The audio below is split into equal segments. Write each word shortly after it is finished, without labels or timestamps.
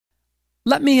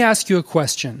Let me ask you a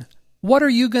question. What are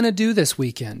you going to do this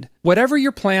weekend? Whatever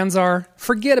your plans are,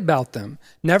 forget about them.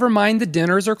 Never mind the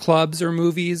dinners or clubs or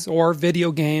movies or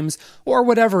video games or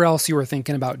whatever else you were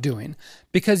thinking about doing,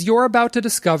 because you're about to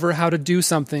discover how to do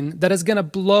something that is going to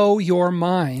blow your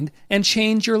mind and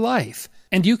change your life.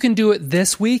 And you can do it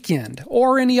this weekend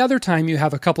or any other time you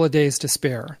have a couple of days to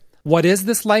spare. What is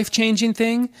this life-changing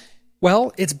thing?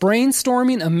 Well, it's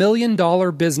brainstorming $1 million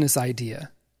business idea.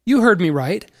 You heard me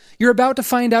right. You're about to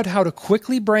find out how to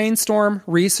quickly brainstorm,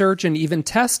 research, and even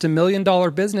test $1 million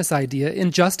business idea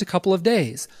in just a couple of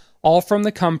days, all from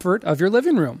the comfort of your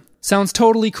living room. Sounds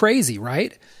totally crazy,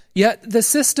 right? Yet, the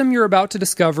system you're about to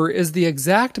discover is the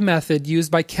exact method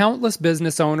used by countless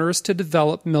business owners to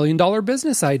develop $1 million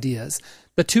business ideas.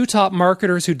 The two top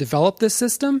marketers who developed this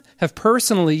system have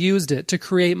personally used it to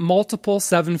create multiple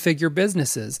seven-figure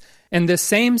businesses, and this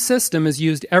same system is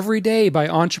used every day by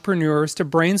entrepreneurs to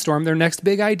brainstorm their next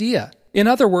big idea. In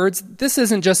other words, this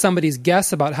isn't just somebody's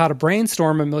guess about how to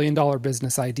brainstorm $1 million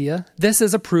business idea. This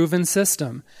is a proven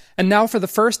system. And now for the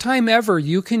first time ever,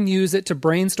 you can use it to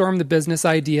brainstorm the business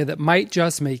idea that might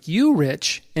just make you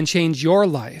rich and change your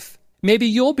life. Maybe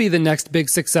you'll be the next big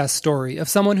success story of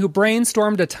someone who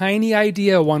brainstormed a tiny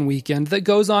idea one weekend that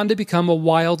goes on to become a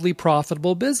wildly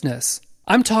profitable business.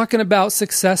 I'm talking about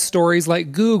success stories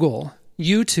like Google,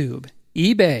 YouTube,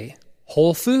 eBay,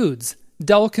 Whole Foods,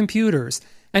 Dell Computers,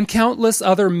 and countless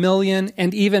other million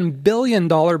and even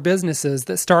billion-dollar businesses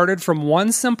that started from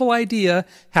one simple idea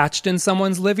hatched in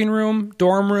someone's living room,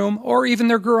 dorm room, or even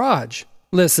their garage.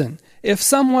 Listen, if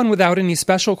someone without any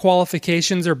special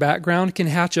qualifications or background can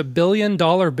hatch $1 billion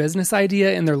business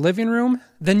idea in their living room,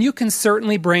 then you can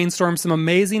certainly brainstorm some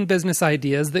amazing business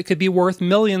ideas that could be worth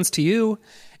millions to you,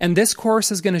 and this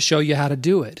course is going to show you how to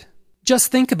do it.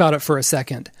 Just think about it for a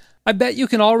second. I bet you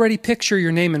can already picture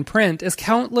your name in print as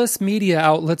countless media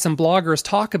outlets and bloggers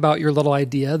talk about your little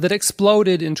idea that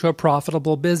exploded into a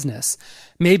profitable business.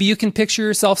 Maybe you can picture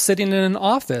yourself sitting in an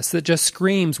office that just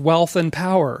screams wealth and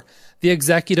power, the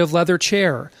executive leather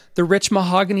chair, the rich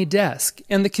mahogany desk,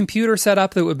 and the computer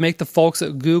setup that would make the folks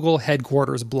at Google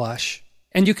headquarters blush.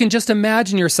 And you can just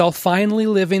imagine yourself finally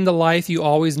living the life you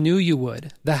always knew you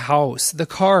would. The house, the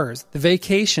cars, the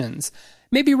vacations.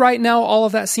 Maybe right now all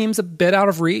of that seems a bit out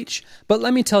of reach, but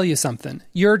let me tell you something.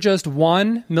 You're just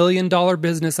 $1 million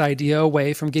business idea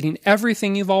away from getting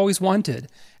everything you've always wanted,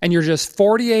 and you're just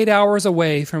 48 hours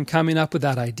away from coming up with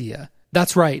that idea.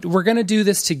 That's right, we're going to do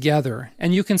this together,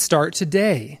 and you can start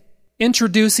today.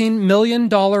 Introducing $1 Million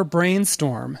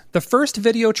Brainstorm, the first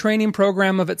video training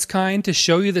program of its kind to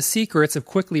show you the secrets of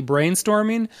quickly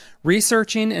brainstorming,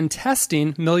 researching, and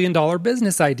testing $1 million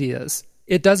business ideas.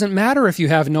 It doesn't matter if you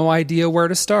have no idea where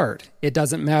to start. It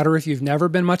doesn't matter if you've never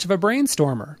been much of a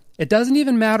brainstormer. It doesn't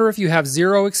even matter if you have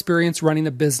zero experience running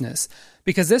a business,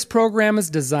 because this program is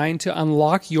designed to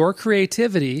unlock your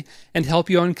creativity and help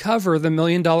you uncover the $1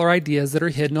 million ideas that are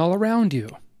hidden all around you.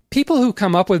 People who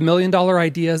come up with $1 million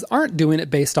ideas aren't doing it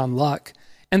based on luck,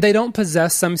 and they don't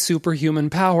possess some superhuman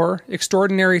power,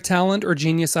 extraordinary talent, or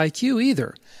genius IQ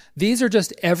either. These are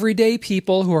just everyday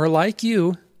people who are like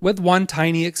you, with one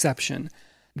tiny exception.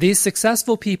 These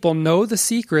successful people know the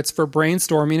secrets for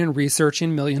brainstorming and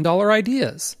researching $1 million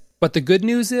ideas. But the good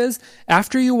news is,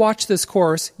 after you watch this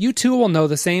course, you too will know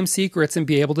the same secrets and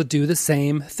be able to do the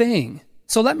same thing.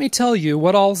 So let me tell you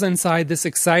what all's inside this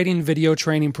exciting video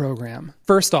training program.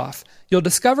 First off, you'll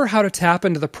discover how to tap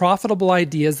into the profitable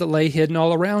ideas that lay hidden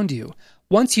all around you.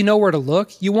 Once you know where to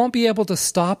look, you won't be able to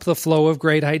stop the flow of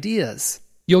great ideas.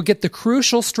 You'll get the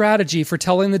crucial strategy for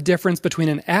telling the difference between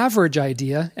an average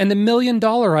idea and $1 million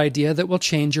idea that will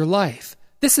change your life.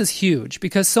 This is huge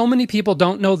because so many people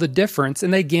don't know the difference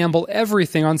and they gamble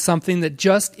everything on something that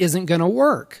just isn't going to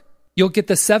work. You'll get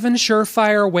the 7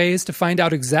 surefire ways to find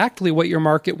out exactly what your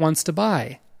market wants to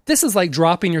buy. This is like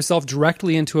dropping yourself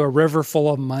directly into a river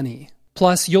full of money.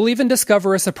 Plus, you'll even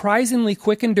discover a surprisingly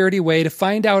quick and dirty way to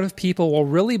find out if people will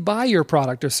really buy your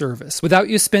product or service without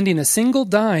you spending a single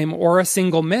dime or a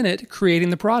single minute creating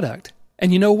the product.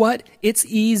 And you know what? It's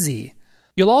easy.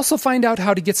 You'll also find out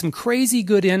how to get some crazy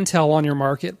good intel on your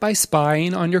market by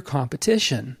spying on your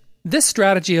competition. This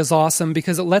strategy is awesome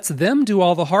because it lets them do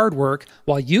all the hard work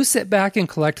while you sit back and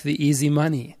collect the easy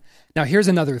money. Now here's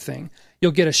another thing.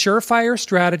 You'll get a surefire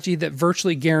strategy that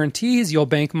virtually guarantees you'll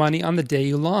bank money on the day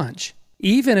you launch,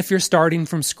 even if you're starting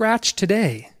from scratch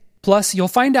today. Plus, you'll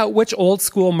find out which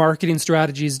old-school marketing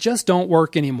strategies just don't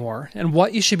work anymore and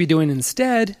what you should be doing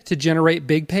instead to generate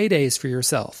big paydays for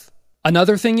yourself.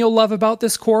 Another thing you'll love about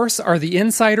this course are the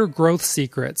insider growth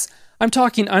secrets. I'm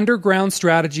talking underground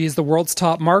strategies the world's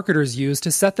top marketers use to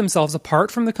set themselves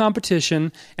apart from the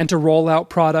competition and to roll out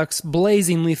products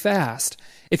blazingly fast.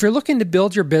 If you're looking to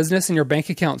build your business and your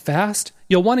bank account fast,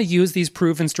 you'll want to use these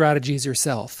proven strategies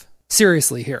yourself.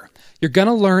 Seriously here, you're going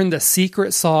to learn the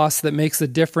secret sauce that makes the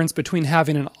difference between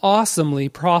having an awesomely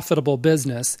profitable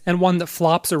business and one that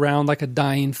flops around like a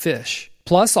dying fish.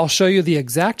 Plus, I'll show you the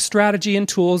exact strategy and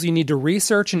tools you need to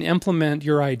research and implement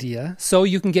your idea so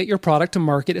you can get your product to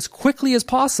market as quickly as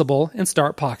possible and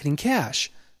start pocketing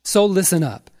cash. So listen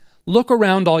up. Look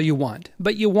around all you want,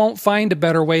 but you won't find a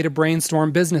better way to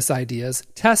brainstorm business ideas,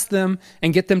 test them,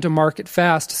 and get them to market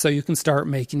fast so you can start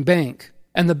making bank.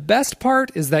 And the best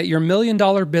part is that your $1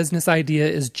 million business idea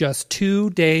is just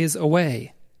 2 days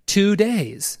away. 2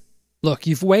 days. Look,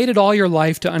 you've waited all your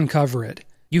life to uncover it.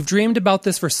 You've dreamed about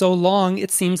this for so long, it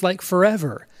seems like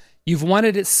forever. You've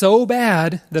wanted it so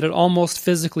bad that it almost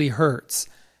physically hurts.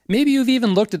 Maybe you've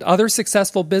even looked at other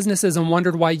successful businesses and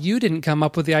wondered why you didn't come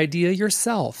up with the idea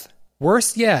yourself.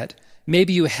 Worse yet,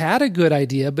 maybe you had a good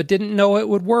idea but didn't know it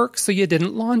would work, so you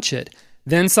didn't launch it.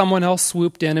 Then someone else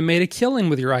swooped in and made a killing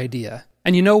with your idea.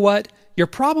 And you know what? You're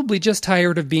probably just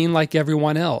tired of being like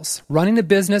everyone else, running a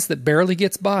business that barely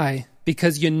gets by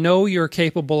because you know you're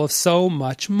capable of so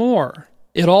much more.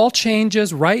 It all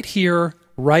changes right here,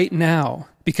 right now,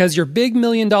 because your big $1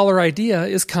 million idea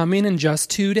is coming in just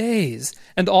 2 days,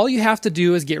 and all you have to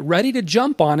do is get ready to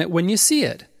jump on it when you see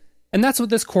it. And that's what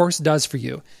this course does for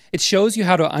you. It shows you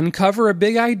how to uncover a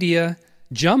big idea,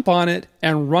 jump on it,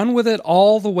 and run with it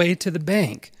all the way to the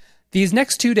bank. These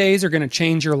next 2 days are going to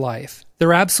change your life.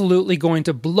 They're absolutely going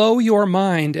to blow your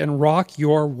mind and rock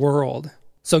your world.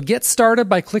 So get started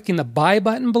by clicking the buy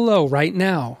button below right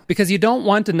now, because you don't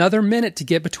want another minute to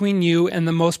get between you and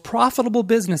the most profitable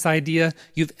business idea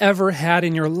you've ever had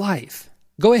in your life.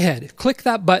 Go ahead, click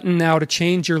that button now to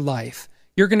change your life.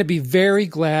 You're going to be very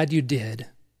glad you did.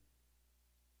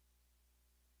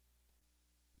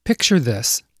 Picture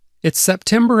this. It's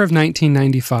September of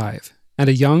 1995, and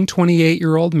a young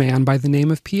 28-year-old man by the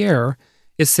name of Pierre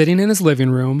is sitting in his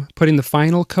living room putting the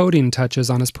final coding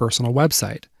touches on his personal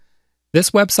website.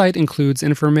 This website includes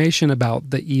information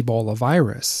about the Ebola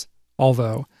virus,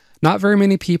 although not very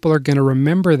many people are going to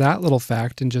remember that little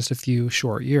fact in just a few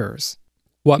short years.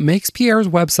 What makes Pierre's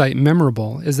website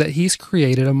memorable is that he's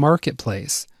created a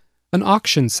marketplace, an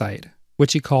auction site,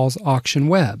 which he calls Auction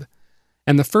Web.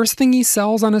 And the first thing he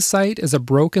sells on his site is a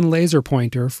broken laser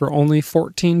pointer for only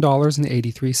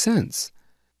 $14.83.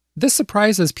 This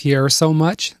surprises Pierre so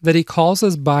much that he calls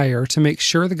his buyer to make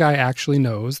sure the guy actually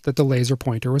knows that the laser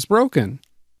pointer was broken.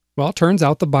 Well, turns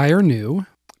out the buyer knew,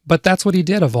 but that's what he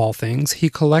did of all things. He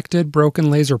collected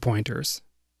broken laser pointers.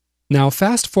 Now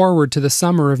fast forward to the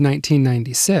summer of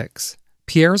 1996.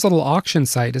 Pierre's little auction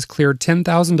site has cleared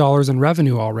 $10,000 in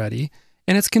revenue already,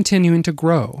 and it's continuing to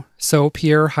grow, so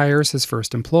Pierre hires his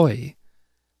first employee.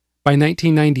 By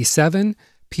 1997,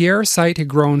 Pierre's site had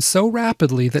grown so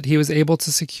rapidly that he was able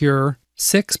to secure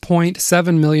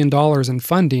 $6.7 million in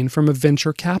funding from a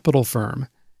venture capital firm.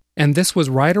 And this was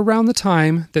right around the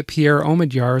time that Pierre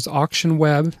Omidyar's auction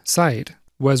web site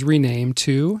was renamed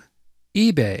to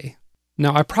eBay.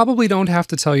 Now, I probably don't have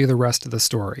to tell you the rest of the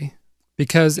story,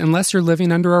 because unless you're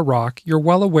living under a rock, you're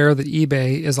well aware that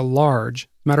eBay is a large,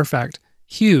 matter of fact,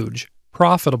 huge,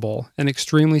 profitable, and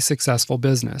extremely successful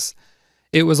business.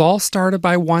 It was all started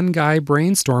by one guy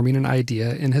brainstorming an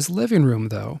idea in his living room,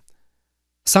 though.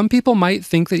 Some people might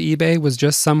think that eBay was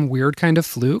just some weird kind of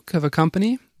fluke of a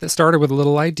company that started with a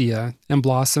little idea and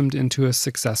blossomed into a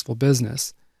successful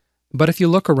business. But if you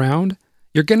look around,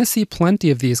 you're going to see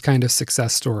plenty of these kind of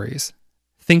success stories.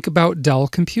 Think about Dell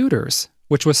Computers,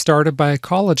 which was started by a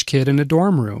college kid in a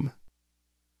dorm room.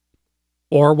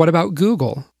 Or what about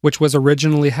Google, which was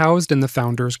originally housed in the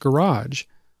founder's garage?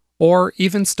 Or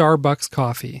even Starbucks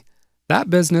Coffee. That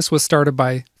business was started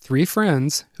by 3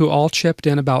 friends who all chipped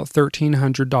in about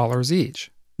 $1,300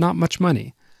 each. Not much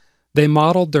money. They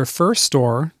modeled their first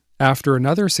store after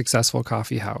another successful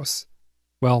coffee house.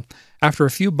 Well, after a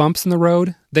few bumps in the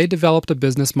road, they developed a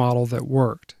business model that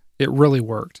worked. It really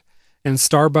worked. And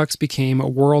Starbucks became a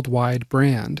worldwide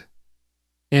brand.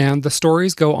 And the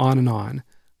stories go on,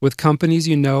 with companies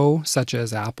you know such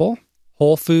as Apple,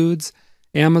 Whole Foods,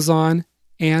 Amazon,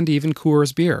 and even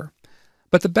Coors Beer.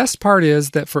 But the best part is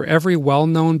that for every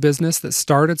well-known business that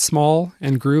started small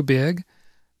and grew big,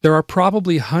 there are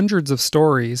probably hundreds of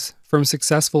stories from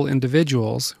successful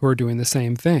individuals who are doing the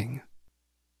same thing.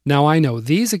 Now I know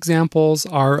these examples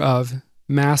are of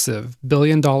massive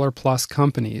billion-dollar-plus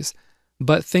companies,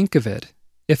 but think of it.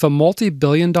 If a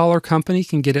multi-billion-dollar company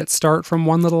can get its start from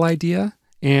one little idea,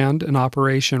 and an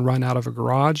operation run out of a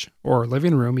garage or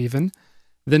living room even,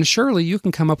 then surely you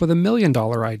can come up with $1 million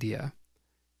idea.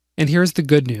 And here's the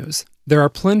good news. There are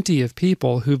plenty of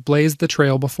people who've blazed the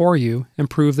trail before you and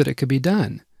proved that it could be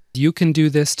done. You can do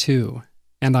this too,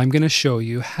 and I'm going to show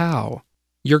you how.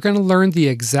 You're going to learn the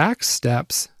exact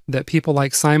steps that people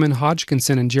like Simon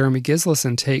Hodgkinson and Jeremy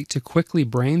Gislason take to quickly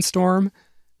brainstorm,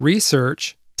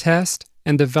 research, test,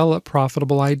 and develop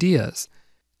profitable ideas.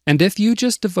 And if you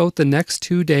just devote the next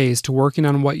 2 days to working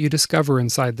on what you discover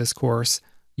inside this course,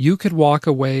 you could walk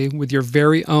away with your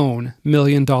very own $1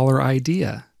 million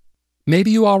idea.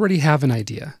 Maybe you already have an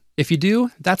idea. If you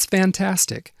do, that's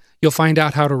fantastic. You'll find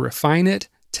out how to refine it,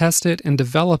 test it, and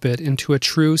develop it into a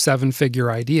true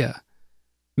 7-figure idea.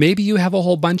 Maybe you have a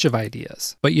whole bunch of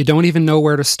ideas, but you don't even know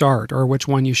where to start or which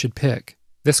one you should pick.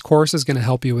 This course is going to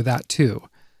help you with that too.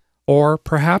 Or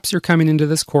perhaps you're coming into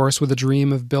this course with a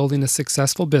dream of building a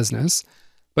successful business,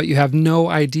 but you have no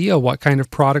idea what kind of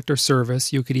product or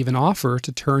service you could even offer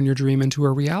to turn your dream into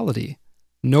a reality.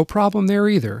 No problem there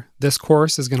either. This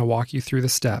course is going to walk you through the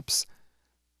steps.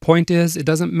 Point is, it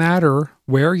doesn't matter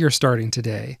where you're starting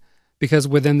today, because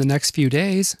within the next few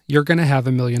days, you're going to have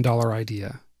 $1 million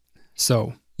idea.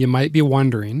 So, you might be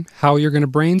wondering how you're going to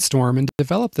brainstorm and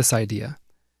develop this idea.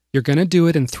 You're going to do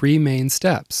it in 3 main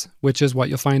steps, which is what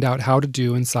you'll find out how to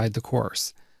do inside the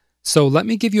course. So let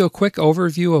me give you a quick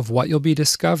overview of what you'll be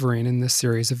discovering in this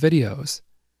series of videos.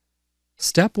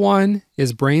 Step 1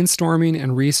 is brainstorming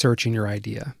and researching your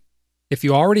idea. If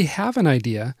you already have an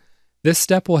idea, this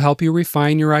step will help you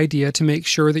refine your idea to make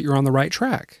sure that you're on the right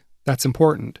track. That's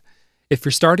important. If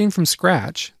you're starting from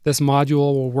scratch, this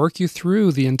module will work you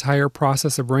through the entire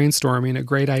process of brainstorming a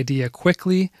great idea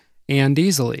quickly and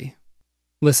easily.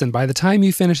 Listen, by the time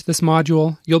you finish this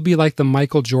module, you'll be like the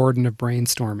Michael Jordan of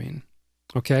brainstorming.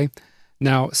 Okay?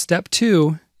 Now, step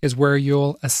 2 is where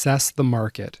you'll assess the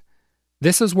market.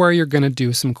 This is where you're going to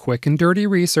do some quick and dirty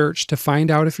research to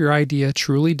find out if your idea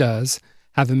truly does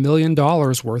have $1 million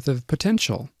worth of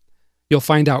potential. You'll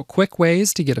find out quick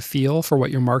ways to get a feel for what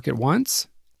your market wants,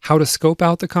 how to scope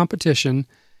out the competition,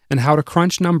 and how to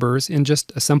crunch numbers in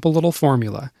just a simple little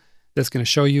formula that's going to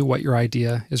show you what your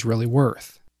idea is really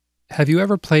worth. Have you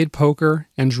ever played poker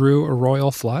and drew a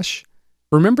royal flush?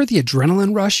 Remember the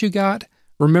adrenaline rush you got?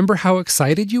 Remember how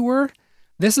excited you were?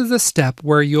 This is the step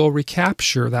where you'll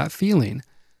recapture that feeling.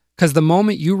 Because the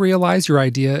moment you realize your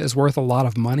idea is worth a lot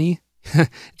of money,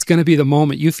 it's going to be the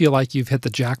moment you feel like you've hit the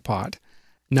jackpot.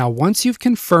 Now, once you've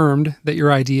confirmed that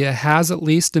your idea has at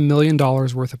least $1 million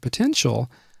worth of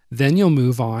potential, then you'll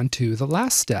move on to the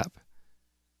last step.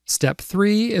 Step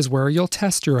 3 is where you'll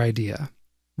test your idea.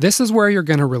 This is where you're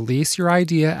going to release your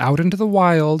idea out into the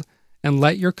wild and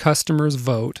let your customers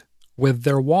vote with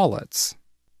their wallets.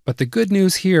 But the good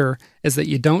news here is that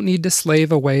you don't need to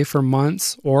slave away for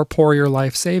months or pour your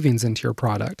life savings into your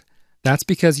product. That's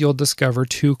because you'll discover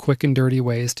 2 quick and dirty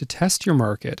ways to test your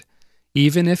market,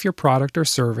 even if your product or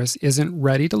service isn't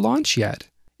ready to launch yet.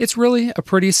 It's really a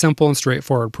pretty simple and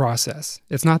straightforward process.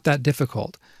 It's not that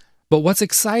difficult. But what's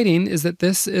exciting is that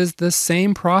this is the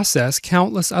same process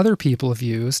countless other people have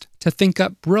used to think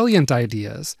up brilliant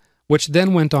ideas, which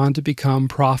then went on to become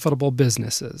profitable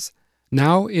businesses.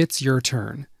 Now it's your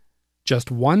turn.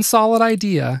 Just one solid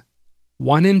idea,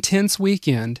 one intense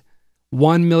weekend,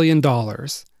 $1 million.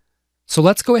 So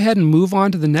let's go ahead and move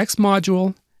on to the next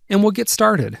module, and we'll get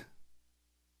started.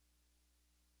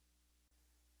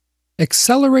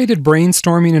 Accelerated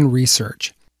brainstorming and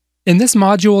research. In this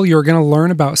module, you're going to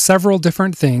learn about several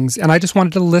different things, and I just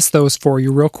wanted to list those for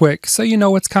you real quick so you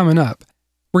know what's coming up.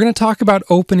 We're going to talk about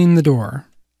opening the door,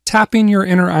 tapping your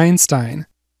inner Einstein,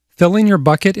 filling your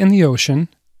bucket in the ocean,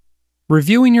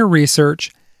 reviewing your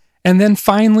research, and then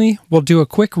finally, we'll do a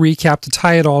quick recap to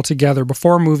tie it all together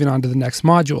before moving on to the next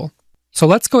module. So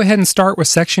let's go ahead and start with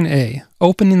Section A,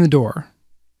 opening the door.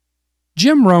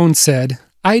 Jim Rohn said,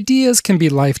 "Ideas can be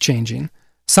life-changing.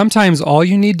 Sometimes all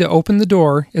you need to open the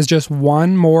door is just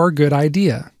one more good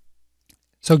idea."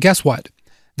 So guess what?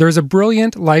 There's a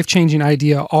brilliant, life-changing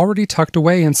idea already tucked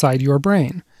away inside your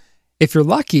brain. If you're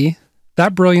lucky,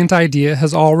 that brilliant idea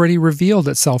has already revealed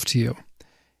itself to you.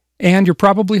 And you're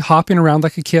probably hopping around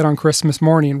like a kid on Christmas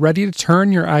morning, ready to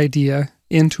turn your idea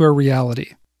into a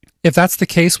reality. If that's the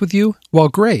case with you, well,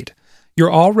 great.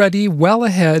 You're already well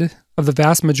ahead of the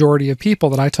vast majority of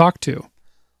people that I talk to.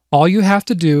 All you have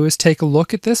to do is take a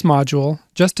look at this module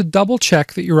just to double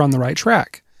check that you're on the right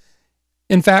track.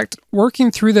 In fact,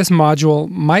 working through this module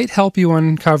might help you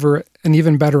uncover an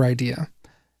even better idea.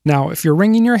 Now, if you're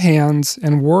wringing your hands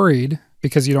and worried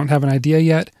because you don't have an idea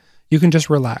yet, you can just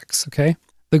relax, okay?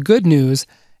 The good news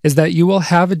is that you will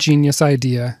have a genius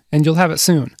idea, and you'll have it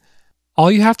soon.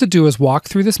 All you have to do is walk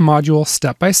through this module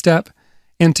step by step,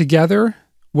 and together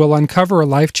we'll uncover a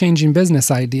life-changing business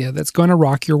idea that's going to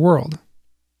rock your world.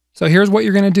 So here's what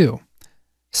you're going to do.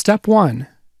 Step 1.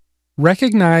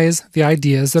 Recognize the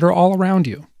ideas that are all around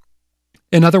you.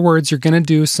 In other words, you're going to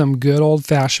do some good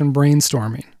old-fashioned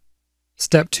brainstorming.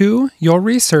 Step 2, you'll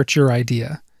research your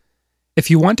idea. If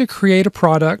you want to create a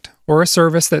product or a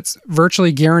service that's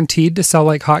virtually guaranteed to sell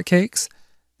like hotcakes,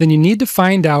 then you need to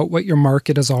find out what your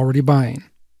market is already buying.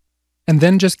 And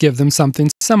then just give them something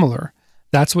similar.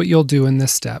 That's what you'll do in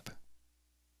this step.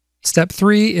 Step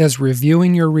 3 is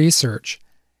reviewing your research.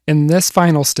 In this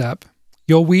final step,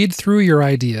 you'll weed through your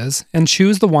ideas and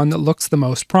choose the one that looks the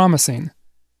most promising.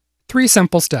 3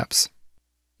 simple steps.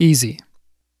 Easy.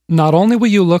 Not only will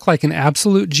you look like an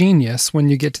absolute genius when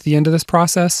you get to the end of this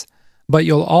process, but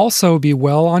you'll also be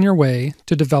well on your way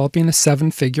to developing a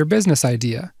 7-figure business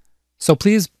idea. So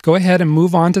please go ahead and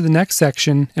move on to the next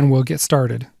section and we'll get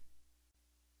started.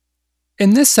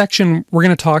 In this section, we're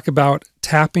going to talk about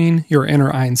tapping your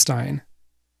inner Einstein.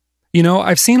 You know,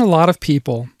 I've seen a lot of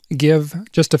people give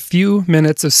just a few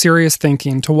minutes of serious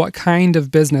thinking to what kind of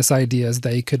business ideas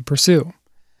they could pursue.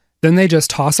 Then they just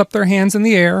toss up their hands in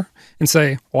the air and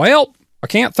say, "Well, I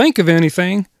can't think of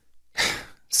anything."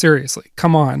 Seriously,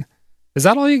 come on. Is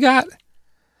that all you got?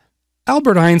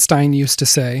 Albert Einstein used to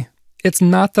say, "It's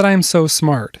not that I'm so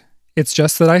smart. It's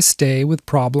just that I stay with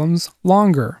problems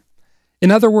longer." In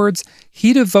other words,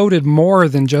 he devoted more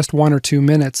than just 1 or 2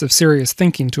 minutes of serious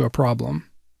thinking to a problem.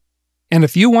 And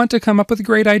if you want to come up with a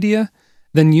great idea,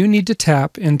 then you need to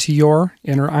tap into your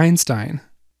inner Einstein.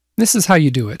 This is how you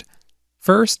do it.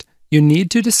 First, you need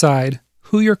to decide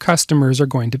who your customers are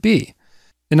going to be.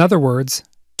 In other words,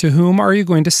 to whom are you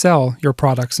going to sell your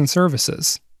products and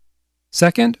services?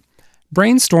 Second,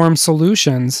 brainstorm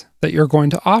solutions that you're going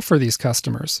to offer these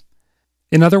customers.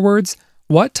 In other words,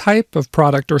 what type of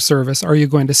product or service are you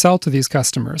going to sell to these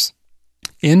customers?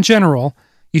 In general,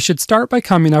 you should start by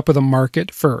coming up with a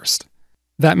market first.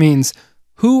 That means,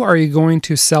 who are you going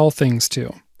to sell things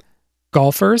to?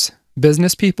 Golfers?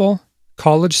 Business people?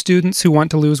 College students who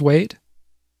want to lose weight?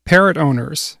 Parrot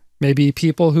owners? Maybe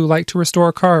people who like to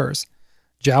restore cars?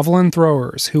 Javelin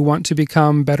throwers who want to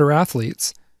become better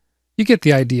athletes? You get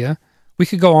the idea. We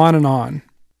could go on and on.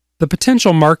 The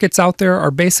potential markets out there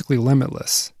are basically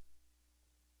limitless.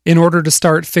 In order to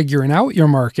start figuring out your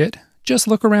market, just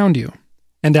look around you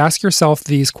and ask yourself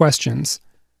these questions.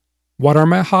 What are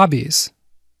my hobbies?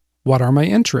 What are my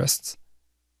interests?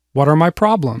 What are my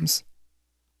problems?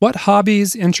 What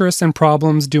hobbies, interests, and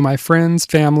problems do my friends,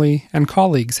 family, and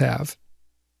colleagues have?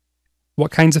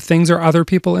 What kinds of things are other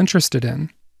people interested in?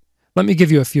 Let me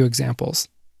give you a few examples.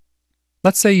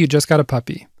 Let's say you just got a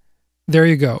puppy. There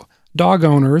you go. Dog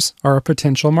owners are a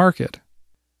potential market.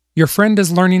 Your friend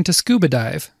is learning to scuba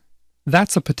dive.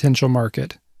 That's a potential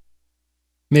market.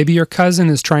 Maybe your cousin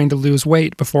is trying to lose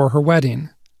weight before her wedding.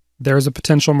 There's a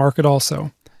potential market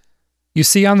also. You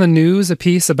see on the news a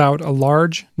piece about a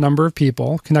large number of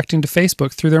people connecting to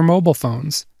Facebook through their mobile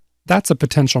phones. That's a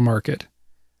potential market.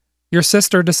 Your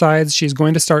sister decides she's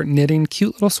going to start knitting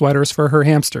cute little sweaters for her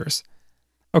hamsters.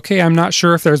 Okay, I'm not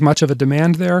sure if there's much of a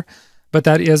demand there, but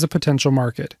that is a potential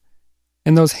market.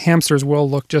 And those hamsters will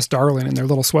look just darling in their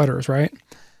little sweaters, right?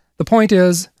 The point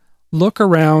is, look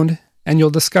around and you'll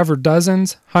discover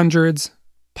dozens, hundreds,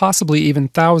 possibly even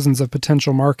thousands of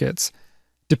potential markets,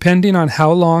 depending on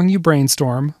how long you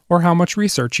brainstorm or how much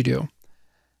research you do.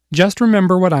 Just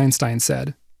remember what Einstein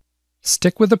said.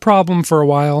 Stick with the problem for a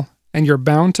while, and you're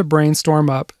bound to brainstorm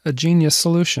up a genius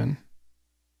solution.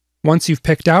 Once you've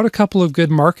picked out a couple of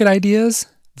good market ideas,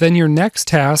 then your next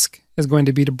task is going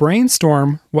to be to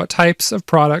brainstorm what types of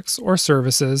products or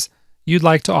services you'd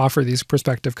like to offer these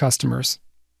prospective customers.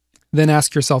 Then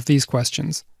ask yourself these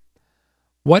questions.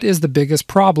 What is the biggest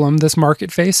problem this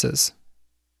market faces?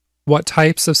 What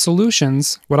types of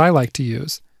solutions would I like to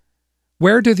use?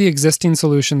 Where do the existing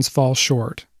solutions fall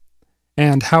short?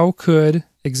 And how could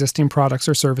existing products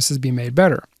or services be made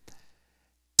better?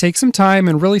 Take some time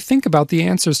and really think about the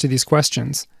answers to these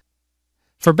questions.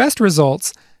 For best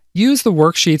results, use the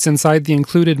worksheets inside the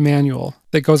included manual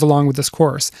that goes along with this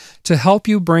course to help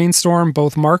you brainstorm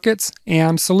both markets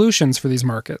and solutions for these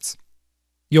markets.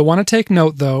 You'll want to take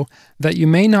note, though, that you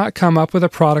may not come up with a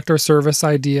product or service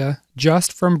idea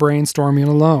just from brainstorming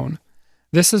alone.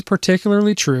 This is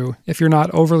particularly true if you're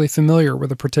not overly familiar with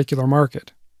a particular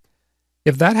market.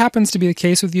 If that happens to be the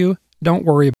case with you, don't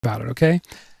worry about it, okay?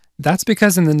 That's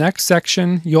because in the next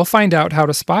section, you'll find out how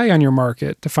to spy on your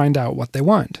market to find out what they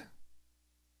want.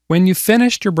 When you've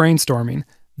finished your brainstorming,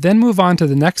 then move on to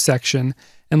the next section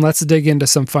and let's dig into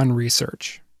some fun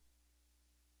research.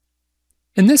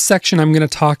 In this section, I'm going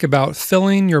to talk about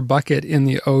filling your bucket in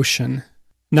the ocean.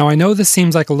 Now, I know this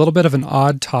seems like a little bit of an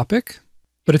odd topic,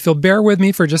 but if you'll bear with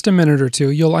me for just a minute or two,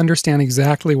 you'll understand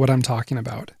exactly what I'm talking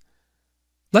about.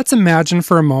 Let's imagine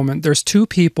for a moment there's two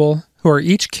people who are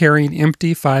each carrying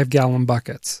empty 5-gallon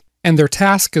buckets, and their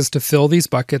task is to fill these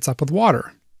buckets up with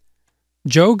water.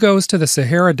 Joe goes to the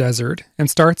Sahara Desert and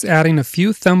starts adding a few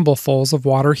thimblefuls of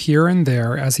water here and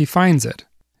there as he finds it.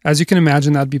 As you can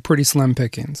imagine, that'd be pretty slim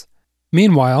pickings.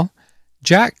 Meanwhile,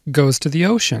 Jack goes to the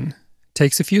ocean,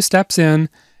 takes a few steps in,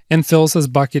 and fills his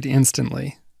bucket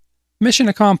instantly. Mission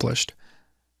accomplished.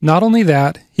 Not only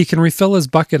that, he can refill his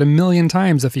bucket 1,000,000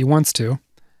 times if he wants to.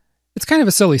 It's kind of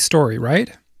a silly story,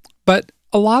 right? But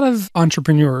a lot of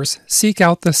entrepreneurs seek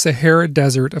out the Sahara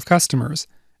Desert of customers,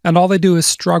 and all they do is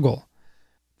struggle.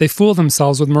 They fool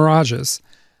themselves with mirages,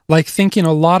 like thinking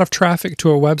a lot of traffic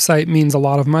to a website means a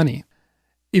lot of money.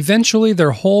 Eventually,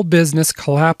 their whole business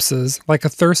collapses like a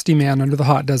thirsty man under the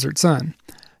hot desert sun.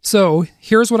 So,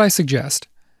 here's what I suggest.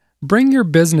 Bring your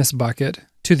business bucket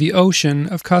to the ocean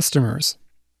of customers.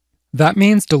 That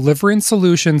means delivering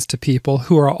solutions to people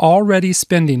who are already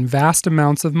spending vast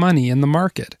amounts of money in the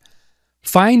market.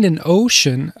 Find an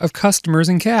ocean of customers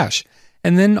and cash,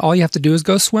 and then all you have to do is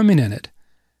go swimming in it.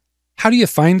 How do you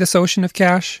find this ocean of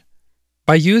cash?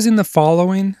 By using the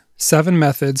following 7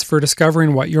 methods for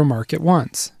discovering what your market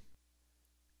wants.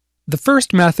 The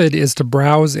first method is to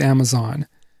browse Amazon.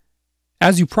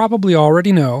 As you probably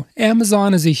already know,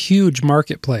 Amazon is a huge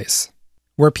marketplace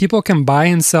where people can buy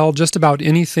and sell just about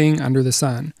anything under the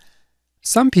sun.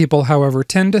 Some people, however,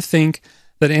 tend to think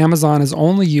that Amazon is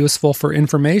only useful for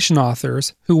information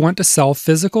authors who want to sell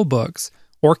physical books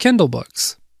or Kindle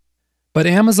books. But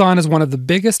Amazon is one of the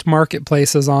biggest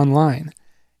marketplaces online,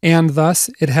 and thus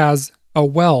it has a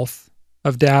wealth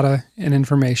of data and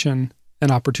information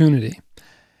and opportunity.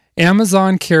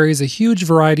 Amazon carries a huge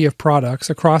variety of products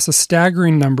across a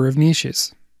staggering number of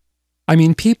niches. I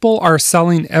mean, people are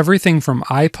selling everything from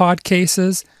iPod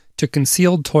cases to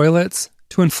concealed toilets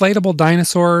to inflatable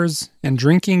dinosaurs and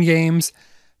drinking games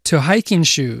to hiking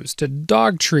shoes to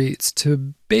dog treats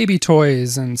to baby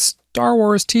toys and Star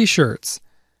Wars t-shirts.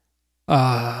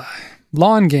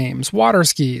 Lawn games, water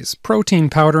skis, protein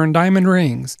powder, and diamond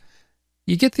rings.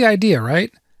 You get the idea,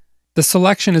 right? The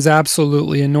selection is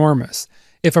absolutely enormous.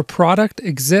 If a product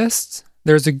exists,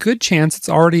 there's a good chance it's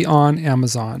already on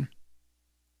Amazon.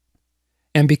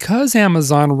 And because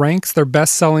Amazon ranks their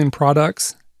best-selling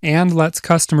products and lets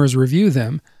customers review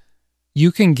them,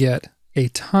 you can get a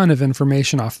ton of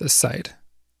information off this site.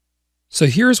 So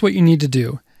here's what you need to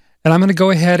do. And I'm going to go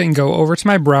ahead and go over to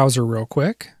my browser real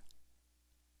quick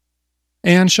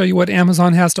and show you what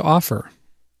Amazon has to offer.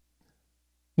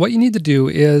 What you need to do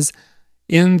is,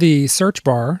 in the search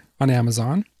bar on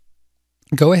Amazon,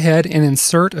 go ahead and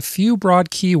insert a few broad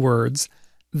keywords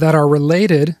that are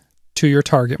related to your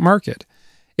target market.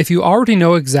 If you already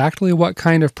know exactly what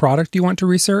kind of product you want to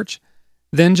research,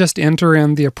 then just enter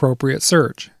in the appropriate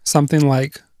search, something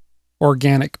like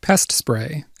organic pest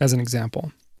spray, as an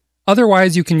example.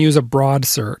 Otherwise, you can use a broad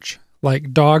search,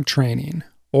 like dog training,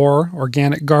 or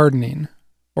organic gardening,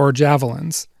 or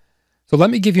javelins. So let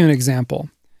me give you an example.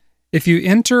 If you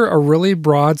enter a really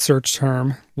broad search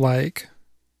term like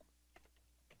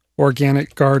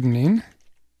organic gardening,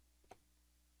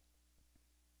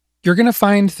 you're going to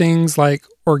find things like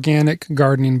organic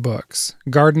gardening books,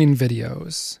 gardening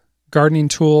videos, gardening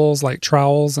tools like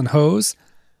trowels and hoes,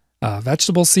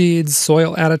 vegetable seeds,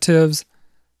 soil additives,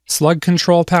 slug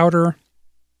control powder.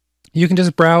 You can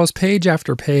just browse page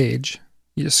after page.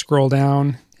 You just scroll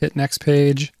down, hit next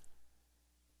page.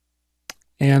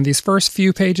 And these first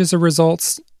few pages of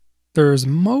results, there's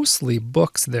mostly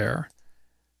books there.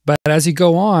 But as you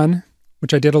go on,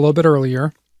 which I did a little bit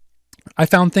earlier, I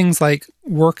found things like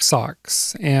work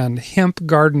socks and hemp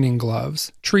gardening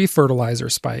gloves, tree fertilizer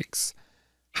spikes,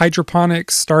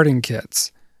 hydroponics starting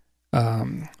kits,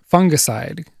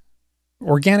 fungicide,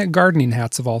 organic gardening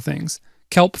hats of all things,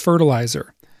 kelp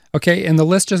fertilizer. Okay, and the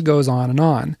list just goes on and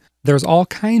on. There's all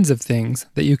kinds of things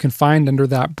that you can find under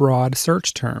that broad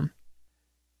search term.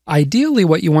 Ideally,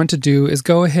 what you want to do is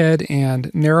go ahead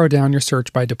and narrow down your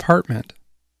search by department.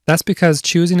 That's because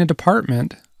choosing a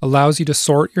department allows you to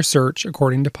sort your search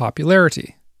according to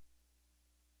popularity.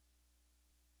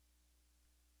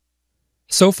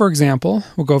 So, for example,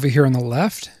 we'll go over here on the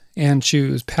left and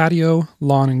choose patio,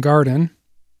 lawn, and garden.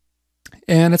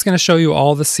 And it's going to show you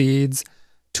all the seeds,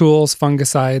 tools,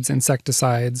 fungicides,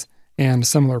 insecticides, and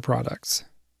similar products.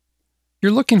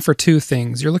 You're looking for two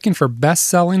things. You're looking for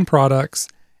best-selling products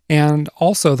and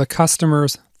also the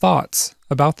customer's thoughts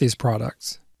about these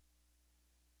products.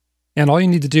 And all you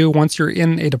need to do once you're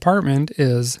in a department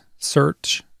is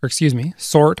sort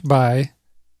by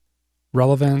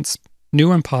relevance,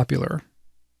 new and popular.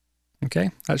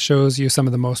 Okay, that shows you some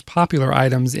of the most popular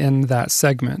items in that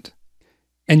segment.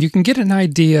 And you can get an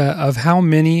idea of how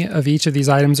many of each of these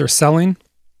items are selling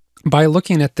by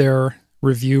looking at their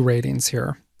review ratings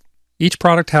here. Each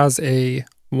product has a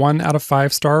 1 out of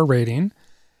 5 star rating,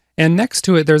 and next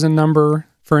to it there's a number.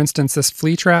 For instance, this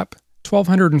flea trap,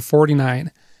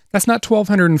 1,249. That's not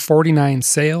 1,249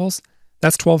 sales,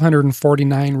 that's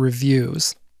 1,249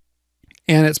 reviews.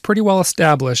 And it's pretty well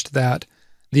established that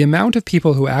the amount of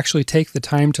people who actually take the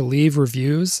time to leave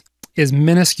reviews is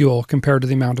minuscule compared to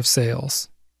the amount of sales.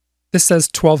 This says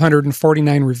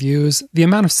 1,249 reviews. The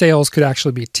amount of sales could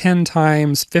actually be 10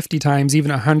 times, 50 times,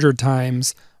 even 100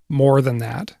 times more than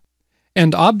that.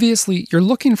 And obviously, you're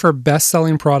looking for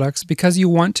best-selling products because you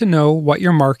want to know what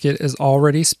your market is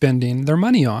already spending their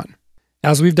money on.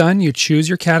 As we've done, you choose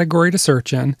your category to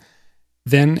search in,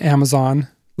 then Amazon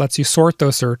lets you sort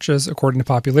those searches according to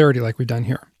popularity like we've done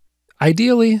here.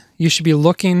 Ideally, you should be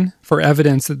looking for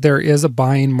evidence that there is a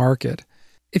buying market.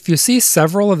 If you see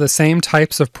several of the same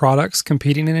types of products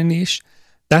competing in a niche,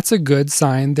 that's a good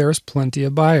sign there's plenty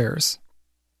of buyers.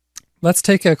 Let's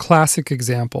take a classic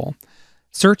example.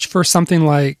 Search for something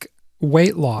like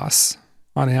weight loss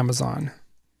on Amazon.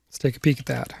 Let's take a peek at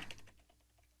that.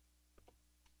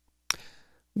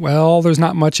 Well, there's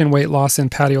not much in weight loss in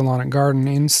patio, lawn, and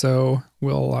gardening, so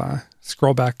we'll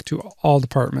scroll back to all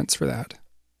departments for that.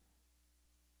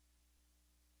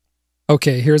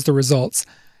 Okay, here's the results.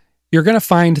 You're going to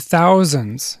find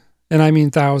thousands, and I mean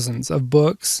thousands, of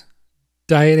books,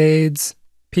 diet aids,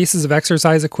 pieces of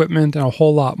exercise equipment, and a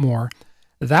whole lot more.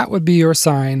 That would be your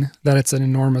sign that it's an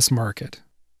enormous market.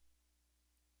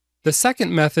 The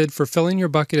second method for filling your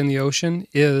bucket in the ocean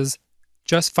is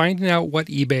just finding out what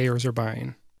eBayers are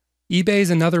buying. eBay is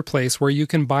another place where you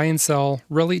can buy and sell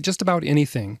really just about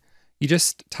anything. You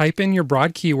just type in your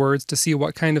broad keywords to see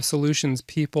what kind of solutions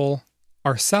people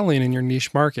are selling in your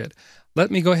niche market.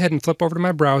 Let me go ahead and flip over to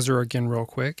my browser again real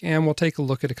quick, and we'll take a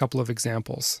look at a couple of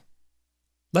examples.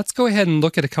 Let's go ahead and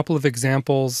look at a couple of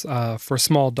examples for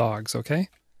small dogs, okay?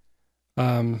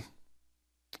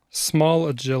 Small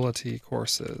agility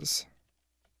courses.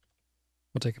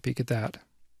 We'll take a peek at that.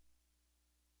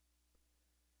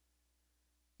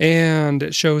 And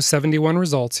it shows 71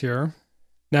 results here.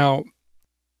 Now,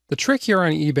 the trick here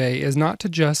on eBay is not to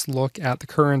just look at the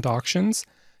current auctions.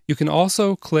 You can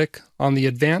also click on the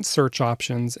advanced search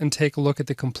options and take a look at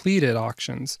the completed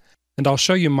auctions. And I'll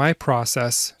show you my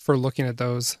process for looking at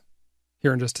those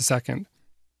here in just a second.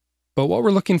 But what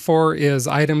we're looking for is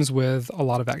items with a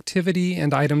lot of activity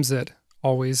and items that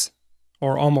always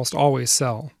or almost always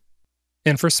sell.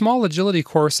 And for small agility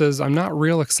courses, I'm not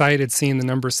real excited seeing the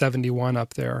number 71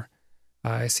 up there.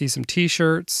 I see some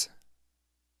t-shirts.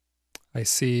 I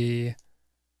see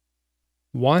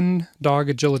one dog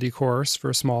agility course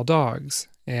for small dogs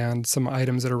and some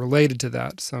items that are related to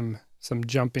that, some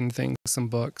jumping things, some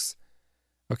books.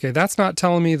 Okay, that's not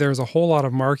telling me there's a whole lot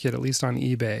of market, at least on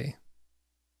eBay,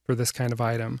 for this kind of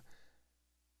item.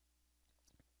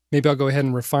 Maybe I'll go ahead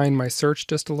and refine my search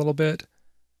just a little bit.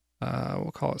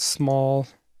 We'll call it small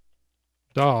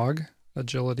dog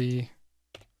agility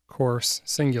course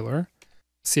singular.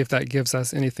 See if that gives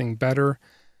us anything better.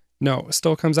 No, it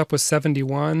still comes up with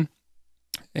 71.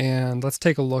 And let's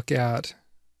take a look at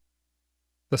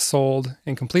the sold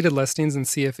and completed listings and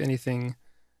see if anything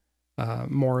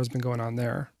more has been going on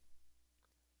there.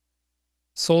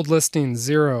 Sold listings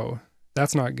 0.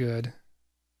 That's not good.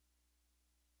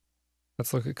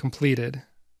 Let's look at completed.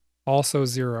 Also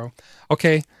 0.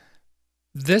 Okay,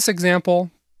 this example,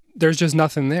 there's just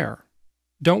nothing there.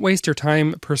 Don't waste your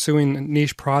time pursuing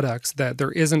niche products that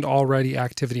there isn't already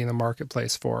activity in the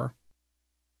marketplace for.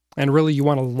 And really, you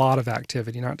want a lot of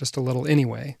activity, not just a little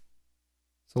anyway.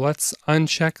 So let's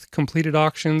uncheck completed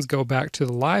auctions, go back to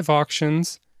the live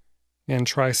auctions, and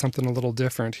try something a little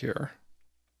different here.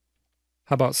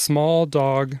 How about small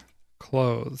dog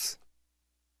clothes?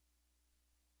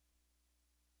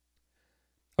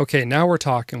 Okay, now we're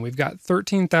talking. We've got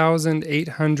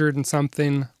 13,800 and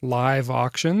something live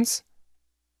auctions.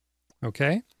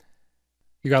 Okay.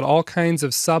 You got all kinds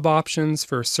of sub options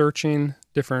for searching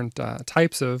different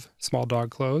types of small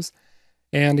dog clothes.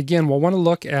 And again, we'll want to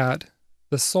look at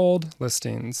the sold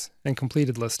listings and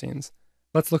completed listings.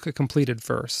 Let's look at completed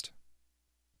first.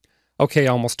 Okay,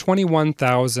 almost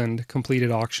 21,000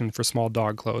 completed auction for small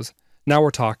dog clothes. Now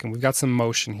we're talking. We've got some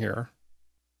motion here.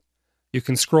 You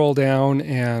can scroll down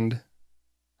and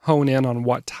hone in on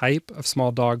what type of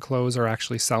small dog clothes are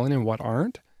actually selling and what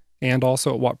aren't, and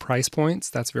also at what price points.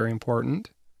 That's very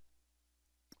important.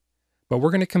 But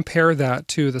we're going to compare that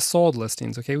to the sold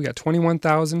listings. Okay, we got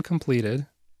 21,000 completed.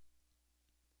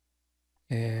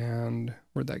 And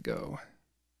where'd that go?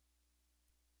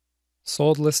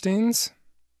 Sold listings.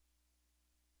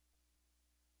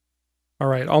 All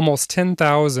right, almost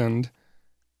 10,000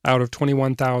 out of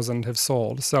 21,000 have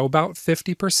sold. So about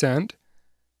 50%.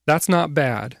 That's not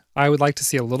bad. I would like to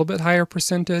see a little bit higher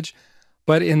percentage,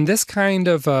 but in this kind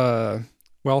of,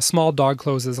 small dog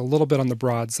clothes is a little bit on the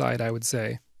broad side, I would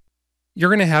say. You're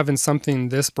going to have in something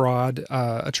this broad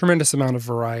a tremendous amount of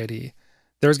variety.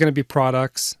 There's going to be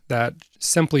products that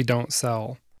simply don't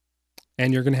sell,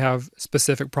 and you're going to have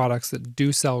specific products that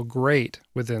do sell great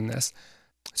within this.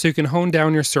 So you can hone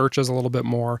down your searches a little bit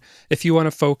more. If you want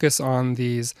to focus on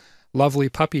these lovely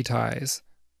puppy ties,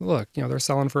 look, they're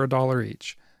selling for $1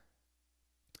 each.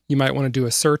 You might want to do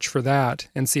a search for that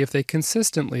and see if they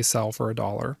consistently sell for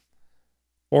 $1.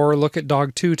 Or look at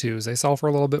dog tutus. They sell for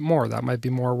a little bit more. That might be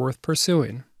more worth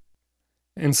pursuing.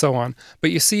 And so on.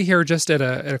 But you see here, just at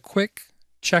a quick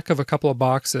check of a couple of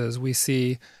boxes, we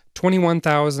see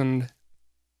 21,000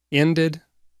 ended,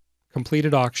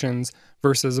 completed auctions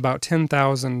versus about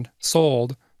 10,000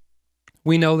 sold.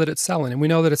 We know that it's selling, and we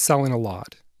know that it's selling a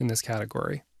lot in this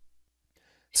category.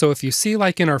 So if you see,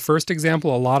 like in our first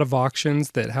example, a lot of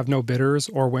auctions that have no bidders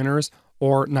or winners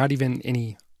or not even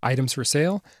any items for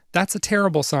sale, that's a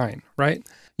terrible sign, right?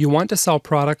 You want to sell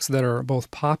products that are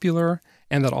both popular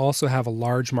and that also have a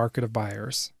large market of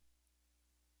buyers.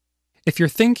 If you're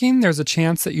thinking there's a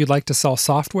chance that you'd like to sell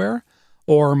software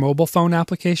or mobile phone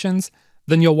applications,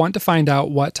 then you'll want to find out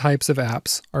what types of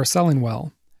apps are selling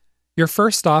well. Your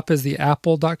first stop is the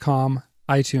apple.com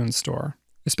iTunes store,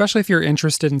 especially if you're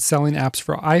interested in selling apps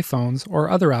for iPhones or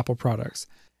other Apple products.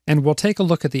 And we'll take a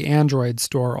look at the Android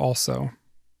store also.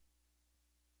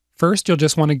 First, you'll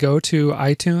just want to go to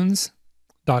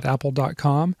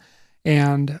itunes.apple.com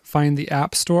and find the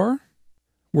App Store.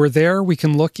 We're there. We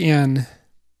can look in,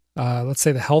 let's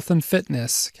say, the health and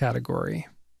fitness category.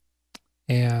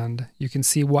 And you can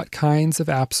see what kinds of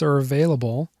apps are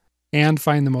available and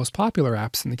find the most popular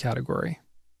apps in the category.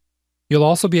 You'll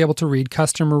also be able to read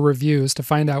customer reviews to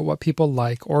find out what people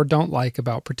like or don't like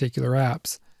about particular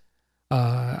apps.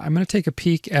 I'm going to take a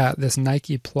peek at this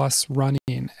Nike Plus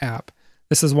running app.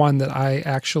 This is one that I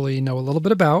actually know a little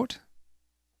bit about.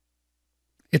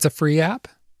 It's a free app.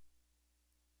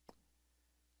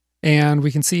 And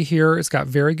we can see here it's got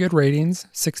very good ratings,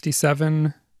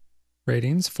 67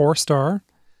 ratings, 4-star.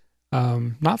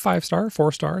 Not 5-star,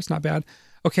 4-star, it's not bad.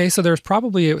 Okay, so there's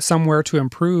probably somewhere to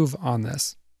improve on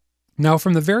this. Now,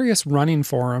 from the various running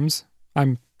forums,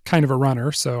 I'm kind of a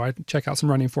runner, so I check out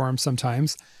some running forums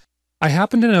sometimes. I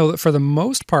happen to know that for the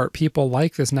most part, people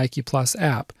like this Nike Plus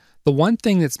app. The one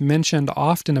thing that's mentioned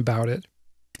often about it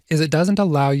is it doesn't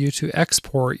allow you to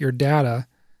export your data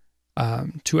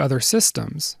to other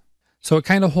systems. So it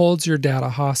kind of holds your data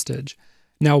hostage.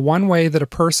 Now, one way that a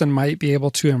person might be able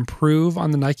to improve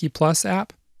on the Nike Plus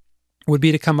app would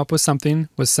be to come up with something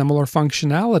with similar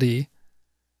functionality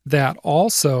that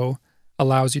also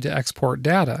allows you to export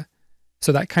data.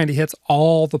 So that kind of hits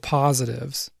all the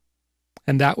positives.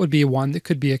 And that would be one that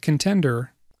could be a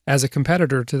contender as a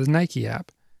competitor to the Nike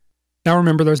app. Now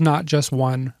remember, there's not just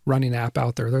one running app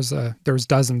out there. There's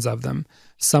dozens of them.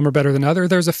 Some are better than others.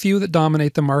 There's a few that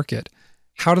dominate the market.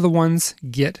 How do the ones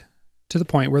get to the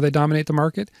point where they dominate the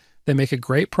market? They make a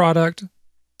great product.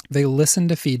 They listen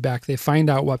to feedback. They find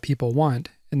out what people want,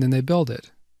 and then they build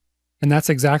it. And that's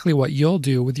exactly what you'll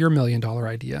do with your $1 million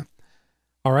idea.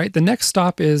 All right, the next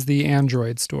stop is the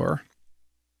Android store.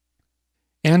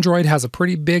 Android has a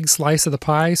pretty big slice of the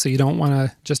pie, so you don't want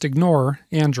to just ignore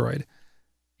Android.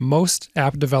 Most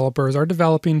app developers are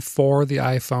developing for the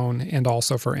iPhone and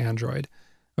also for Android.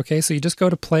 Okay, so you just go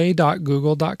to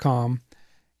play.google.com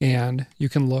and you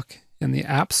can look in the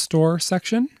App Store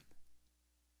section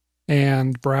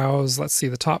and browse, let's see,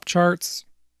 the top charts.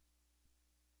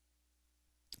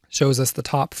 Shows us the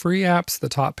top free apps, the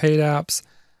top paid apps,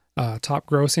 top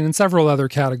grossing, and several other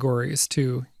categories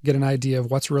to get an idea of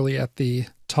what's really at the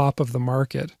top of the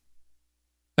market.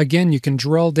 Again, you can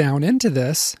drill down into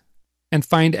this and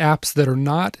find apps that are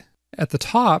not at the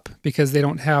top because they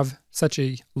don't have such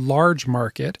a large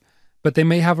market, but they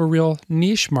may have a real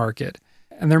niche market.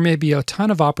 And there may be a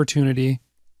ton of opportunity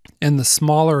in the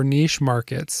smaller niche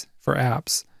markets for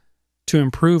apps to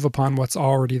improve upon what's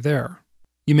already there.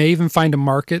 You may even find a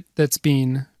market that's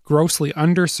being grossly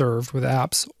underserved with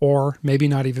apps, or maybe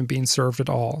not even being served at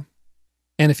all.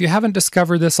 And if you haven't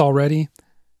discovered this already,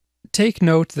 take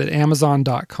note that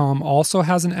Amazon.com also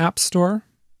has an app store.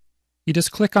 You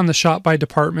just click on the Shop by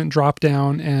Department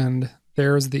drop-down, and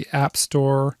there's the App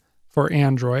Store for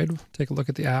Android. Take a look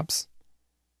at the apps.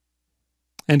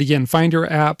 And again, find your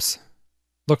apps,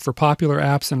 look for popular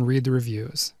apps, and read the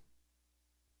reviews.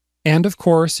 And of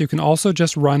course, you can also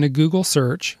just run a Google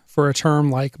search for a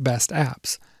term like best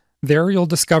apps. There you'll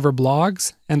discover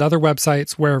blogs and other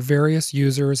websites where various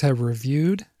users have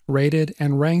reviewed, rated,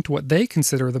 and ranked what they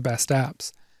consider the best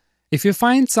apps. If you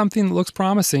find something that looks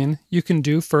promising, you can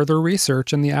do further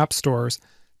research in the app stores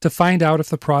to find out if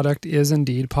the product is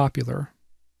indeed popular.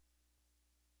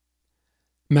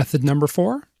 Method number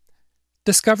 4,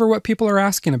 discover what people are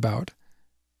asking about.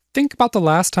 Think about the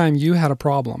last time you had a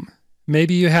problem.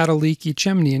 Maybe you had a leaky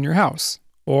chimney in your house,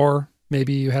 or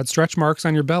maybe you had stretch marks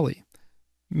on your belly.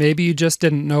 Maybe you just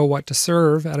didn't know what to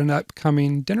serve at an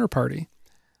upcoming dinner party.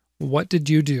 What did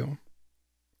you do?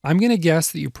 I'm going to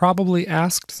guess that you probably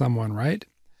asked someone, right?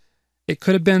 It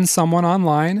could have been someone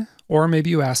online, or maybe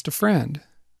you asked a friend,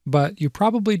 but you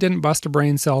probably didn't bust a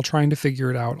brain cell trying to figure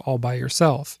it out all by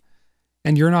yourself.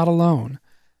 And you're not alone.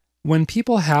 When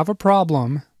people have a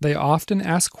problem, they often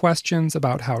ask questions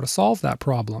about how to solve that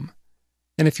problem.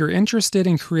 And if you're interested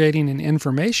in creating an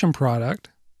information product,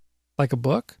 like a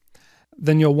book,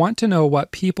 then you'll want to know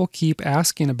what people keep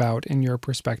asking about in your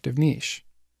respective niche.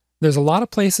 There's a lot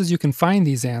of places you can find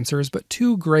these answers, but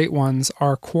 2 great ones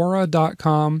are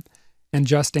Quora.com and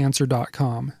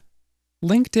JustAnswer.com.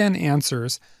 LinkedIn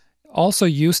Answers also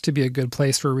used to be a good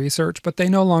place for research, but they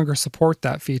no longer support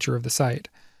that feature of the site.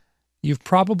 You've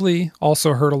probably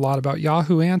also heard a lot about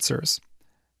Yahoo Answers.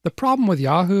 The problem with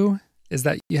Yahoo is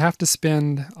that you have to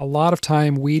spend a lot of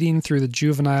time weeding through the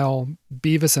juvenile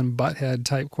Beavis and Butthead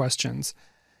type questions.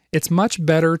 It's much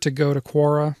better to go to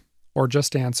Quora or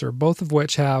Just Answer, both of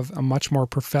which have a much more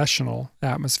professional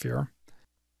atmosphere.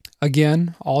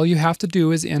 Again, all you have to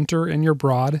do is enter in your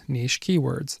broad niche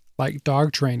keywords, like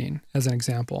dog training as an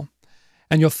example,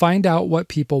 and you'll find out what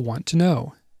people want to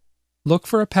know. Look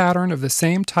for a pattern of the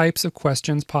same types of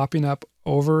questions popping up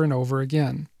over and over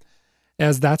again,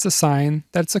 as that's a sign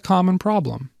that it's a common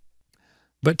problem.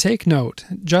 But take note,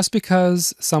 just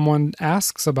because someone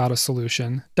asks about a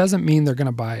solution doesn't mean they're going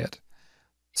to buy it.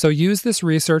 So use this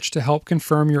research to help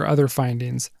confirm your other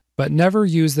findings, but never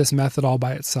use this method all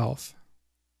by itself.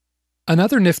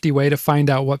 Another nifty way to find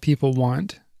out what people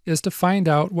want is to find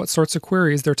out what sorts of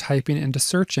queries they're typing into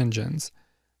search engines.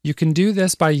 You can do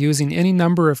this by using any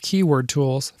number of keyword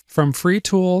tools, from free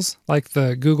tools like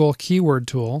the Google Keyword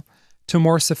Tool to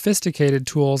more sophisticated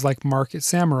tools like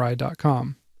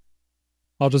MarketSamurai.com.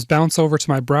 I'll just bounce over to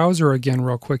my browser again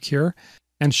real quick here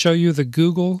and show you the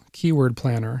Google Keyword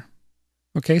Planner.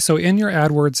 Okay, so in your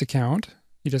AdWords account,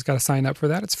 you just got to sign up for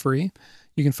that. It's free.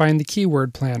 You can find the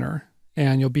Keyword Planner,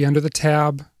 and you'll be under the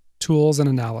tab Tools and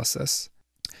Analysis.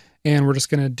 And we're just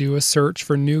going to do a search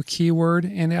for new keyword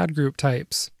and ad group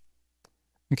types.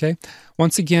 Okay,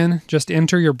 once again, just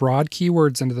enter your broad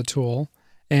keywords into the tool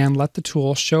and let the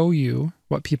tool show you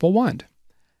what people want.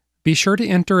 Be sure to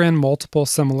enter in multiple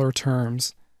similar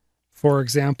terms. For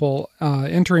example,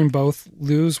 entering both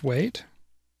lose weight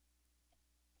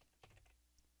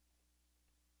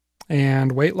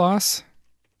and weight loss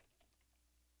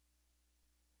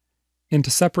into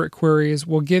separate queries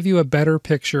will give you a better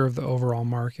picture of the overall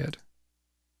market.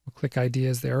 We'll click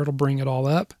ideas there, it'll bring it all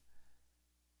up.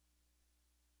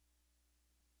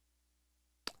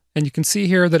 And you can see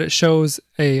here that it shows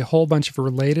a whole bunch of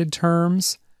related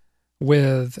terms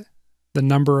with the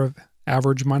number of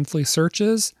average monthly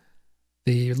searches,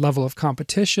 the level of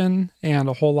competition, and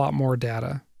a whole lot more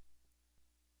data.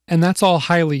 And that's all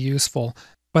highly useful.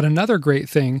 But another great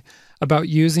thing about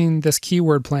using this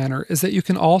keyword planner is that you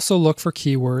can also look for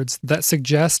keywords that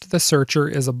suggest the searcher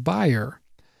is a buyer.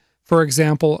 For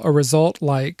example, a result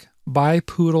like buy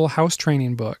poodle house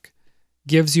training book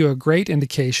gives you a great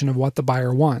indication of what the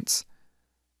buyer wants.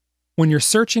 When you're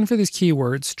searching for these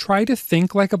keywords, try to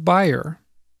think like a buyer.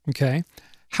 Okay?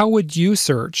 How would you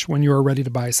search when you are ready to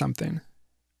buy something?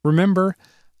 Remember,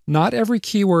 not every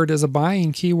keyword is a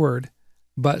buying keyword,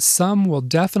 but some will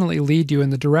definitely lead you in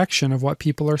the direction of what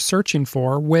people are searching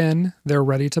for when they're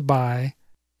ready to buy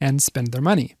and spend their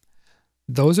money.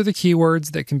 Those are the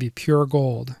keywords that can be pure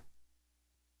gold.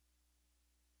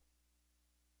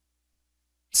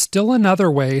 Still another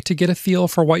way to get a feel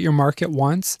for what your market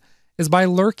wants is by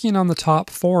lurking on the top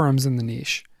forums in the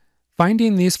niche.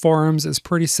 Finding these forums is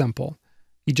pretty simple.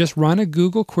 You just run a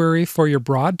Google query for your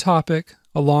broad topic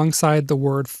alongside the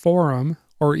word forum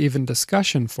or even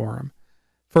discussion forum.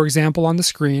 For example, on the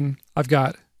screen, I've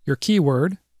got your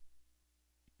keyword,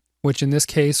 which in this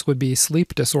case would be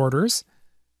sleep disorders,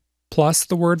 plus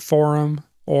the word forum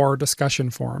or discussion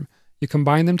forum. You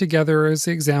combine them together as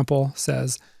the example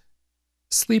says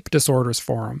sleep disorders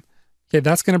forum. Okay,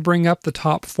 that's going to bring up the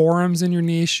top forums in your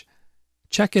niche.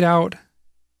 Check it out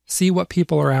see what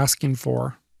people are asking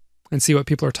for, and see what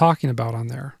people are talking about on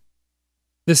there.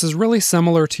 This is really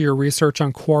similar to your research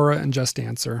on Quora and Just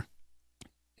Answer,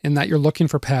 in that you're looking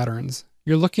for patterns.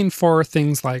 You're looking for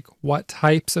things like what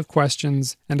types of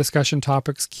questions and discussion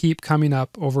topics keep coming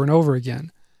up over and over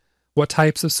again. What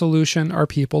types of solution are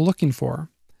people looking for?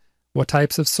 What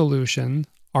types of solution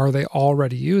are they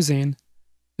already using?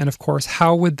 And of course,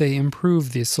 how would they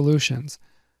improve these solutions?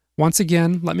 Once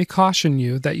again, let me caution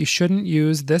you that you shouldn't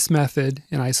use this method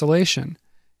in isolation.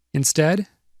 Instead,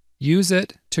 use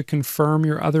it to confirm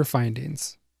your other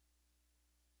findings.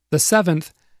 The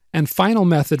seventh and final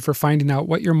method for finding out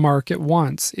what your market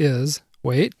wants is,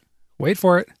 wait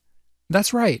for it.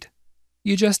 That's right.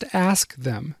 You just ask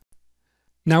them.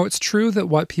 Now, it's true that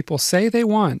what people say they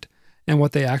want and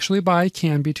what they actually buy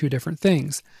can be two different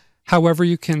things. However,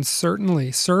 you can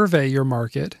certainly survey your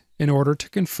market in order to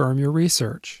confirm your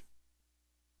research.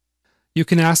 You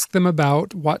can ask them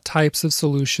about what types of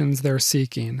solutions they're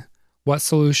seeking, what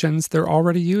solutions they're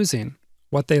already using,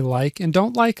 what they like and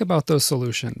don't like about those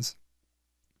solutions,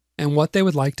 and what they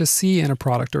would like to see in a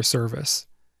product or service.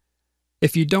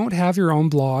 If you don't have your own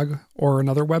blog or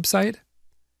another website,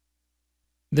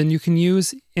 then you can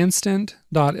use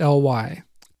instant.ly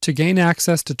to gain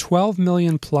access to 12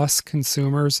 million plus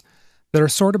consumers that are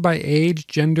sorted by age,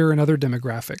 gender, and other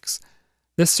demographics.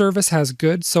 This service has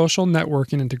good social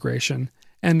networking integration,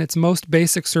 and its most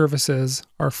basic services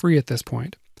are free at this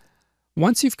point.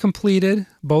 Once you've completed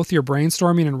both your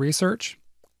brainstorming and research,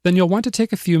 then you'll want to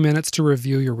take a few minutes to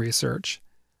review your research.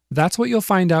 That's what you'll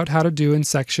find out how to do in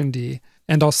Section D,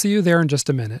 and I'll see you there in just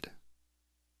a minute.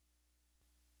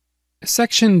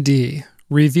 Section D,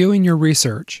 Reviewing Your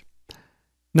Research.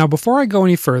 Now, before I go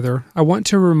any further, I want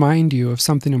to remind you of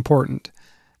something important.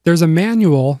 There's a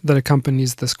manual that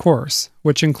accompanies this course,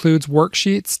 which includes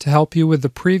worksheets to help you with the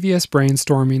previous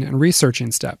brainstorming and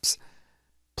researching steps.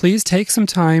 Please take some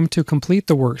time to complete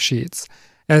the worksheets,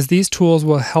 as these tools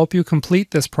will help you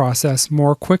complete this process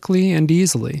more quickly and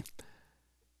easily.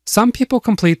 Some people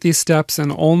complete these steps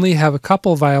and only have a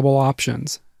couple viable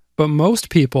options, but most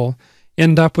people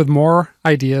end up with more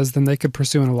ideas than they could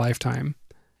pursue in a lifetime.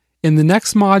 In the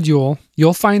next module,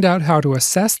 you'll find out how to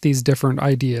assess these different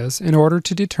ideas in order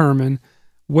to determine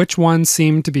which ones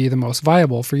seem to be the most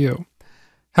viable for you.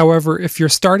 However, if you're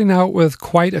starting out with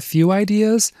quite a few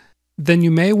ideas, then you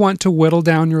may want to whittle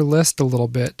down your list a little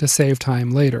bit to save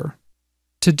time later.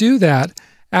 To do that,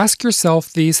 ask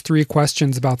yourself these 3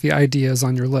 questions about the ideas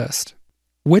on your list.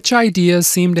 Which ideas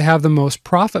seem to have the most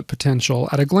profit potential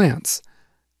at a glance?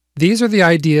 These are the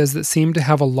ideas that seem to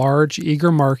have a large, eager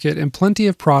market and plenty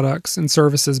of products and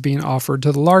services being offered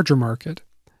to the larger market.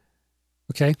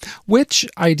 Okay, which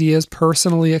ideas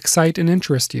personally excite and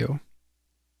interest you?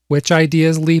 Which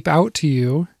ideas leap out to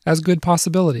you as good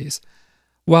possibilities?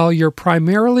 While you're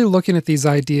primarily looking at these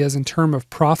ideas in terms of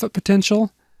profit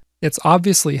potential, it's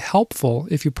obviously helpful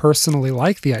if you personally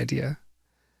like the idea.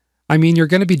 I mean, you're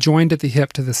going to be joined at the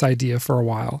hip to this idea for a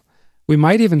while. We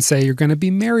might even say you're going to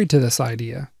be married to this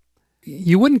idea.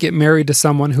 You wouldn't get married to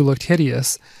someone who looked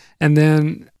hideous and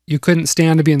then you couldn't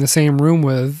stand to be in the same room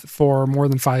with for more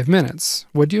than 5 minutes,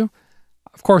 would you?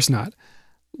 Of course not.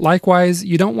 Likewise,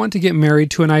 you don't want to get married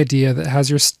to an idea that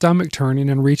has your stomach turning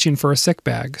and reaching for a sick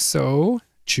bag, so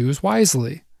choose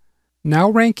wisely. Now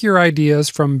rank your ideas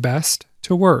from best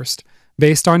to worst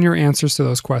based on your answers to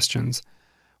those questions.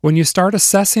 When you start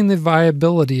assessing the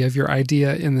viability of your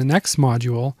idea in the next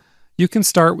module, you can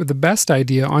start with the best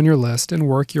idea on your list and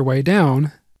work your way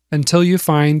down until you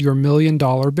find your $1 million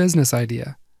business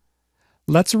idea.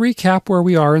 Let's recap where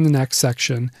we are in the next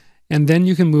section, and then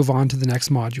you can move on to the next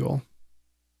module.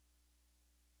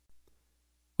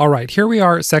 All right, here we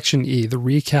are at Section E, the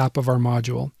recap of our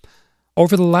module.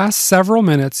 Over the last several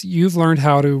minutes, you've learned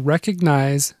how to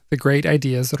recognize the great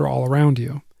ideas that are all around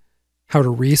you, how to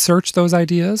research those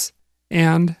ideas,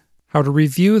 and how to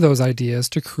review those ideas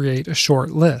to create a short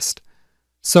list.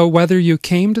 So whether you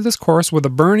came to this course with a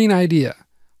burning idea,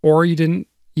 or you didn't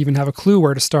even have a clue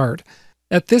where to start,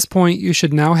 at this point you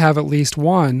should now have at least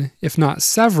one, if not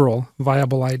several,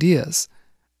 viable ideas.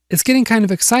 It's getting kind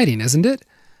of exciting, isn't it?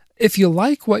 If you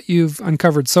like what you've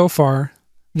uncovered so far,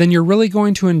 then you're really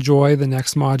going to enjoy the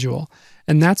next module,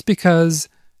 and that's because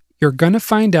you're going to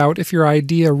find out if your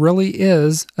idea really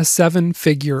is a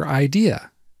 7-figure idea.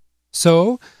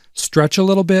 So, stretch a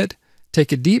little bit,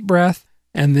 take a deep breath,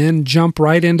 and then jump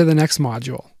right into the next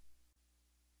module.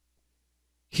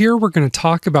 Here we're going to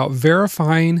talk about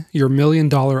verifying your $1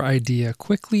 million idea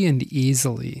quickly and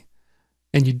easily.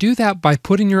 And you do that by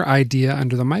putting your idea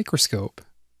under the microscope.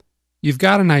 You've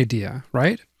got an idea,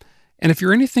 right? And if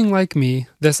you're anything like me,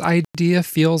 this idea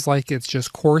feels like it's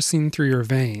just coursing through your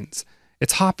veins.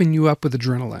 It's hopping you up with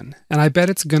adrenaline, and I bet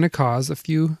it's going to cause a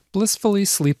few blissfully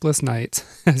sleepless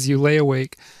nights as you lay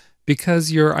awake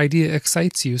because your idea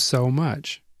excites you so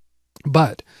much.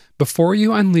 But before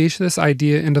you unleash this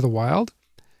idea into the wild,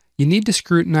 you need to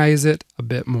scrutinize it a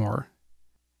bit more.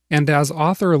 And as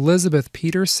author Elizabeth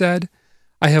Peters said,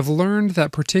 I have learned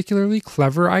that particularly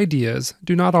clever ideas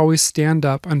do not always stand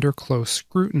up under close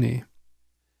scrutiny.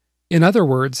 In other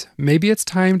words, maybe it's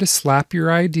time to slap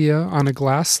your idea on a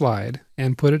glass slide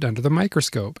and put it under the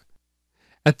microscope.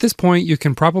 At this point, you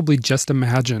can probably just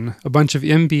imagine a bunch of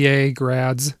MBA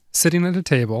grads sitting at a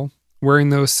table, wearing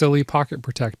those silly pocket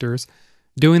protectors,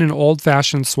 doing an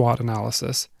old-fashioned SWOT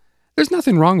analysis. There's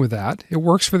nothing wrong with that. It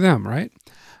works for them, right?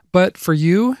 But for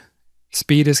you,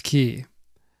 speed is key.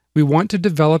 We want to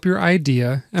develop your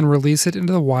idea and release it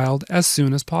into the wild as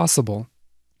soon as possible.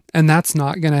 And that's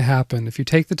not going to happen if you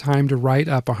take the time to write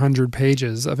up 100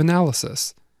 pages of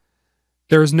analysis.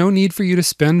 There is no need for you to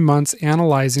spend months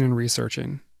analyzing and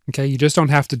researching. Okay, you just don't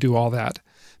have to do all that.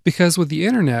 Because with the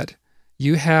internet,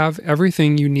 you have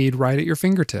everything you need right at your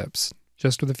fingertips,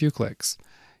 just with a few clicks.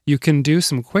 You can do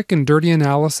some quick and dirty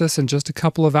analysis in just a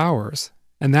couple of hours,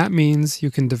 and that means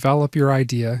you can develop your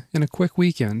idea in a quick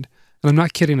weekend, and I'm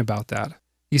not kidding about that.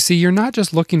 You see, you're not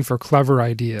just looking for clever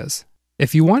ideas.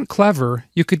 If you want clever,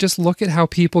 you could just look at how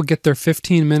people get their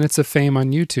 15 minutes of fame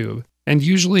on YouTube, and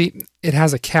usually it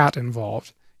has a cat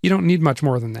involved. You don't need much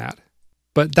more than that.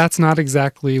 But that's not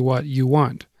exactly what you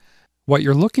want. What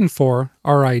you're looking for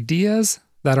are ideas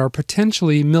that are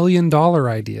potentially million-dollar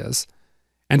ideas.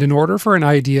 And in order for an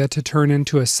idea to turn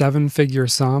into a 7-figure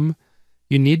sum,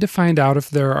 you need to find out if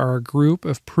there are a group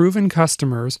of proven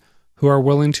customers who are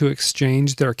willing to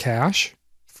exchange their cash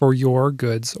for your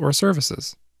goods or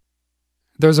services.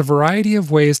 There's a variety of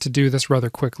ways to do this rather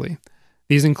quickly.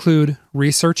 These include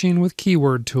researching with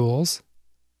keyword tools,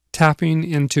 tapping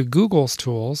into Google's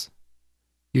tools,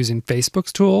 using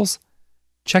Facebook's tools,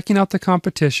 checking out the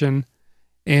competition,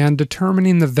 and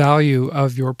determining the value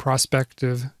of your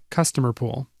prospective customer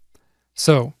pool.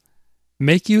 So,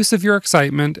 make use of your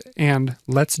excitement and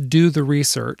let's do the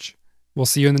research. We'll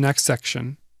see you in the next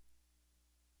section.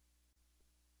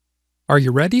 Are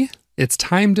you ready? It's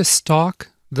time to stalk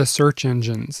the search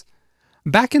engines.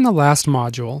 Back in the last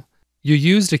module, you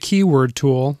used a keyword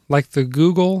tool like the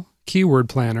Google Keyword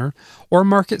Planner or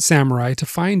Market Samurai to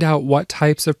find out what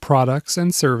types of products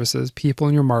and services people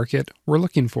in your market were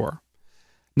looking for.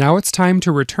 Now it's time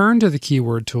to return to the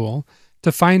keyword tool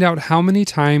to find out how many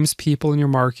times people in your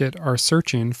market are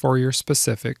searching for your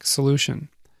specific solution.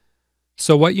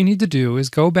 So what you need to do is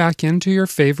go back into your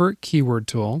favorite keyword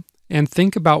tool and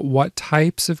think about what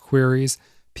types of queries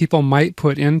people might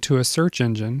put into a search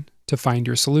engine to find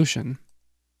your solution.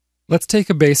 Let's take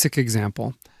a basic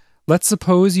example. Let's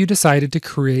suppose you decided to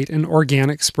create an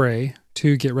organic spray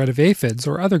to get rid of aphids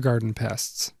or other garden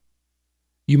pests.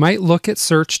 You might look at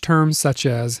search terms such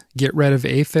as get rid of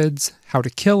aphids, how to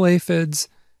kill aphids,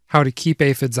 how to keep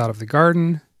aphids out of the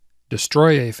garden,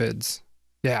 destroy aphids,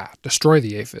 destroy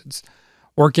the aphids,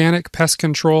 organic pest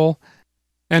control,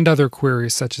 and other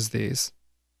queries such as these.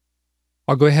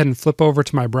 I'll go ahead and flip over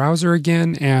to my browser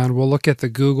again, and we'll look at the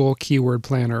Google Keyword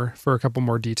Planner for a couple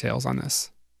more details on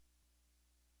this.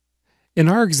 In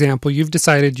our example, you've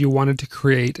decided you wanted to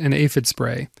create an aphid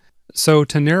spray. So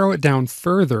to narrow it down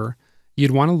further,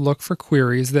 you'd want to look for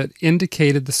queries that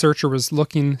indicated the searcher was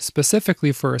looking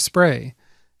specifically for a spray,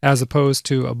 as opposed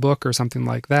to a book or something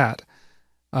like that.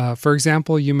 For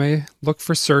example, you may look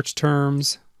for search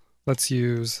terms. Let's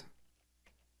use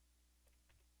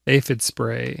aphid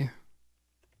spray.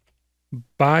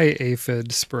 Buy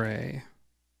aphid spray.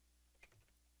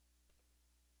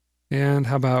 And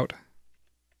how about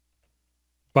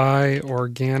buy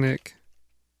organic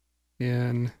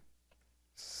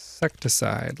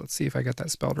insecticide? Let's see if I got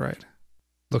that spelled right.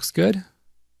 Looks good.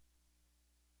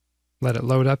 Let it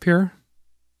load up here.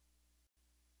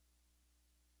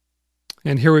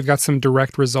 And here we've got some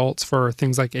direct results for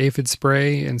things like aphid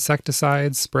spray,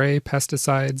 insecticides, spray,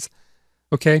 pesticides.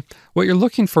 Okay, what you're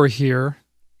looking for here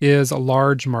is a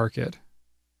large market,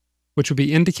 which would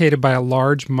be indicated by a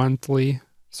large monthly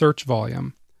search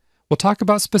volume. We'll talk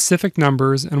about specific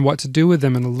numbers and what to do with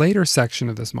them in a later section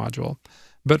of this module.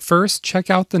 But first, check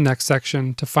out the next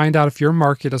section to find out if your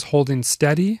market is holding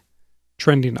steady,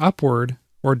 trending upward,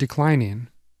 or declining.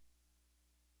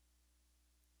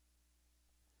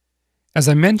 As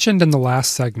I mentioned in the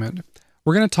last segment,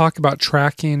 we're going to talk about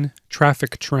tracking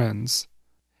traffic trends.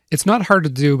 It's not hard to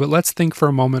do, but let's think for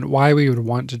a moment why we would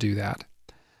want to do that.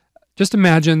 Just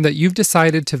imagine that you've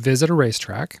decided to visit a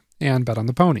racetrack and bet on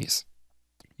the ponies.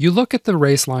 You look at the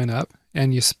race lineup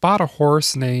and you spot a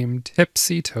horse named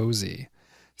Tipsy Toesy.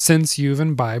 Since you've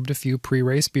imbibed a few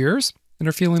pre-race beers and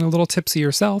are feeling a little tipsy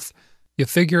yourself, you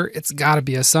figure it's gotta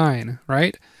be a sign,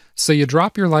 right? So you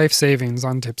drop your life savings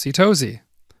on Tipsy Toesy.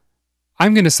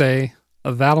 I'm gonna say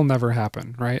that'll never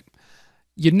happen, right?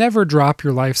 You'd never drop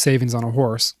your life savings on a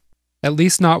horse, at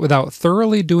least not without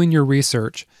thoroughly doing your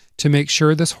research to make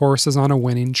sure this horse is on a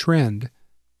winning trend.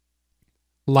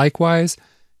 Likewise,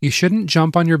 you shouldn't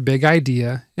jump on your big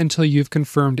idea until you've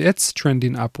confirmed it's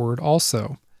trending upward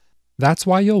also. That's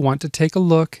why you'll want to take a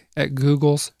look at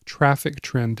Google's traffic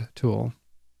trend tool.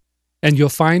 And you'll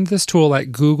find this tool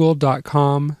at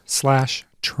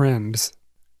google.com/trends.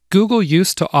 Google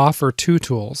used to offer two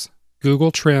tools, Google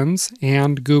Trends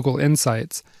and Google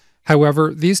Insights.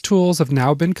 However, these tools have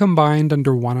now been combined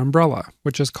under one umbrella,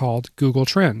 which is called Google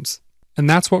Trends. And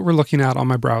that's what we're looking at on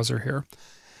my browser here.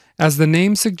 As the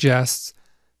name suggests,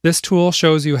 this tool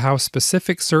shows you how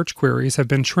specific search queries have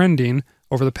been trending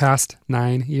over the past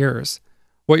 9 years.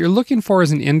 What you're looking for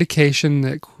is an indication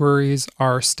that queries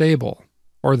are stable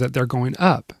or that they're going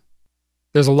up.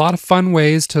 There's a lot of fun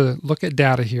ways to look at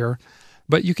data here,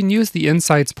 but you can use the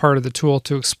Insights part of the tool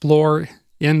to explore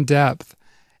in depth,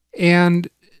 and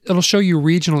it'll show you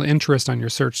regional interest on your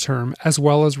search term as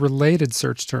well as related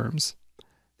search terms.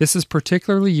 This is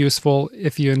particularly useful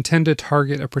if you intend to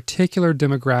target a particular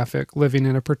demographic living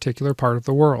in a particular part of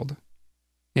the world.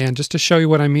 And just to show you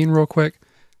what I mean real quick,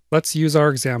 let's use our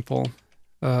example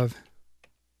of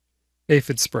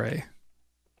aphid spray.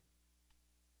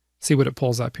 See what it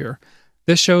pulls up here.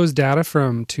 This shows data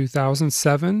from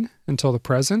 2007 until the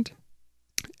present.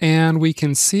 And we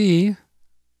can see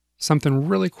something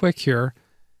really quick here.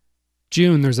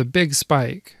 June, there's a big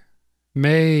spike.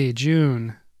 May,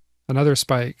 June, another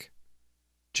spike.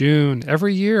 June,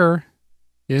 every year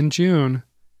in June,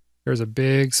 there's a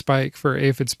big spike for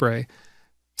aphid spray.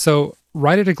 So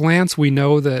right at a glance, we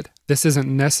know that this isn't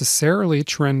necessarily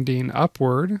trending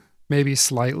upward, maybe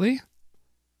slightly,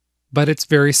 but it's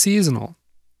very seasonal.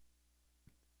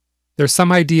 There's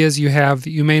some ideas you have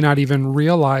that you may not even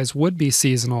realize would be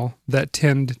seasonal that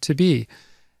tend to be,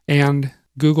 and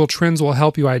Google Trends will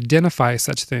help you identify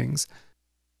such things.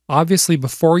 Obviously,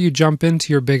 before you jump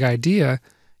into your big idea,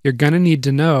 you're going to need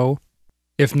to know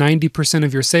if 90%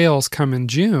 of your sales come in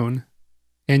June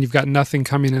and you've got nothing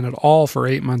coming in at all for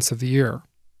 8 months of the year.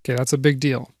 Okay, that's a big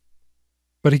deal.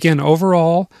 But again,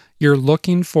 overall, you're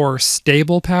looking for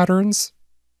stable patterns.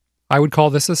 I would call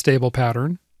this a stable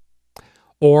pattern.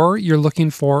 Or you're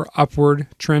looking for upward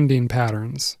trending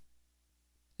patterns.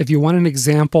 If you want an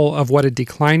example of what a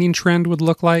declining trend would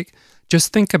look like,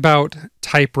 just think about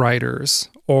typewriters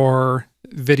or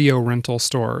video rental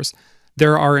stores.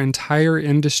 There are entire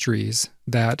industries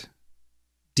that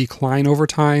decline over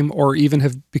time or even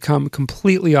have become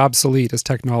completely obsolete as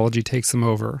technology takes them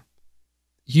over.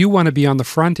 You want to be on the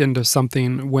front end of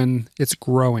something when it's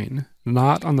growing,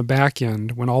 not on the back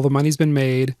end when all the money's been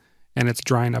made and it's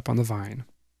drying up on the vine.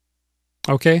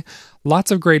 Okay, lots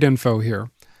of great info here.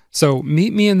 So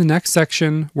meet me in the next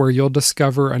section where you'll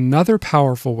discover another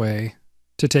powerful way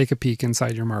to take a peek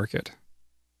inside your market.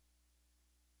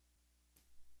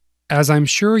 As I'm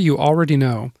sure you already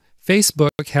know,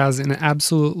 Facebook has an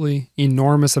absolutely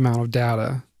enormous amount of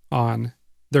data on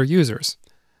their users.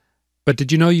 But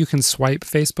did you know you can swipe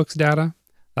Facebook's data?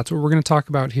 That's what we're going to talk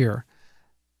about here.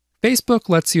 Facebook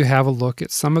lets you have a look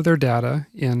at some of their data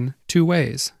in two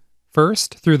ways.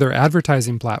 First, through their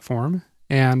advertising platform,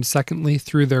 and secondly,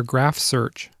 through their graph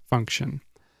search function.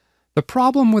 The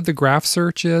problem with the graph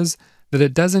search is that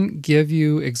it doesn't give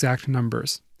you exact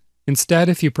numbers. Instead,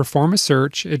 if you perform a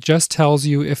search, it just tells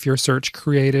you if your search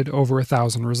created over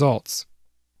 1,000 results.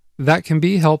 That can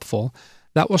be helpful.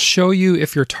 That will show you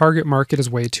if your target market is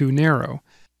way too narrow.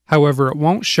 However, it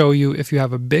won't show you if you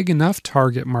have a big enough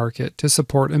target market to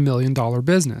support $1 million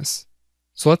business.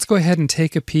 So let's go ahead and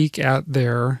take a peek at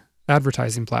their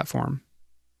advertising platform.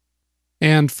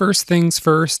 And first things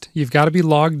first, you've got to be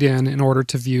logged in order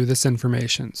to view this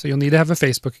information. So you'll need to have a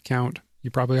Facebook account. You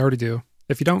probably already do.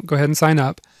 If you don't, go ahead and sign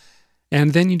up.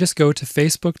 And then you just go to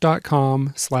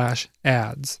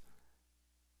facebook.com/ads.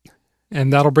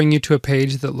 And that'll bring you to a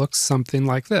page that looks something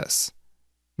like this.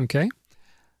 Okay?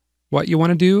 What you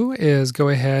want to do is go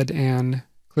ahead and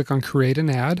click on create an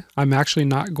ad. I'm actually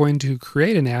not going to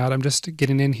create an ad. I'm just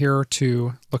getting in here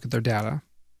to look at their data.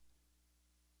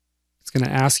 It's going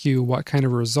to ask you what kind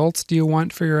of results do you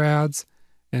want for your ads.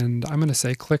 And I'm going to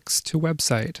say clicks to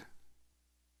website.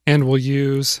 And we'll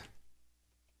use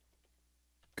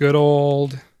good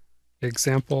old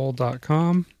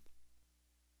example.com.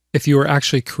 If you are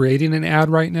actually creating an ad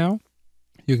right now,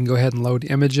 you can go ahead and load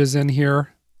images in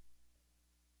here.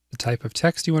 the type of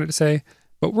text you want it to say,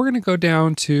 but we're going to go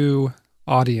down to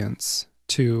audience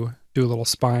to do a little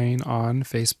spying on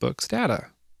Facebook's data.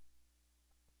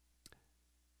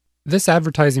 This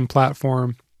advertising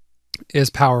platform is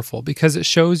powerful because it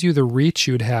shows you the reach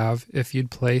you'd have if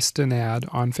you'd placed an ad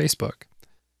on Facebook.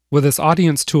 With this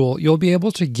audience tool, you'll be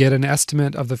able to get an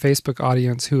estimate of the Facebook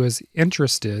audience who is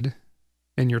interested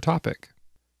in your topic.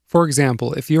 For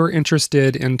example, if you're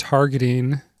interested in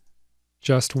targeting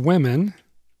just women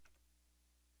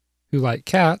who like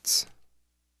cats,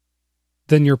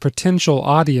 then your potential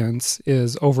audience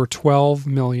is over 12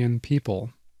 million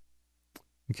people.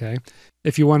 Okay?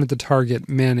 If you wanted to target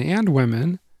men and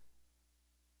women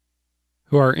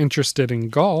who are interested in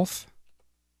golf,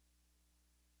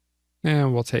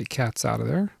 and we'll take cats out of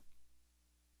there,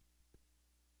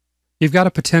 you've got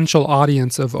a potential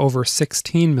audience of over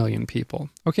 16 million people.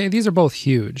 Okay, these are both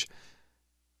huge.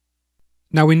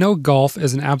 Now we know golf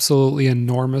is an absolutely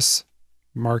enormous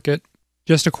market.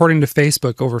 Just according to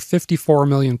Facebook, over 54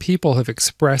 million people have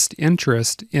expressed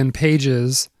interest in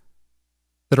pages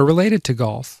that are related to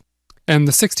golf. And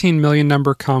the 16 million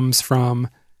number comes from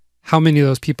how many of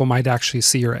those people might actually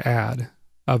see your ad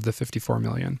of the 54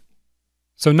 million.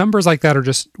 So numbers like that are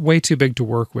just way too big to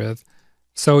work with.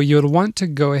 So you would want to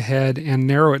go ahead and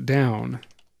narrow it down.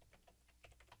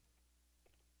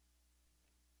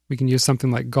 We can use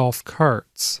something like golf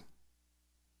carts.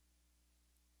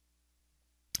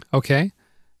 Okay,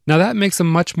 now that makes a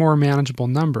much more manageable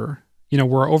number. You know,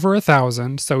 we're over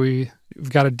 1,000, so we've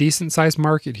got a decent sized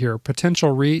market here.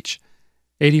 Potential reach,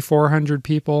 8,400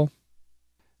 people.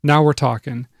 Now we're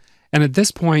talking. And at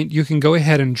this point, you can go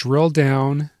ahead and drill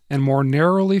down and more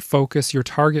narrowly focus your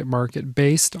target market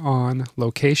based on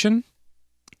location,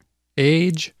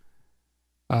 age,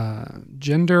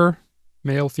 gender,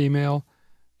 male, female,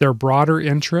 their broader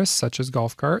interests, such as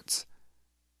golf carts,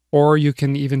 or you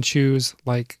can even choose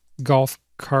like golf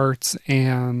carts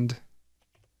and,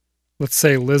 let's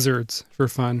say, lizards for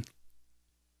fun.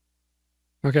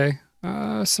 Okay,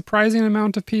 a surprising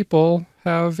amount of people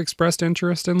have expressed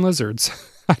interest in lizards.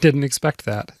 I didn't expect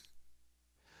that.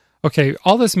 Okay,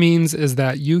 all this means is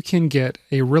that you can get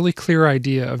a really clear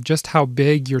idea of just how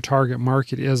big your target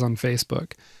market is on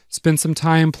Facebook. Spend some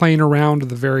time playing around with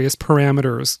the various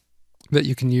parameters that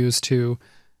you can use to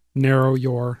narrow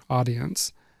your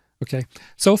audience. Okay,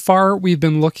 so far we've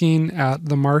been looking at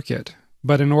the market,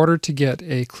 but in order to get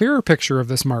a clearer picture of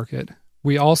this market,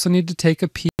 we also need to take a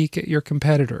peek at your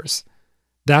competitors.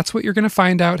 That's what you're going to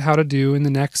find out how to do in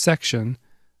the next section.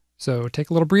 So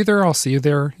take a little breather. I'll see you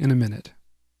there in a minute.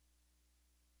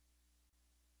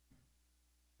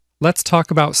 Let's talk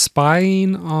about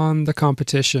spying on the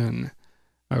competition.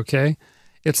 Okay,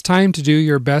 it's time to do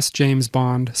your best James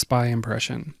Bond spy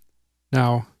impression.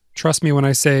 Now, trust me when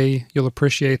I say you'll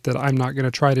appreciate that I'm not going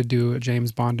to try to do a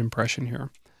James Bond impression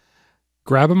here.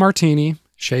 Grab a martini,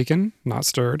 shaken, not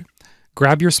stirred.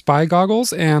 Grab your spy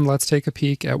goggles and let's take a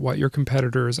peek at what your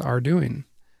competitors are doing.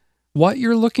 What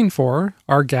you're looking for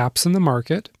are gaps in the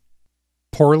market,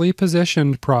 poorly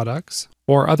positioned products,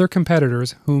 or other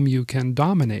competitors whom you can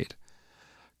dominate.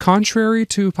 Contrary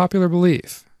to popular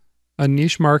belief, a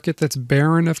niche market that's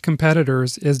barren of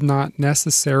competitors is not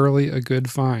necessarily a good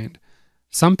find.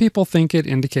 Some people think it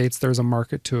indicates there's a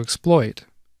market to exploit,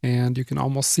 and you can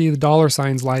almost see the dollar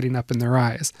signs lighting up in their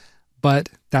eyes, but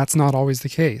that's not always the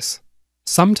case.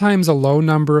 Sometimes a low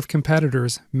number of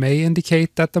competitors may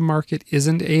indicate that the market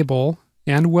isn't able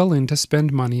and willing to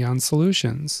spend money on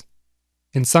solutions.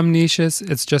 In some niches,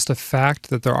 it's just a fact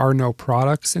that there are no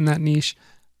products in that niche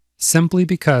simply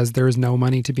because there is no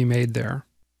money to be made there.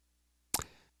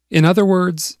 In other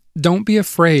words, don't be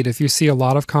afraid if you see a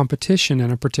lot of competition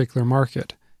in a particular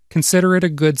market. Consider it a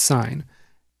good sign,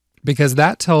 because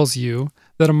that tells you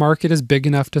that a market is big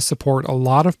enough to support a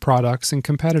lot of products and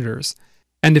competitors.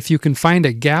 And if you can find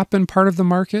a gap in part of the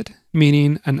market,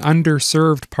 meaning an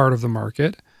underserved part of the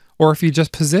market, or if you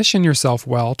just position yourself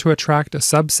well to attract a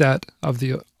subset of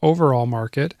the overall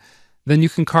market, then you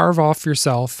can carve off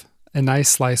yourself a nice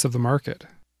slice of the market.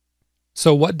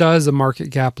 So what does a market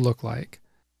gap look like?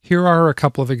 Here are a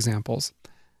couple of examples.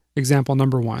 Example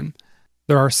number 1.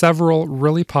 There are several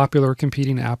really popular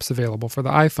competing apps available for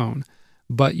the iPhone,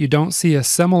 but you don't see a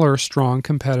similar strong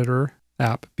competitor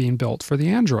app being built for the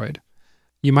Android.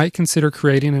 You might consider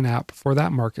creating an app for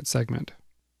that market segment.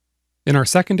 In our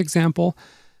second example,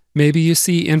 maybe you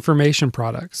see information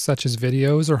products such as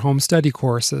videos or home study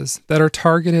courses that are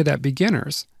targeted at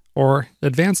beginners or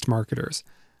advanced marketers,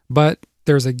 but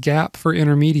there's a gap for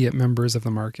intermediate members of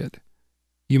the market.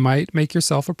 You might make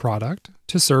yourself a product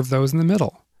to serve those in the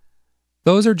middle.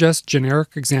 Those are just generic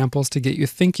examples to get you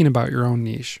thinking about your own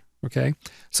niche. Okay,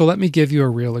 so let me give you a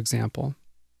real example.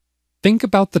 Think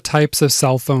about the types of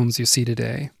cell phones you see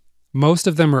today. Most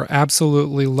of them are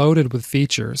absolutely loaded with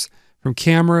features, from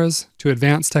cameras to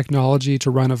advanced technology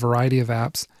to run a variety of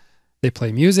apps. They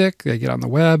play music, they get on the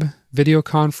web, video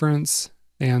conference,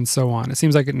 and so on. It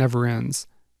seems like it never ends.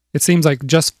 It seems like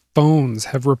just phones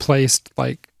have replaced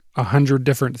like 100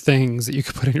 different things that you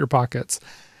could put in your pockets.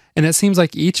 And it seems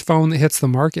like each phone that hits the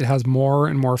market has more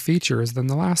and more features than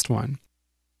the last one.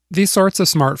 These sorts of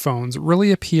smartphones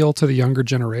really appeal to the younger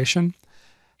generation.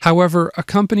 However, a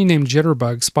company named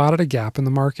Jitterbug spotted a gap in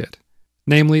the market.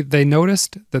 Namely, they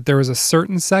noticed that there was a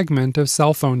certain segment of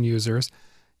cell phone users,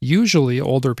 usually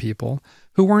older people,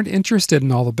 who weren't interested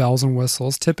in all the bells and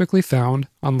whistles typically found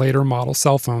on later model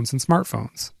cell phones and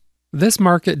smartphones. This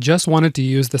market just wanted to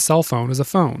use the cell phone as a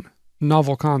phone.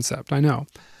 Novel concept, I know.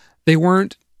 They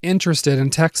weren't interested in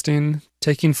texting,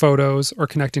 taking photos, or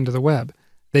connecting to the web.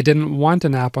 They didn't want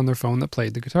an app on their phone that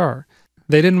played the guitar.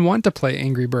 They didn't want to play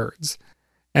Angry Birds.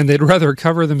 And they'd rather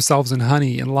cover themselves in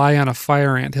honey and lie on a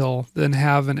fire anthill than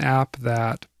have an app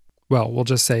that, well, we'll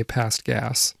just say passed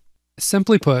gas.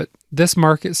 Simply put, this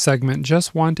market segment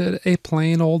just wanted a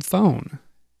plain old phone.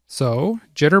 So,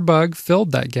 Jitterbug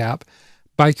filled that gap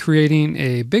by creating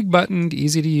a big-buttoned,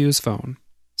 easy-to-use phone.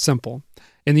 Simple.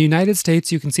 In the United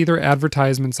States, you can see their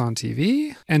advertisements on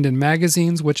TV and in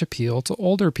magazines which appeal to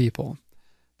older people.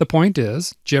 The point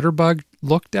is, Jitterbug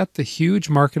looked at the huge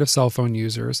market of cell phone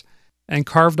users and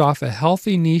carved off a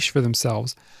healthy niche for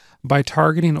themselves by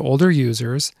targeting older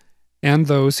users and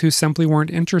those who simply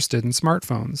weren't interested in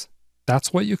smartphones.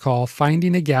 That's what you call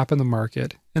finding a gap in the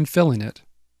market and filling it.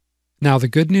 Now, the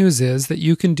good news is that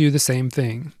you can do the same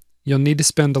thing. You'll need to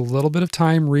spend a little bit of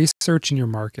time researching your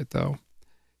market, though.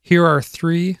 Here are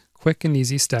 3 quick and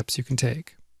easy steps you can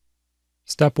take.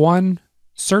 Step 1,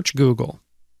 search Google.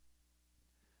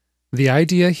 The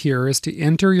idea here is to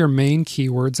enter your main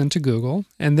keywords into Google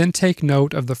and then take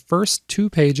note of the first 2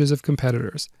 pages of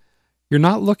competitors. You're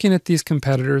not looking at these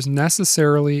competitors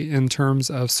necessarily in terms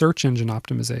of search engine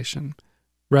optimization.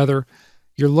 Rather,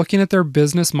 you're looking at their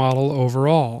business model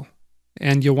overall,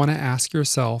 and you'll want to ask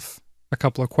yourself a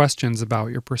couple of questions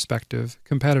about your prospective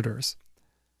competitors.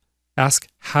 Ask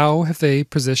how have they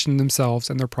positioned themselves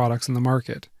and their products in the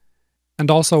market?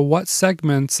 And also, what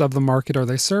segments of the market are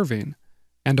they serving?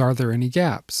 And are there any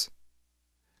gaps?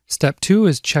 Step 2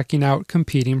 is checking out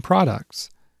competing products.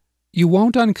 You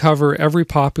won't uncover every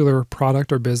popular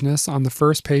product or business on the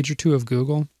first page or 2 of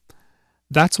Google.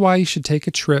 That's why you should take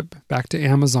a trip back to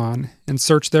Amazon and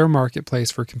search their marketplace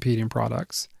for competing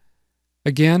products.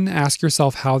 Again, ask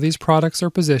yourself how these products are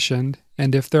positioned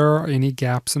and if there are any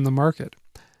gaps in the market.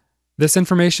 This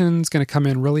information is going to come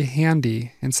in really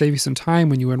handy and save you some time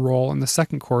when you enroll in the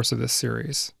second course of this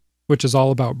series, which is all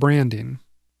about branding.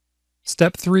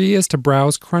 Step 3 is to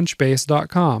browse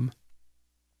Crunchbase.com.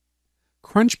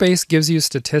 Crunchbase gives you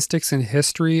statistics and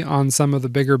history on some of the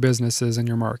bigger businesses in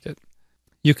your market.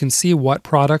 You can see what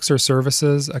products or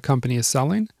services a company is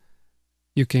selling.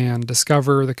 You can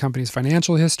discover the company's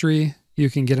financial history.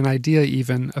 You can get an idea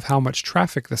even of how much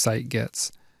traffic the site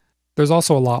gets. There's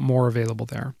also a lot more available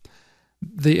there.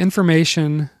 The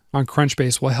information on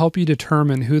Crunchbase will help you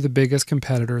determine who the biggest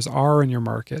competitors are in your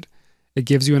market. It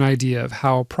gives you an idea of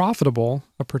how profitable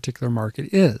a particular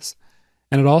market is.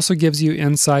 And it also gives you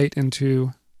insight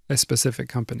into a specific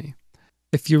company.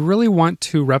 If you really want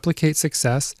to replicate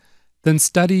success, then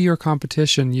study your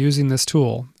competition using this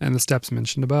tool and the steps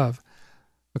mentioned above.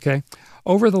 Okay?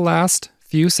 Over the last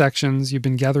few sections, you've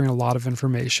been gathering a lot of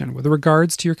information with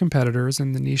regards to your competitors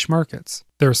and the niche markets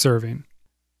they're serving.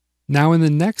 Now in the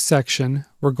next section,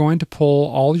 we're going to pull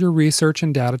all your research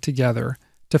and data together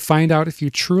to find out if you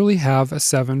truly have a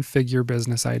 7-figure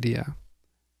business idea.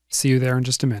 See you there in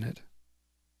just a minute.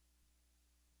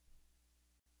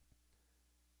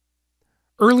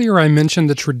 Earlier I mentioned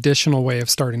the traditional way of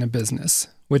starting a business,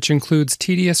 which includes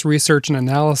tedious research and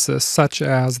analysis such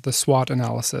as the SWOT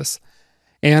analysis.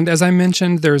 And as I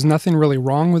mentioned, there's nothing really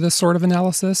wrong with this sort of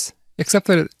analysis, except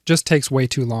that it just takes way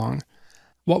too long.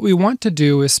 What we want to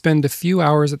do is spend a few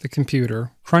hours at the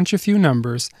computer, crunch a few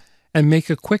numbers, and make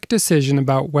a quick decision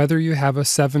about whether you have a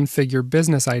 7-figure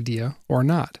business idea or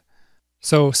not.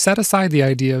 So set aside the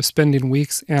idea of spending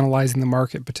weeks analyzing the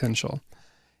market potential.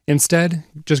 Instead,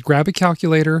 just grab a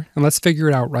calculator and let's figure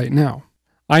it out right now.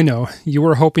 I know, you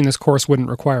were hoping this course wouldn't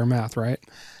require math, right?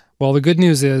 Well, the good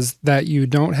news is that you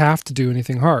don't have to do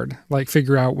anything hard, like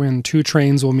figure out when 2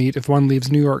 trains will meet if one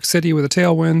leaves New York City with a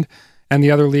tailwind and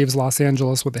the other leaves Los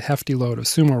Angeles with a hefty load of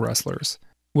sumo wrestlers.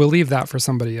 We'll leave that for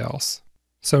somebody else.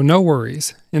 So no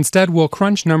worries. Instead, we'll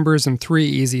crunch numbers in 3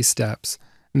 easy steps.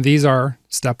 And these are: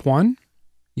 step 1,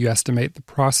 you estimate the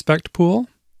prospect pool.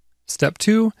 Step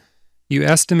 2, you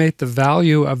estimate the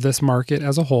value of this market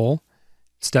as a whole.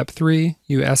 Step 3,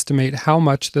 you estimate how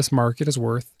much this market is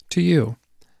worth to you.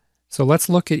 So let's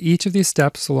look at each of these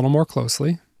steps a little more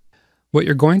closely. What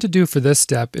you're going to do for this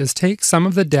step is take some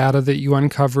of the data that you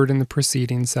uncovered in the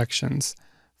preceding sections.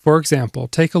 For example,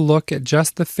 take a look at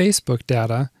just the Facebook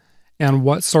data and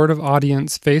what sort of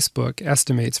audience Facebook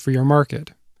estimates for your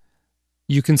market.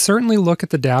 You can certainly look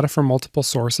at the data from multiple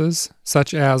sources,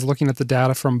 such as looking at the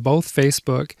data from both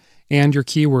Facebook and your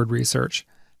keyword research.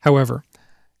 However,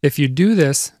 if you do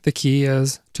this, the key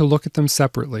is to look at them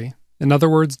separately. In other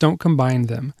words, don't combine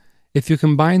them. If you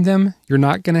combine them, you're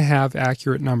not going to have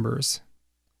accurate numbers.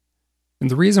 And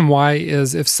the reason why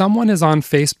is if someone is on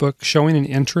Facebook showing an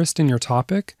interest in your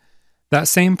topic, that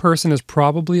same person is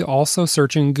probably also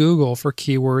searching Google for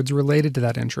keywords related to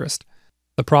that interest.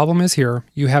 The problem is here,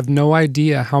 you have no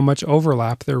idea how much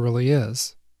overlap there really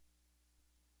is.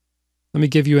 Let me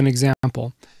give you an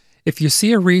example. If you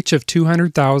see a reach of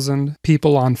 200,000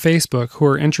 people on Facebook who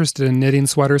are interested in knitting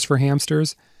sweaters for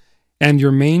hamsters, and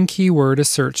your main keyword is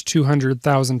searched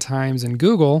 200,000 times in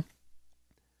Google,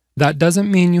 that doesn't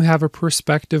mean you have a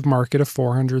prospective market of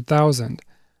 400,000.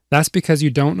 That's because you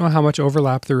don't know how much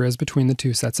overlap there is between the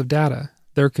two sets of data.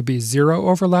 There could be zero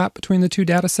overlap between the two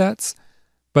data sets,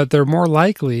 but there more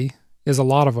likely is a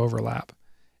lot of overlap.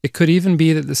 It could even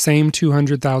be that the same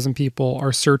 200,000 people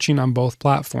are searching on both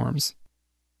platforms,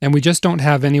 and we just don't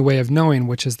have any way of knowing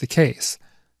which is the case.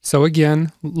 So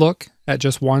again, look at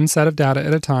just one set of data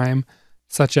at a time,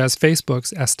 such as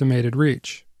Facebook's estimated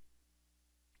reach.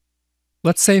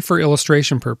 Let's say for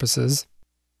illustration purposes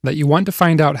that you want to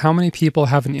find out how many people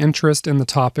have an interest in the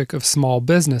topic of small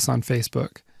business on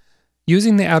Facebook.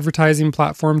 Using the advertising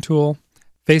platform tool,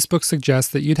 Facebook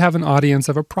suggests that you'd have an audience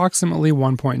of approximately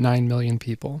 1.9 million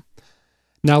people.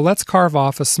 Now let's carve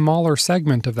off a smaller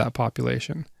segment of that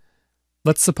population.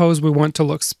 Let's suppose we want to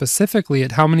look specifically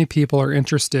at how many people are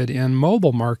interested in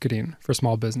mobile marketing for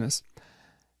small business.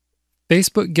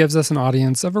 Facebook gives us an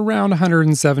audience of around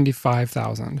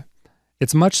 175,000.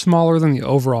 It's much smaller than the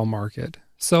overall market,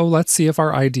 so let's see if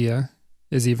our idea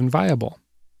is even viable.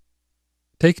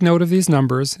 Take note of these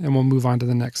numbers and we'll move on to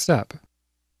the next step,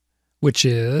 which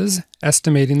is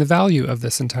estimating the value of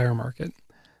this entire market.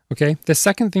 Okay, the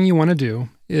second thing you want to do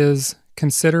is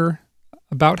consider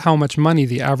about how much money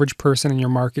the average person in your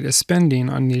market is spending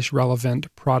on niche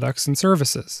relevant products and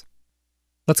services.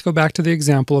 Let's go back to the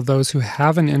example of those who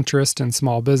have an interest in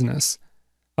small business,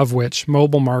 of which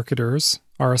mobile marketers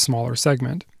are a smaller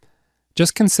segment.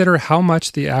 Just consider how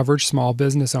much the average small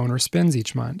business owner spends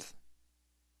each month.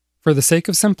 For the sake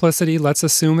of simplicity, let's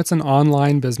assume it's an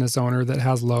online business owner that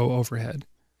has low overhead.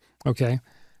 Okay,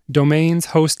 domains,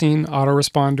 hosting,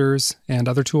 autoresponders, and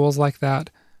other tools like that,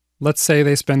 let's say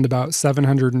they spend about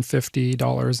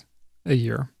 $750 a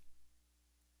year.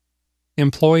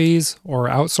 Employees or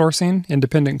outsourcing,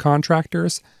 independent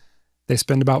contractors, they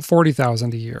spend about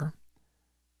 $40,000 a year.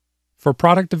 For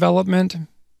product development,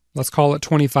 let's call it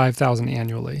 $25,000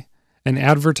 annually. And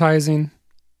advertising,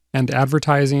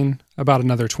 about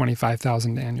another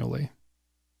 $25,000 annually.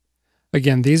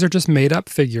 Again, these are just made-up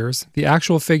figures. The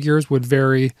actual figures would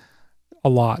vary a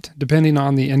lot, depending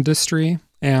on the industry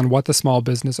and what the small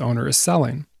business owner is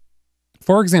selling.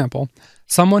 For example,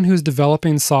 someone who's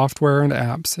developing software and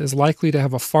apps is likely to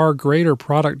have a far greater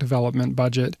product development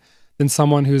budget than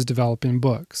someone who's developing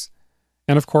books.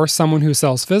 And of course, someone who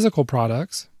sells physical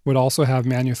products would also have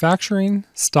manufacturing,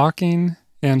 stocking,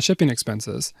 and shipping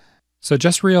expenses. So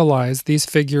just realize these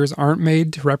figures aren't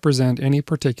made to represent any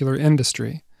particular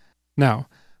industry. Now,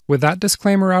 with that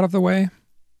disclaimer out of the way,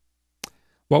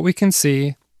 what we can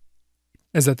see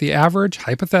is that the average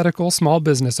hypothetical small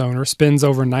business owner spends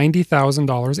over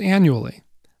 $90,000 annually.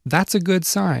 That's a good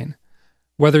sign.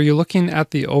 Whether you're looking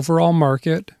at the overall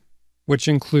market, which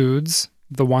includes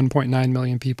the 1.9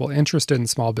 million people interested in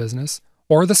small business,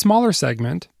 or the smaller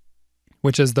segment,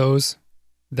 which is those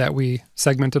that we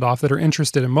segmented off that are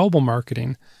interested in mobile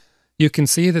marketing, you can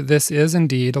see that this is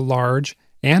indeed a large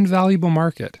and valuable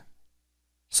market.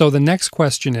 So the next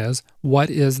question is, what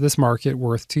is this market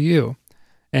worth to you?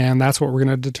 And that's what we're going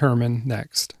to determine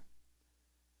next.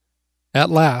 At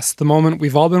last, the moment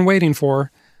we've all been waiting for,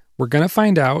 we're going to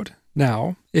find out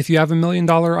now if you have $1 million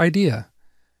idea.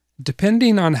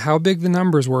 Depending on how big the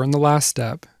numbers were in the last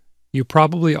step, you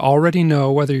probably already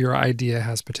know whether your idea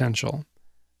has potential.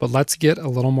 But let's get a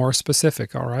little more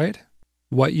specific, all right?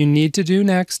 What you need to do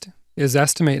next is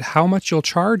estimate how much you'll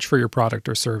charge for your product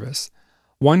or service.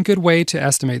 One good way to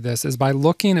estimate this is by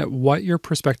looking at what your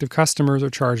prospective customers are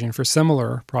charging for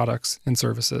similar products and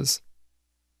services.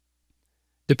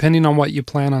 Depending on what you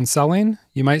plan on selling,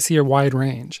 you might see a wide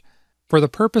range. For the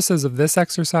purposes of this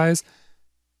exercise,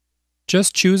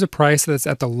 just choose a price that's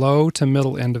at the low to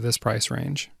middle end of this price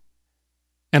range.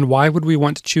 And why would we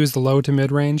want to choose the low to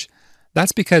mid range?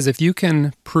 That's because if you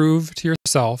can prove to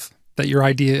yourself that your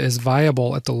idea is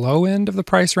viable at the low end of the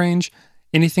price range,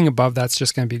 anything above that's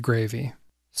just going to be gravy.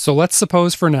 So let's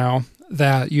suppose for now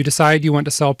that you decide you want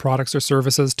to sell products or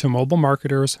services to mobile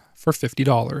marketers for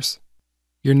 $50.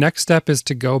 Your next step is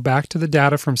to go back to the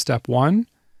data from step 1,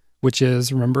 which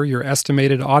is, remember, your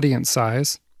estimated audience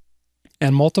size,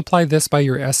 and multiply this by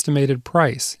your estimated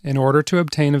price in order to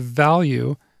obtain a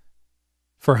value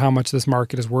for how much this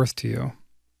market is worth to you.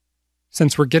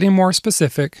 Since we're getting more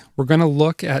specific, we're going to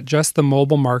look at just the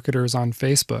mobile marketers on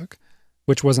Facebook,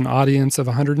 which was an audience of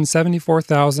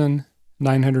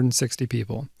 174,960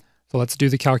 people. So let's do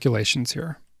the calculations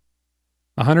here.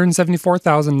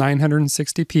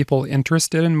 174,960 people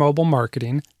interested in mobile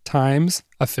marketing times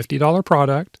a $50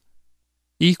 product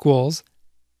equals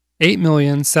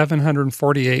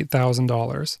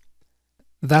 $8,748,000.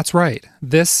 That's right.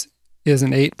 This is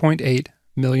an $8.8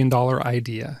 million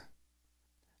idea.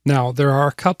 Now, there are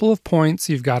a couple of points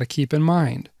you've got to keep in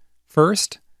mind.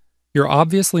 First, you're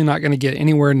obviously not going to get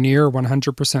anywhere near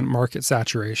 100% market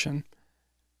saturation.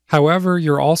 However,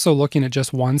 you're also looking at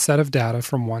just one set of data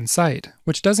from one site,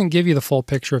 which doesn't give you the full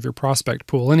picture of your prospect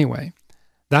pool anyway.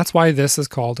 That's why this is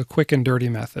called a quick and dirty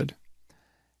method.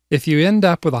 If you end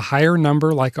up with a higher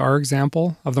number like our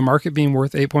example of the market being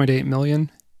worth 8.8 million,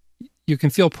 you can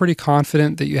feel pretty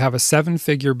confident that you have a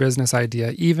 7-figure business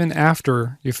idea even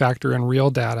after you factor in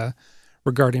real data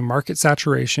regarding market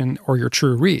saturation or your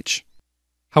true reach.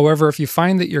 However, if you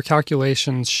find that your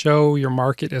calculations show your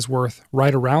market is worth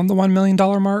right around the $1 million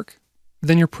mark,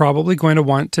 then you're probably going to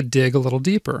want to dig a little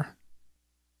deeper.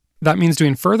 That means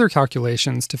doing further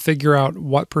calculations to figure out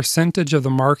what percentage of the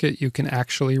market you can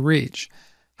actually reach,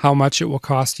 how much it will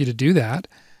cost you to do that,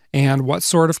 and what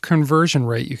sort of conversion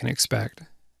rate you can expect.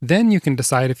 Then you can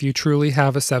decide if you truly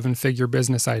have a 7-figure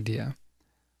business idea.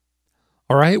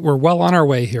 All right, we're well on our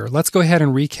way here. Let's go ahead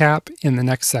and recap in the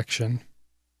next section.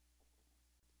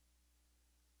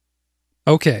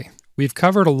 Okay, we've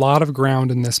covered a lot of ground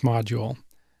in this module.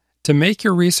 To make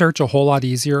your research a whole lot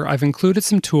easier, I've included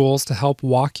some tools to help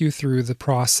walk you through the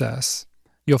process.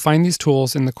 You'll find these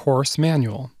tools in the course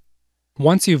manual.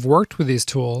 Once you've worked with these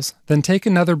tools, then take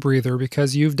another breather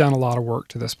because you've done a lot of work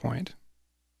to this point.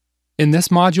 In this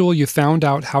module, you found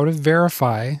out how to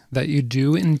verify that you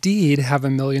do indeed have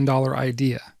 $1 million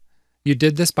idea. You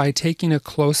did this by taking a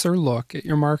closer look at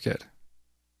your market,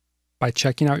 by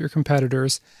checking out your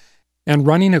competitors, and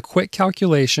running a quick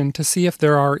calculation to see if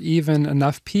there are even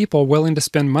enough people willing to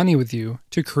spend money with you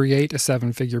to create a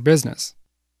 7-figure business.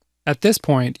 At this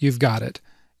point, you've got it.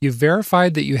 You've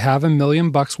verified that you have $1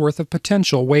 million worth of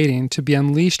potential waiting to be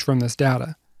unleashed from this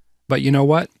data. But you know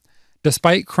what?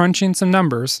 Despite crunching some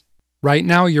numbers, right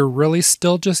now you're really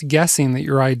still just guessing that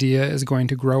your idea is going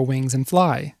to grow wings and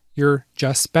fly. You're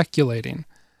just speculating.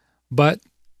 But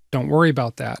don't worry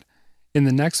about that. In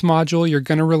the next module, you're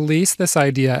going to release this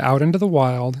idea out into the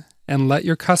wild and let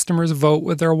your customers vote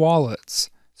with their wallets.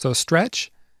 So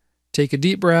stretch, take a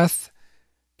deep breath,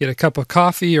 get a cup of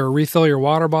coffee or refill your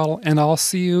water bottle, and I'll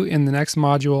see you in the next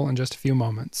module in just a few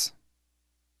moments.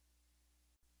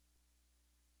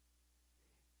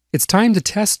 It's time to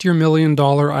test your $1 million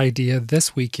idea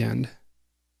this weekend.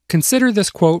 Consider this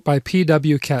quote by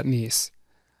P.W. Katniss.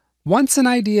 Once an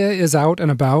idea is out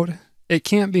and about, it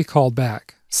can't be called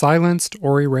back, silenced,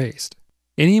 or erased,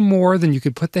 any more than you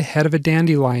could put the head of a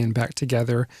dandelion back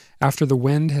together after the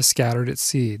wind has scattered its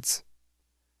seeds.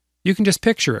 You can just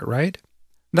picture it, right?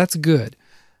 That's good.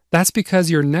 That's because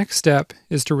your next step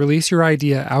is to release your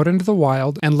idea out into the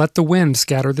wild and let the wind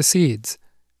scatter the seeds.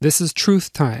 This is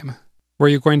truth time, where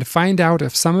you're going to find out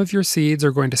if some of your seeds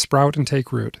are going to sprout and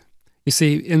take root. You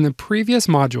see, in the previous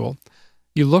module,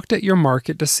 you looked at your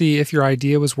market to see if your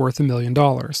idea was worth $1 million.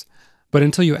 But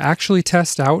until you actually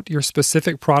test out your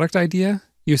specific product idea,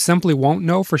 you simply won't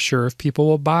know for sure if people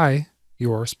will buy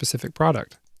your specific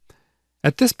product.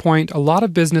 At this point, a lot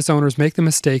of business owners make the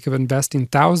mistake of investing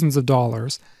thousands of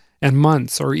dollars and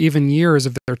months or even years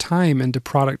of their time into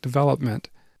product development.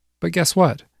 But guess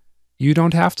what? You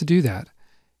don't have to do that.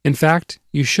 In fact,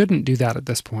 you shouldn't do that at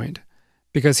this point,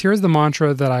 because here's the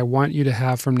mantra that I want you to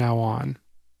have from now on.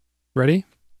 Ready?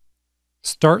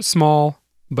 Start small,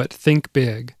 but think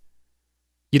big.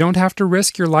 You don't have to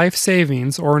risk your life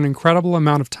savings or an incredible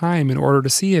amount of time in order to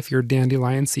see if your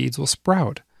dandelion seeds will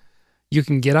sprout. You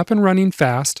can get up and running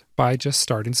fast by just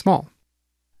starting small.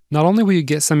 Not only will you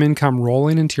get some income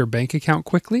rolling into your bank account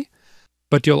quickly,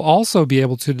 but you'll also be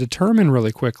able to determine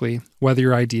really quickly whether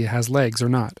your idea has legs or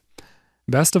not.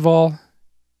 Best of all,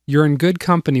 you're in good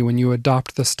company when you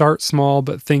adopt the start small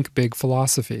but think big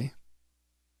philosophy.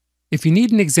 If you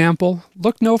need an example,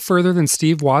 look no further than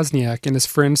Steve Wozniak and his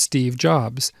friend Steve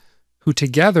Jobs, who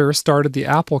together started the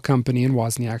Apple company in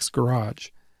Wozniak's garage.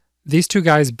 These two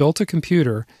guys built a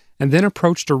computer and then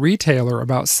approached a retailer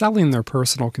about selling their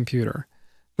personal computer.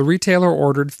 The retailer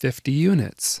ordered 50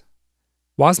 units.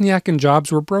 Wozniak and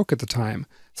Jobs were broke at the time,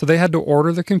 so they had to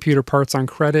order the computer parts on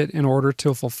credit in order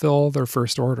to fulfill their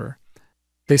first order.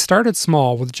 They started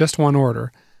small with just one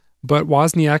order, but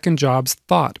Wozniak and Jobs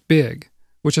thought big,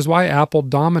 which is why Apple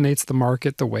dominates the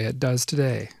market the way it does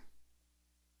today.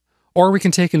 Or we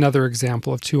can take another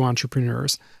example of two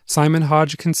entrepreneurs, Simon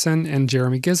Hodgkinson and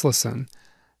Jeremy Gislason.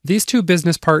 These two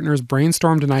business partners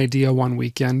brainstormed an idea one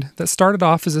weekend that started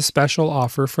off as a special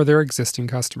offer for their existing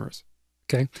customers.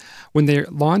 Okay? When they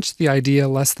launched the idea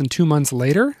less than 2 months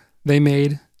later, they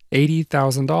made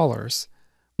 $80,000.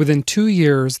 Within 2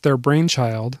 years, their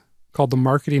brainchild, called the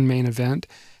Marketing Main Event,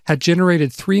 had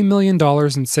generated $3 million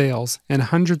in sales and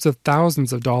hundreds of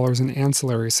thousands of dollars in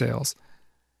ancillary sales.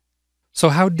 So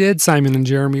how did Simon and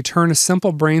Jeremy turn a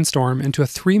simple brainstorm into a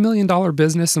 $3 million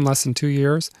business in less than 2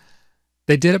 years?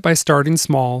 They did it by starting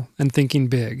small and thinking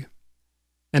big.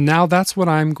 And now that's what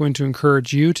I'm going to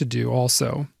encourage you to do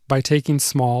also, by taking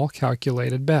small,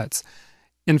 calculated bets.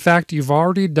 In fact, you've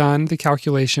already done the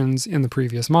calculations in the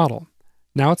previous model.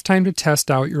 Now it's time to test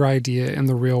out your idea in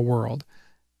the real world.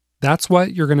 That's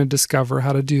what you're going to discover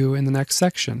how to do in the next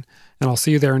section, and I'll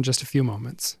see you there in just a few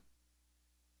moments.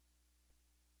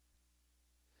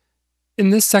 In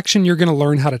this section, you're going to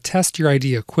learn how to test your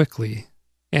idea quickly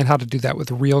and how to do that with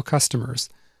real customers.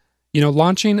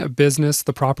 Launching a business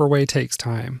the proper way takes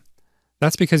time.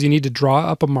 That's because you need to draw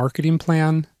up a marketing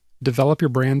plan, develop your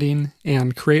branding,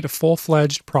 and create a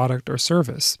full-fledged product or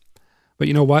service. But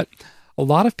you know what? A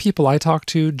lot of people I talk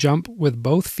to jump with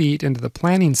both feet into the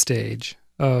planning stage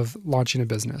of launching a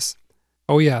business.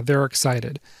 Oh yeah, they're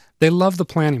excited. They love the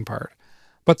planning part.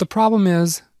 But the problem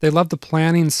is, they love the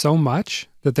planning so much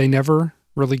that they never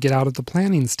really get out of the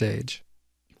planning stage.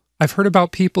 I've heard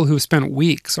about people who spent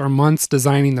weeks or months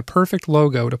designing the perfect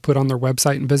logo to put on their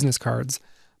website and business cards,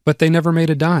 but they never made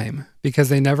a dime because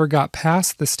they never got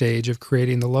past the stage of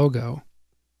creating the logo.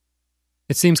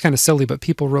 It seems kind of silly, but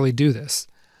people really do this.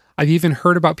 I've even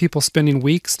heard about people spending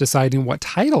weeks deciding what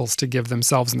titles to give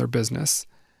themselves in their business.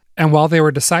 And while they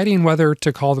were deciding whether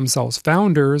to call themselves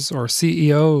founders or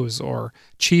CEOs or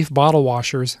chief bottle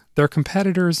washers, their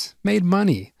competitors made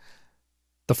money.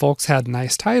 The folks had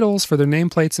nice titles for their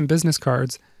nameplates and business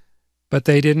cards, but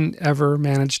they didn't ever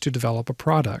manage to develop a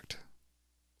product.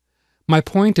 My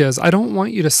point is, I don't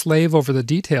want you to slave over the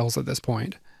details at this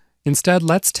point. Instead,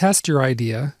 let's test your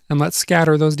idea and let's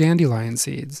scatter those dandelion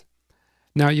seeds.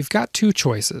 Now, you've got two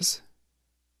choices.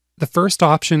 The first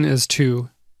option is to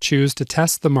choose to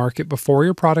test the market before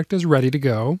your product is ready to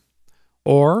go,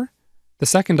 or the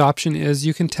second option is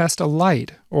you can test a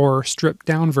light or stripped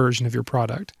down version of your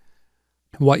product.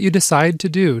 What you decide to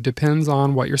do depends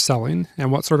on what you're selling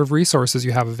and what sort of resources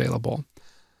you have available.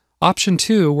 Option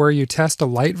 2, where you test a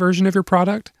light version of your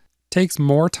product, takes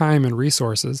more time and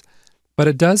resources, but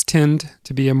it does tend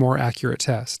to be a more accurate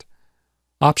test.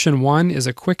 Option 1 is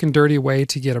a quick and dirty way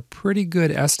to get a pretty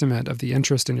good estimate of the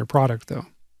interest in your product, though.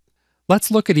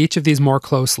 Let's look at each of these more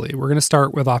closely. We're going to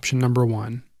start with option number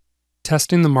 1,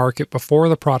 testing the market before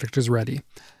the product is ready.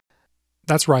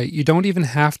 That's right, you don't even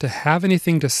have to have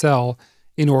anything to sell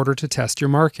in order to test your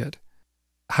market.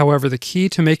 However, the key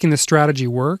to making this strategy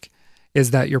work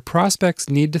is that your prospects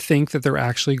need to think that they're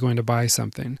actually going to buy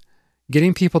something.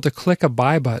 Getting people to click a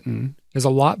buy button is a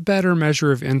lot better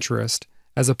measure of interest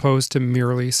as opposed to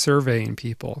merely surveying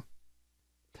people.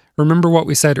 Remember what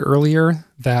we said earlier,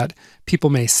 that people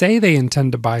may say they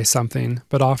intend to buy something,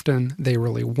 but often they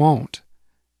really won't.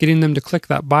 Getting them to click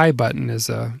that buy button is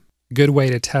a good way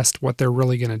to test what they're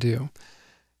really going to do.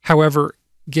 However,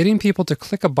 getting people to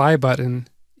click a buy button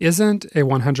isn't a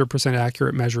 100%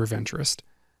 accurate measure of interest.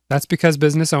 That's because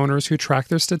business owners who track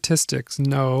their statistics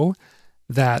know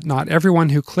that not everyone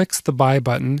who clicks the buy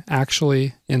button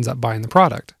actually ends up buying the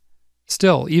product.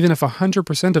 Still, even if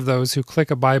 100% of those who click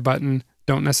a buy button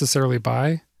don't necessarily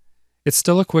buy, it's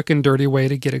still a quick and dirty way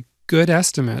to get a good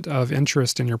estimate of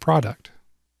interest in your product.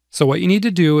 So what you need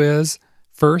to do is,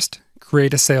 first,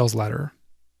 create a sales letter.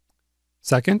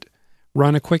 Second,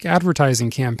 run a quick advertising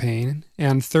campaign.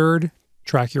 And third,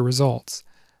 track your results.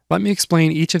 Let me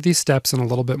explain each of these steps in a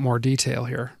little bit more detail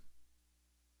here.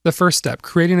 The first step,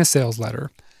 creating a sales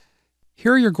letter.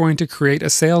 Here you're going to create a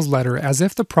sales letter as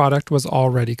if the product was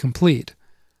already complete.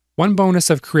 One bonus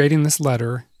of creating this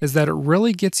letter is that it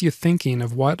really gets you thinking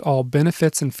of what all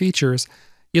benefits and features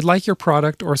you'd like your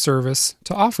product or service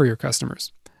to offer your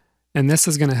customers. And this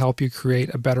is going to help you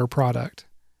create a better product.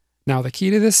 Now, the key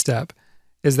to this step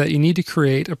is that you need to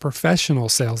create a professional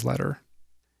sales letter.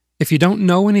 If you don't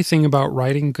know anything about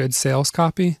writing good sales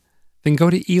copy, then go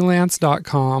to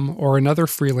elance.com or another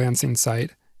freelancing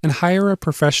site and hire a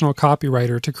professional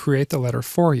copywriter to create the letter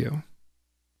for you.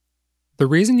 The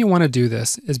reason you want to do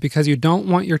this is because you don't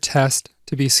want your test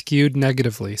to be skewed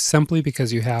negatively simply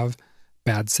because you have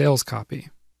bad sales copy.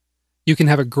 You can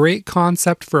have a great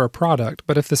concept for a product,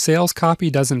 but if the sales copy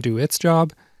doesn't do its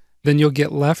job, then you'll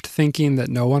get left thinking that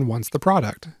no one wants the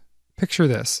product. Picture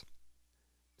this.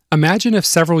 Imagine if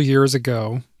several years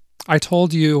ago, I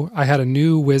told you I had a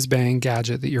new whiz-bang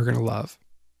gadget that you're going to love.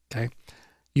 Okay?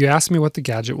 You ask me what the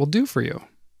gadget will do for you.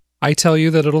 I tell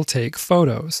you that it'll take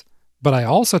photos, but I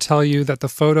also tell you that the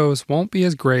photos won't be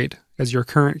as great as your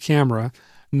current camera,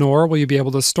 nor will you be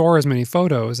able to store as many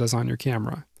photos as on your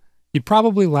camera. You'd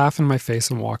probably laugh in my face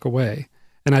and walk away,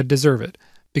 and I'd deserve it,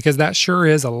 because that sure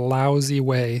is a lousy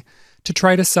way to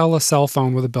try to sell a cell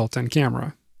phone with a built-in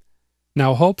camera.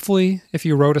 Now, hopefully, if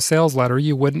you wrote a sales letter,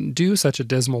 you wouldn't do such a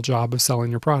dismal job of selling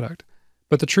your product.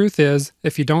 But the truth is,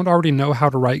 if you don't already know how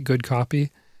to write good copy,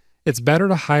 it's better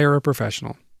to hire a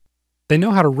professional. They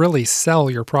know how to really sell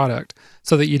your product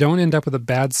so that you don't end up with a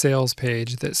bad sales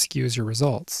page that skews your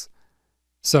results.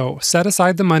 So, set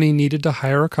aside the money needed to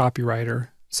hire a copywriter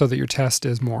so that your test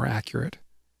is more accurate.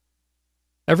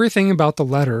 Everything about the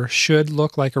letter should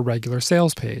look like a regular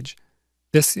sales page.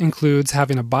 This includes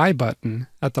having a buy button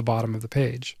at the bottom of the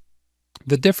page.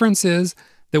 The difference is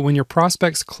that when your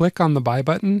prospects click on the buy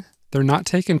button, they're not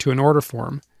taken to an order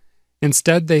form.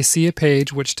 Instead, they see a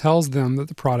page which tells them that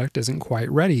the product isn't quite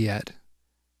ready yet.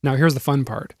 Now, here's the fun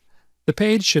part. The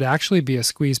page should actually be a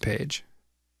squeeze page.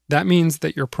 That means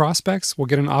that your prospects will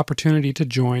get an opportunity to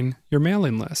join your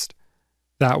mailing list.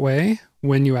 That way,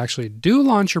 when you actually do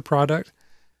launch your product,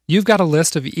 you've got a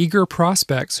list of eager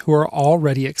prospects who are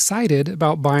already excited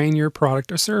about buying your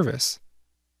product or service.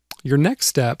 Your next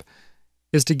step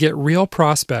is to get real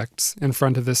prospects in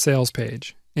front of this sales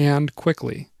page, and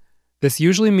quickly. This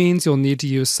usually means you'll need to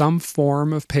use some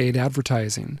form of paid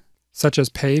advertising, such as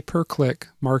pay-per-click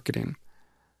marketing.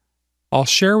 I'll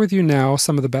share with you now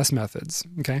some of the best methods,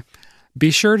 okay?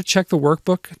 Be sure to check the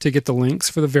workbook to get the links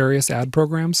for the various ad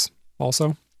programs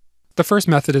also. The first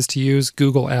method is to use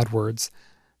Google AdWords.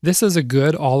 This is a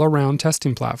good all-around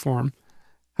testing platform.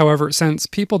 However, since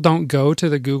people don't go to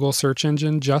the Google search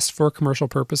engine just for commercial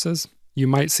purposes, you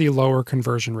might see lower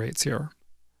conversion rates here.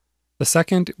 The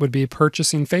second would be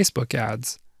purchasing Facebook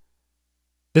ads.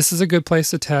 This is a good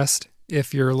place to test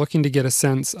if you're looking to get a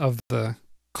sense of the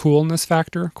coolness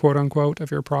factor, quote unquote, of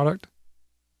your product.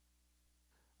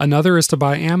 Another is to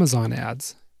buy Amazon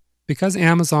ads. Because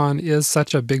Amazon is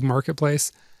such a big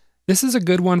marketplace, this is a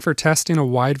good one for testing a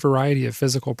wide variety of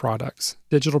physical products,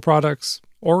 digital products,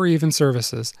 or even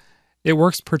services. It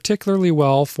works particularly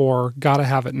well for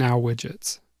gotta-have-it-now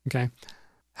widgets. Okay?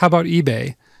 How about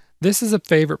eBay? This is a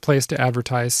favorite place to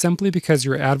advertise simply because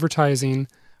you're advertising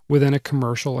within a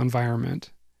commercial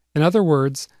environment. In other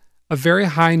words, a very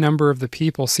high number of the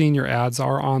people seeing your ads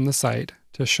are on the site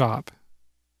to shop.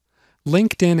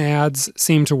 LinkedIn ads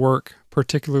seem to work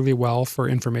particularly well for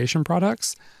information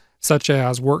products, such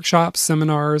as workshops,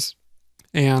 seminars,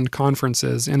 and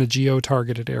conferences in a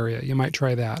geo-targeted area. You might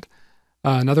try that.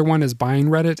 Another one is buying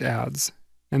Reddit ads,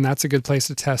 and that's a good place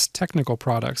to test technical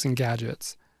products and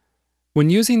gadgets. When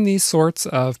using these sorts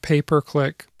of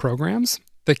pay-per-click programs,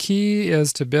 the key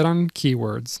is to bid on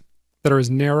keywords that are as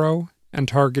narrow and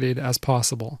targeted as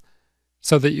possible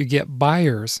so that you get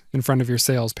buyers in front of your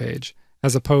sales page,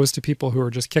 as opposed to people who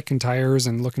are just kicking tires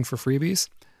and looking for freebies.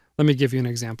 Let me give you an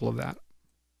example of that.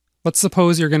 Let's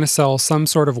suppose you're going to sell some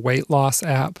sort of weight loss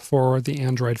app for the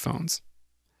Android phones.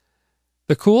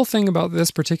 The cool thing about this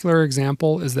particular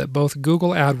example is that both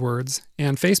Google AdWords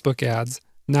and Facebook ads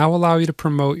now allow you to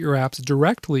promote your apps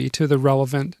directly to the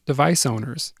relevant device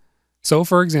owners. So,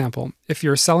 for example, if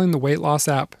you're selling the weight loss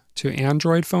app to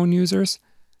Android phone users,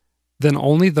 then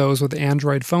only those with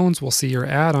Android phones will see your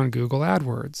ad on Google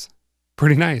AdWords.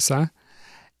 Pretty nice, huh?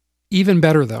 Even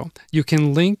better, though, you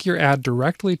can link your ad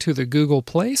directly to the Google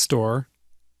Play Store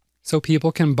so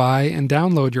people can buy and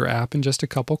download your app in just a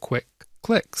couple quick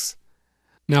clicks.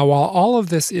 Now, while all of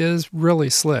this is really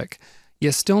slick,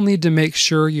 you still need to make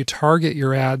sure you target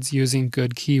your ads using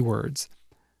good keywords.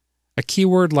 A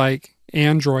keyword like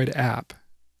Android app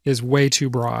is way too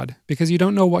broad because you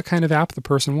don't know what kind of app the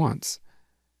person wants.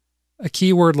 A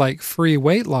keyword like free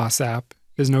weight loss app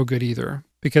is no good either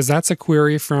because that's a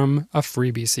query from a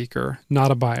freebie seeker,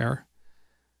 not a buyer.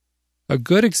 A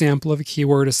good example of a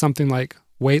keyword is something like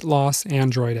weight loss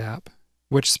Android app,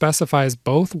 which specifies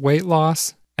both weight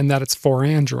loss and that it's for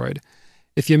Android.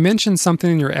 If you mention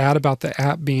something in your ad about the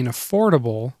app being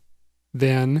affordable,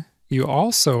 then you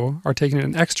also are taking it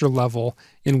an extra level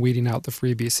in weeding out the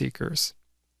freebie seekers.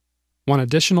 One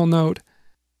additional note,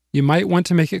 you might want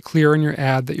to make it clear in your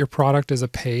ad that your product is a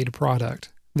paid product.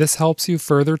 This helps you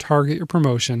further target your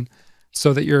promotion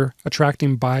so that you're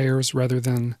attracting buyers rather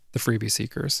than the freebie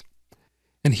seekers.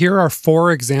 And here are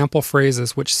 4 example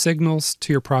phrases which signals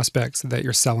to your prospects that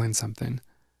you're selling something.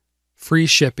 Free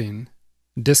shipping,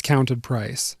 discounted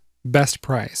price, best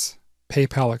price,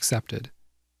 PayPal accepted.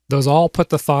 Those all put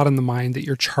the thought in the mind that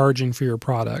you're charging for your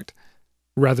product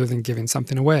rather than giving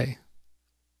something away.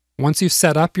 Once you've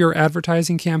set up your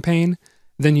advertising campaign,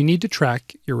 then you need to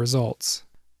track your results.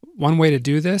 One way to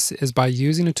do this is by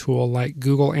using a tool like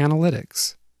Google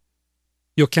Analytics.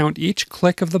 You'll count each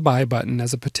click of the buy button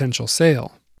as a potential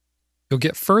sale. You'll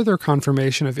get further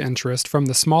confirmation of interest from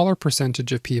the smaller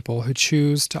percentage of people who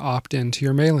choose to opt into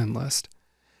your mailing list.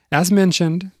 As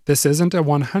mentioned, this isn't a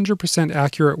 100%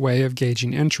 accurate way of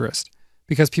gauging interest,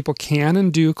 because people can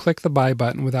and do click the buy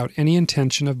button without any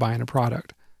intention of buying a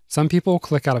product. Some people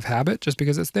click out of habit just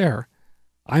because it's there.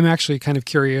 I'm actually kind of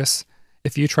curious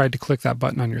if you tried to click that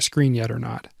button on your screen yet or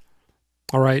not.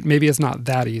 All right, maybe it's not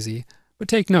that easy, but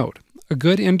take note. A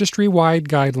good industry-wide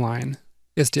guideline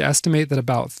is to estimate that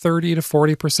about 30 to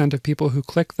 40% of people who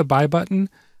click the buy button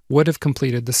would have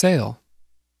completed the sale.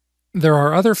 There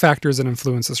are other factors that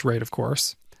influence this rate, of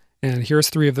course, and here's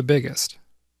 3 of the biggest.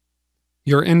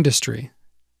 Your industry.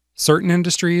 Certain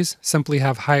industries simply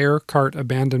have higher cart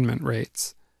abandonment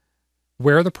rates.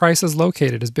 Where the price is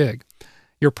located is big.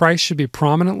 Your price should be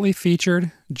prominently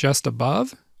featured just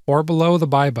above or below the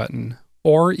buy button,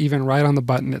 or even right on the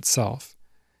button itself.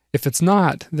 If it's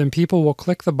not, then people will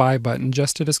click the buy button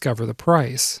just to discover the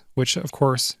price, which of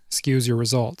course skews your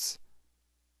results.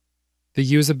 The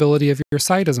usability of your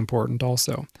site is important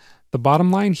also. The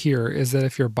bottom line here is that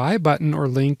if your buy button or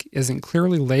link isn't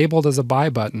clearly labeled as a buy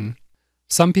button,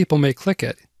 some people may click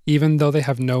it, even though they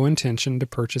have no intention to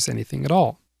purchase anything at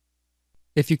all.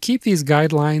 If you keep these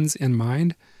guidelines in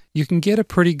mind, you can get a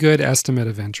pretty good estimate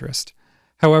of interest.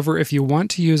 However, if you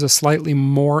want to use a slightly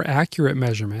more accurate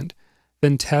measurement,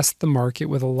 then test the market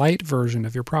with a light version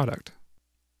of your product.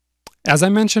 As I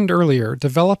mentioned earlier,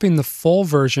 developing the full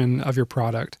version of your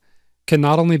product can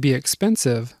not only be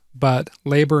expensive, but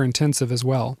labor-intensive as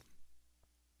well.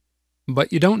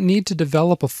 But you don't need to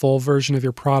develop a full version of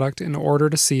your product in order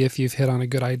to see if you've hit on a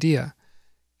good idea.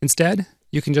 Instead,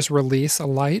 you can just release a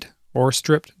light or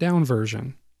stripped-down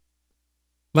version.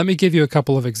 Let me give you a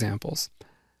couple of examples.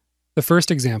 The first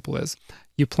example is,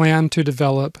 you plan to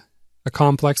develop a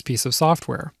complex piece of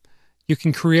software. You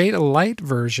can create a light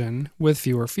version with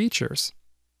fewer features.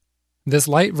 This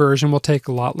light version will take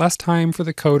a lot less time for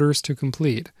the coders to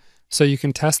complete, so you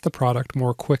can test the product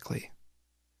more quickly.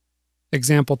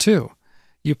 Example 2.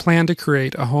 You plan to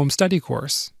create a home study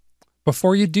course.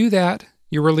 Before you do that,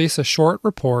 you release a short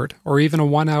report or even a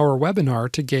 1-hour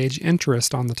webinar to gauge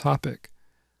interest on the topic.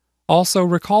 Also,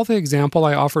 recall the example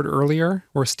I offered earlier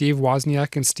where Steve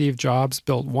Wozniak and Steve Jobs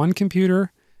built one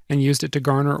computer and used it to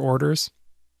garner orders?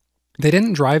 They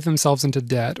didn't drive themselves into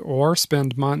debt or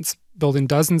spend months building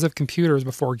dozens of computers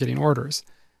before getting orders.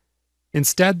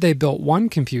 Instead, they built one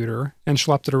computer and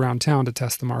schlepped it around town to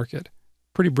test the market.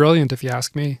 Pretty brilliant if you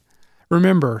ask me.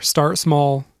 Remember, start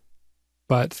small,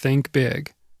 but think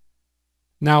big.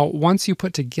 Now, once you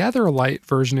put together a light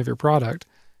version of your product,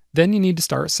 then you need to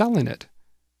start selling it.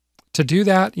 To do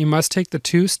that, you must take the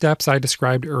 2 steps I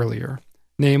described earlier.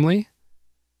 Namely,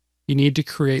 you need to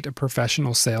create a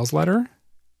professional sales letter,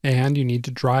 and you need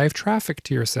to drive traffic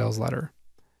to your sales letter.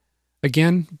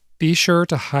 Again, be sure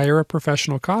to hire a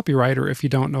professional copywriter if you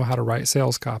don't know how to write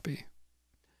sales copy.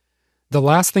 The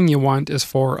last thing you want is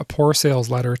for a poor sales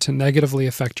letter to negatively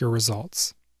affect your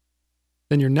results.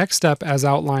 Then your next step, as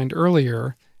outlined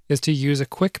earlier, is to use a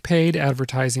quick paid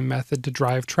advertising method to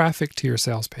drive traffic to your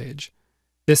sales page.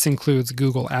 This includes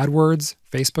Google AdWords,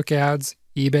 Facebook ads,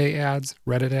 eBay ads,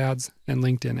 Reddit ads, and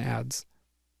LinkedIn ads.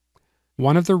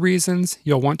 One of the reasons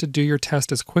you'll want to do your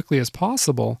test as quickly as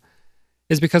possible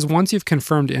is because once you've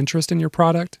confirmed interest in your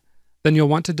product, then you'll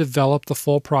want to develop the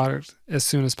full product as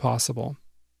soon as possible.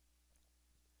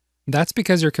 That's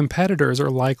because your competitors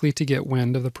are likely to get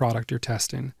wind of the product you're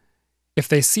testing. If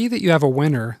they see that you have a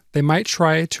winner, they might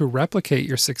try to replicate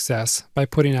your success by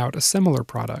putting out a similar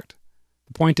product.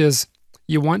 The point is,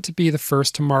 you want to be the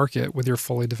first to market with your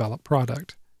fully developed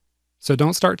product. So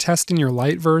don't start testing your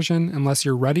light version unless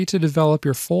you're ready to develop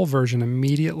your full version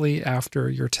immediately after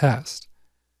your test.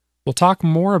 We'll talk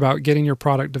more about getting your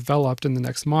product developed in the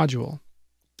next module.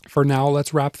 For now,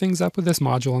 let's wrap things up with this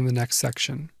module in the next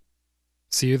section.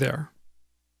 See you there.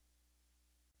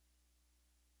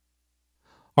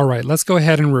 All right, let's go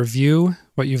ahead and review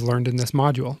what you've learned in this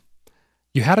module.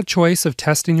 You had a choice of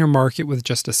testing your market with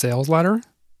just a sales letter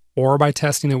or by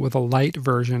testing it with a light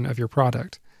version of your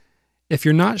product. If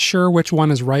you're not sure which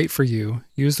one is right for you,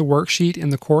 use the worksheet in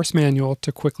the course manual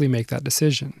to quickly make that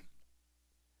decision.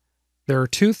 There are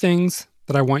two things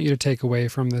that I want you to take away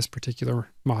from this particular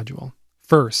module.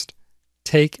 First,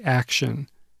 take action.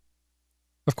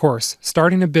 Of course,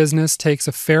 starting a business takes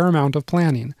a fair amount of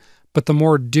planning, but the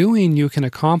more doing you can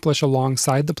accomplish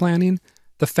alongside the planning,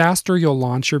 the faster you'll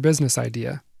launch your business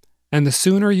idea. And the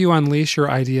sooner you unleash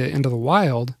your idea into the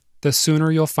wild, the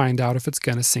sooner you'll find out if it's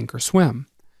going to sink or swim.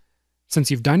 Since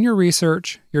you've done your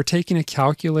research, you're taking a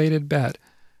calculated bet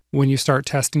when you start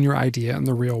testing your idea in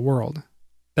the real world.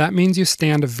 That means you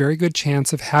stand a very good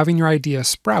chance of having your idea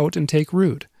sprout and take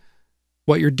root.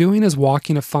 What you're doing is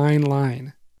walking a fine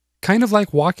line, kind of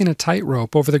like walking a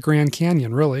tightrope over the Grand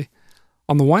Canyon, really.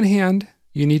 On the one hand,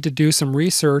 you need to do some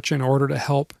research in order to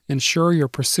help ensure you're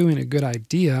pursuing a good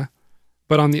idea,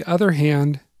 but on the other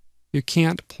hand, you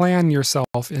can't plan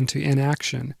yourself into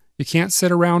inaction. You can't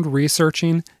sit around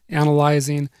researching,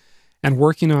 analyzing, and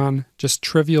working on just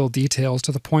trivial details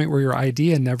to the point where your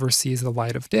idea never sees the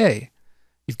light of day.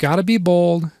 You've got to be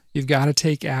bold. You've got to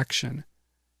take action.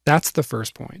 That's the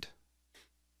first point.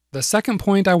 The second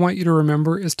point I want you to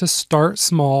remember is to start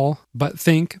small, but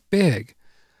think big.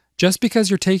 Just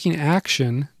because you're taking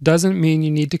action doesn't mean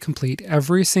you need to complete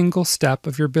every single step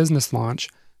of your business launch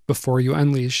before you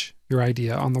unleash your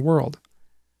idea on the world.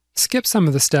 Skip some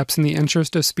of the steps in the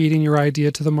interest of speeding your idea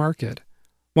to the market.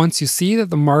 Once you see that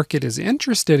the market is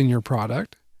interested in your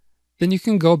product, then you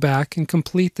can go back and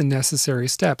complete the necessary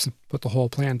steps and put the whole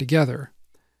plan together.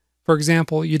 For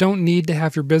example, you don't need to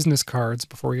have your business cards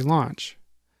before you launch.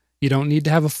 You don't need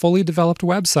to have a fully developed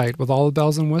website with all the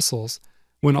bells and whistles,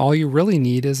 when all you really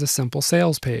need is a simple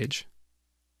sales page.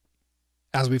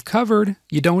 As we've covered,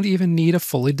 you don't even need a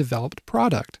fully developed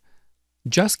product.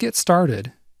 Just get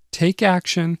started, take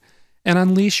action, and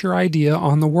unleash your idea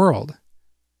on the world.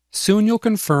 Soon you'll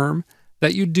confirm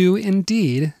that you do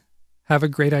indeed have a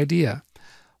great idea.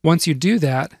 Once you do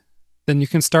that, then you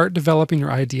can start developing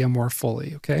your idea more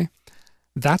fully, okay?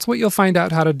 That's what you'll find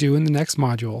out how to do in the next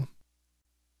module.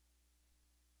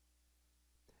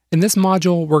 In this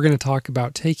module, we're going to talk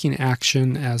about taking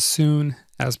action as soon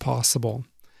as possible.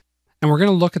 And we're going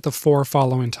to look at the 4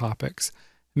 following topics: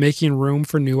 making room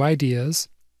for new ideas,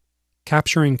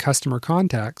 capturing customer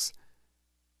contacts,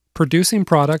 producing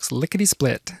products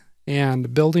lickety-split,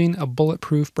 and building a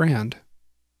bulletproof brand.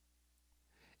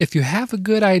 If you have a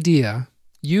good idea,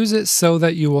 use it so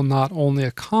that you will not only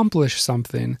accomplish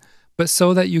something, but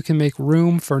so that you can make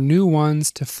room for new ones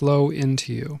to flow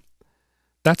into you.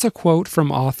 That's a quote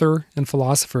from author and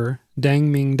philosopher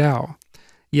Dang-Ming Dao.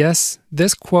 Yes,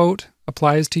 this quote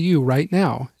applies to you right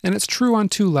now, and it's true on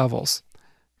 2 levels.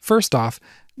 First off,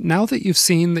 now that you've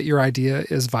seen that your idea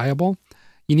is viable,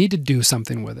 you need to do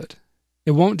something with it.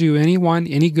 It won't do anyone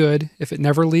any good if it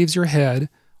never leaves your head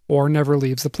or never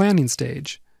leaves the planning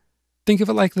stage. Think of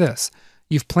it like this.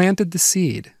 You've planted the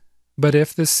seed, but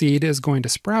if the seed is going to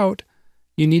sprout,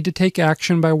 you need to take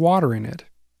action by watering it.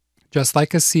 Just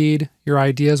like a seed, your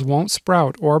ideas won't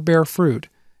sprout or bear fruit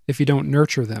if you don't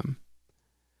nurture them.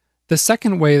 The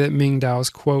second way that Ming Dao's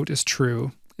quote is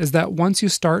true is that once you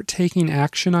start taking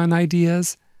action on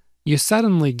ideas, you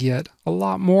suddenly get a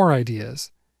lot more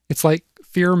ideas. It's like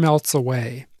fear melts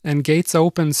away and gates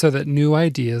open so that new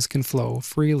ideas can flow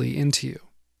freely into you.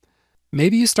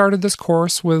 Maybe you started this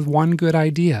course with one good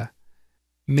idea.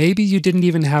 Maybe you didn't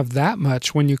even have that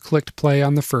much when you clicked play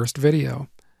on the first video.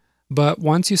 But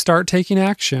once you start taking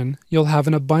action, you'll have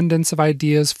an abundance of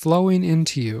ideas flowing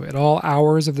into you at all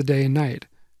hours of the day and night.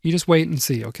 You just wait and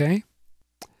see, okay?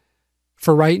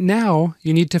 For right now,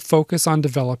 you need to focus on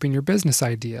developing your business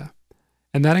idea.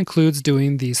 And that includes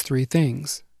doing these 3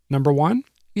 things. Number 1,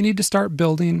 you need to start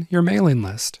building your mailing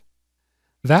list.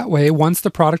 That way, once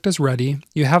the product is ready,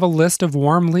 you have a list of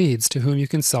warm leads to whom you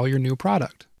can sell your new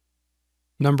product.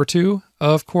 Number 2,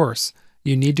 of course,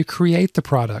 you need to create the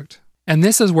product. And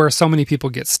this is where so many people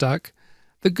get stuck.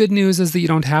 The good news is that you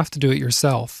don't have to do it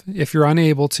yourself if you're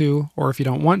unable to or if you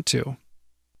don't want to.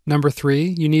 Number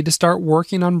 3, you need to start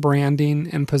working on branding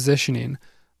and positioning,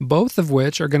 both of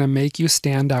which are going to make you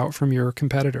stand out from your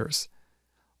competitors.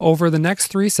 Over the next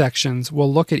 3 sections,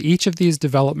 we'll look at each of these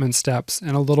development steps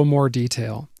in a little more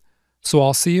detail. So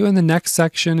I'll see you in the next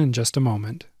section in just a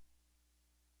moment.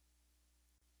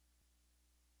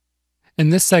 In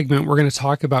this segment, we're going to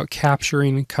talk about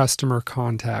capturing customer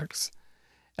contacts.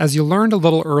 As you learned a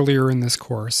little earlier in this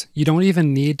course, you don't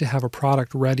even need to have a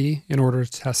product ready in order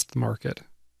to test the market.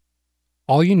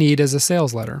 All you need is a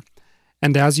sales letter.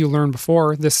 And as you learned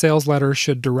before, this sales letter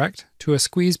should direct to a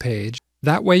squeeze page.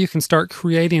 That way you can start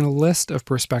creating a list of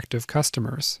prospective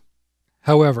customers.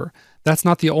 However, that's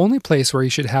not the only place where you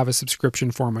should have a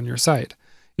subscription form on your site.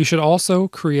 You should also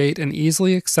create an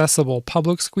easily accessible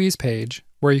public squeeze page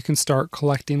where you can start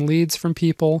collecting leads from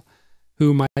people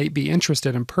who might be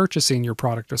interested in purchasing your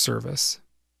product or service.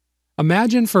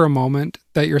 Imagine for a moment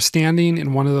that you're standing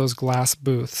in one of those glass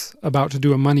booths about to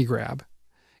do a money grab.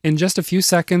 In just a few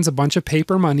seconds, a bunch of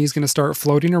paper money is going to start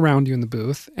floating around you in the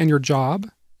booth, and your job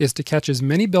is to catch as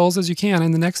many bills as you can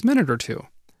in the next minute or two.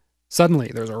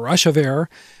 Suddenly, there's a rush of air,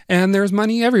 and there's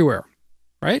money everywhere,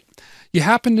 right? You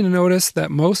happen to notice that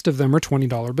most of them are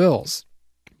 $20 bills,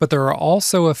 but there are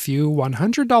also a few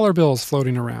 $100 bills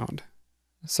floating around.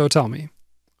 So tell me,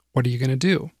 what are you going to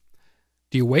do?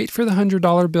 Do you wait for the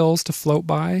 $100 bills to float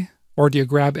by, or do you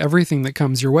grab everything that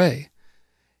comes your way?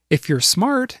 If you're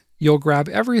smart, you'll grab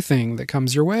everything that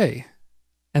comes your way.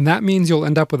 And that means you'll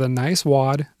end up with a nice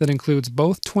wad that includes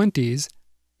both 20s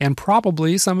and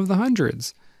probably some of the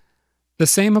hundreds. The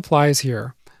same applies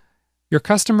here. Your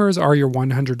customers are your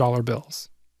 $100 bills,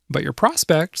 but your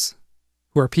prospects,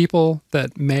 who are people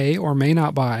that may or may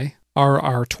not buy, are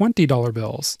our $20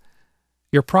 bills.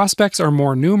 Your prospects are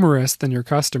more numerous than your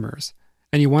customers,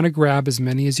 and you want to grab as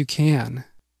many as you can,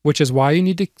 which is why you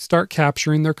need to start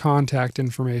capturing their contact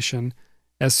information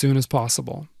as soon as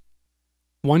possible.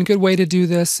 One good way to do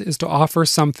this is to offer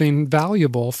something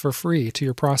valuable for free to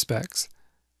your prospects.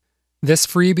 This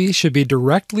freebie should be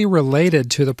directly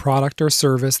related to the product or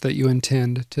service that you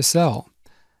intend to sell.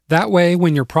 That way,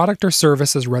 when your product or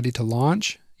service is ready to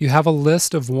launch, you have a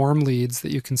list of warm leads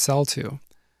that you can sell to.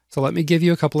 So let me give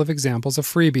you a couple of examples of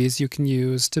freebies you can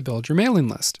use to build your mailing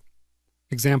list.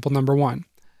 Example number 1.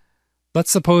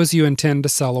 Let's suppose you intend to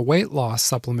sell a weight loss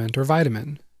supplement or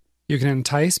vitamin. You can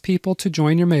entice people to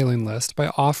join your mailing list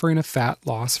by offering a fat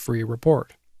loss free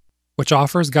report, which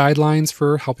offers guidelines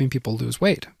for helping people lose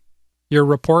weight. Your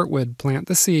report would plant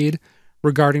the seed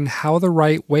regarding how the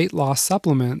right weight loss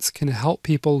supplements can help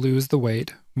people lose the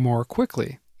weight more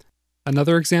quickly.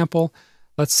 Another example,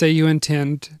 let's say you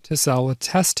intend to sell a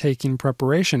test-taking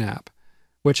preparation app,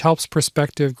 which helps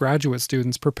prospective graduate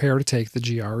students prepare to take the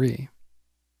GRE.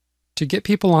 To get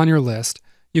people on your list,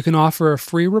 you can offer a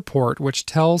free report which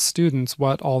tells students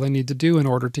what all they need to do in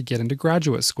order to get into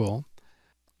graduate school.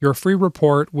 Your free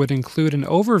report would include an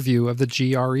overview of the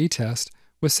GRE test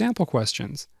with sample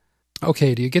questions.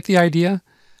 Okay, do you get the idea?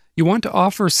 You want to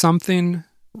offer something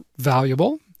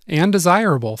valuable and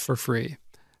desirable for free,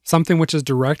 something which is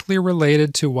directly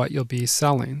related to what you'll be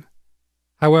selling.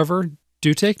 However,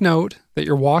 do take note that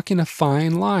you're walking a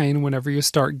fine line whenever you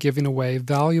start giving away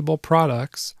valuable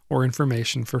products or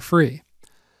information for free.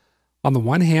 On the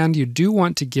one hand, you do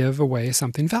want to give away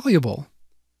something valuable.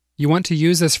 You want to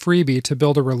use this freebie to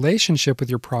build a relationship with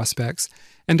your prospects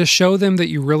and to show them that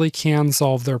you really can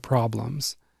solve their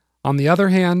problems. On the other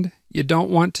hand, you don't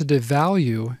want to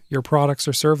devalue your products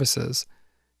or services.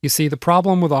 You see, the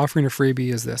problem with offering a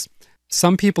freebie is this.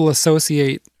 Some people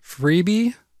associate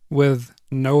freebie with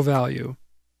no value,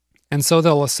 and so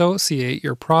they'll associate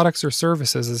your products or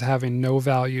services as having no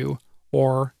value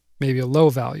or maybe a low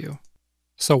value.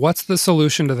 So what's the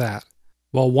solution to that?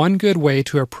 Well, one good way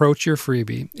to approach your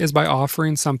freebie is by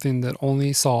offering something that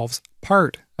only solves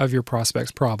part of your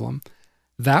prospect's problem.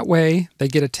 That way, they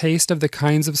get a taste of the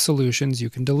kinds of solutions you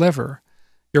can deliver.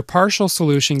 Your partial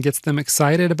solution gets them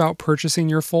excited about purchasing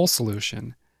your full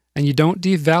solution, and you don't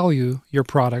devalue your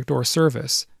product or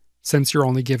service, since you're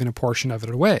only giving a portion of it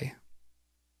away.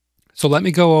 So let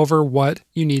me go over what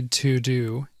you need to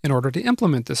do in order to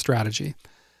implement this strategy.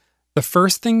 The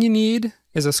first thing you need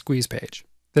is a squeeze page.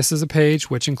 This is a page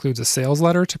which includes a sales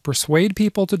letter to persuade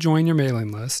people to join your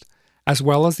mailing list, as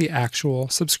well as the actual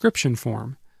subscription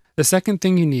form. The second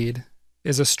thing you need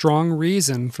is a strong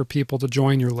reason for people to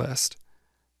join your list.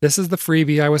 This is the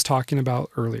freebie I was talking about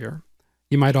earlier.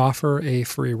 You might offer a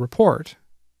free report,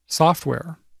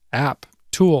 software, app,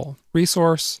 tool,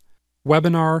 resource,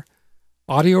 webinar,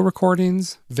 audio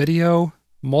recordings, video,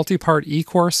 multi-part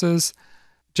e-courses,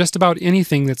 just about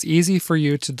anything that's easy for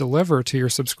you to deliver to your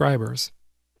subscribers.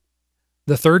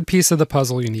 The third piece of the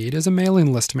puzzle you need is a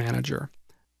mailing list manager.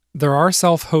 There are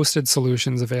self-hosted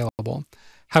solutions available.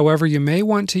 However, you may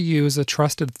want to use a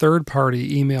trusted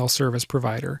third-party email service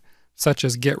provider, such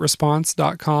as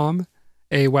getresponse.com,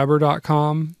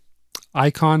 aweber.com,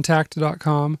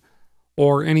 iContact.com,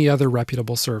 or any other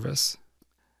reputable service.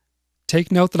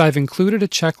 Take note that I've included a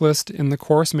checklist in the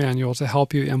course manual to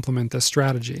help you implement this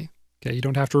strategy. Okay, you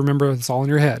don't have to remember this all in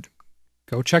your head.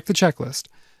 Go check the checklist.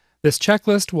 This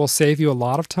checklist will save you a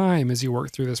lot of time as you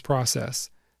work through this process,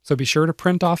 so be sure to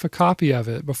print off a copy of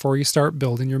it before you start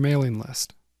building your mailing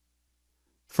list.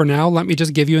 For now, let me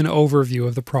just give you an overview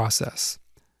of the process.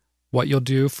 What you'll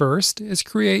do first is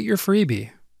create your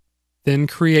freebie. Then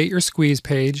create your squeeze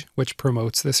page, which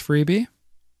promotes this freebie.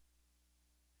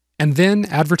 And then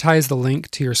advertise the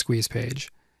link to your squeeze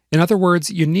page. In other words,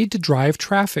 you need to drive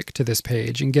traffic to this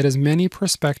page and get as many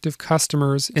prospective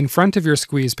customers in front of your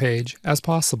squeeze page as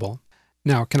possible.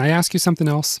 Now, can I ask you something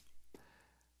else?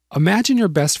 Imagine your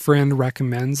best friend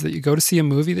recommends that you go to see a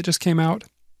movie that just came out.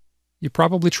 You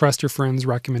probably trust your friend's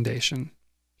recommendation.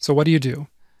 So what do?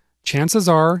 Chances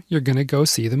are you're going to go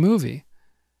see the movie.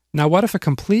 Now, what if a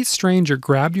complete stranger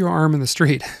grabbed your arm in the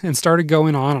street and started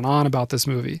going on and on about this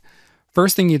movie?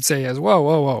 First thing you'd say is, whoa,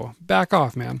 whoa, whoa, back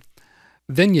off, man.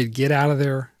 Then you'd get out of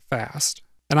there fast.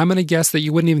 And I'm going to guess that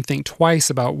you wouldn't even think twice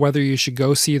about whether you should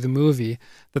go see the movie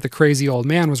that the crazy old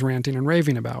man was ranting and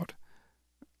raving about.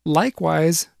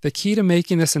 Likewise, the key to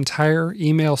making this entire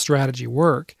email strategy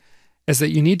work is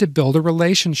that you need to build a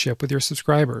relationship with your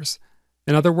subscribers.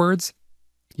 In other words,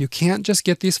 you can't just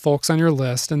get these folks on your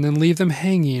list and then leave them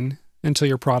hanging until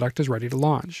your product is ready to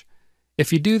launch.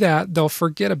 If you do that, they'll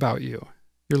forget about you.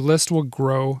 Your list will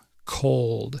grow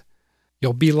cold.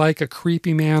 You'll be like a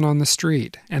creepy man on the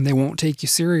street, and they won't take you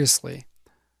seriously.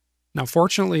 Now,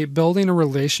 fortunately, building a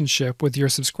relationship with your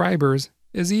subscribers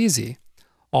is easy.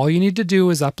 All you need to do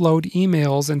is upload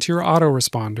emails into your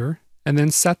autoresponder and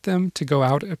then set them to go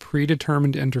out at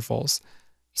predetermined intervals,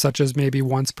 such as maybe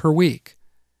once per week.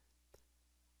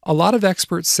 A lot of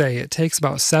experts say it takes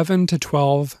about 7 to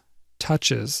 12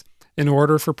 touches in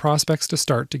order for prospects to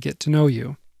start to get to know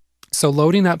you. So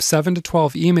loading up 7 to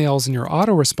 12 emails in your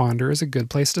autoresponder is a good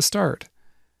place to start.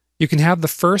 You can have the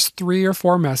first 3 or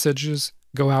 4 messages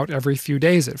go out every few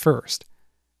days at first,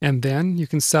 and then you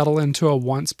can settle into a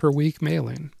once per week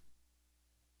mailing.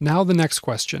 Now the next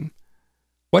question.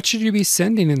 What should you be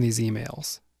sending in these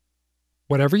emails?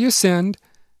 Whatever you send,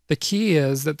 the key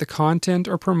is that the content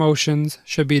or promotions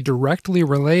should be directly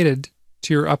related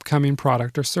to your upcoming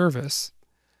product or service.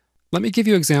 Let me give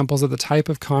you examples of the type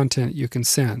of content you can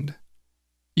send.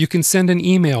 You can send an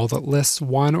email that lists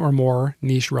one or more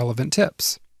niche relevant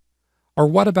tips. Or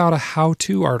what about a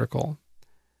how-to article?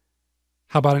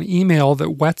 How about an email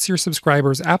that whets your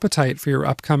subscribers' appetite for your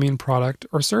upcoming product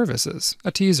or services,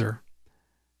 a teaser?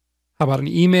 How about an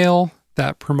email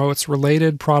that promotes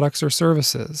related products or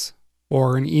services?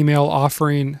 Or an email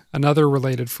offering another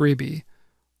related freebie?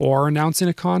 Or announcing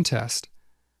a contest?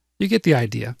 You get the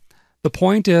idea. The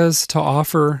point is to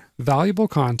offer valuable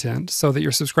content so that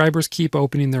your subscribers keep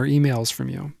opening their emails from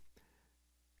you.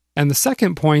 And the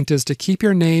second point is to keep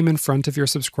your name in front of your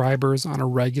subscribers on a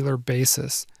regular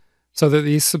basis so that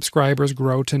these subscribers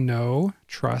grow to know,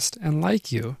 trust, and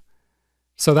like you.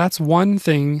 So that's one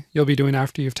thing you'll be doing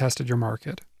after you've tested your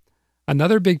market.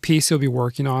 Another big piece you'll be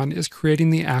working on is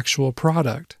creating the actual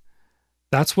product.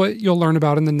 That's what you'll learn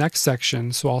about in the next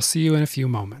section, so I'll see you in a few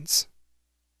moments.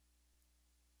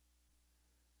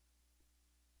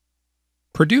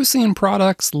 Producing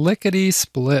products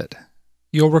lickety-split.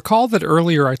 You'll recall that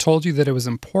earlier I told you that it was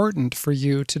important for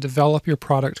you to develop your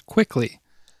product quickly.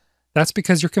 That's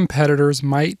because your competitors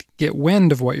might get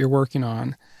wind of what you're working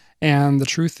on, and the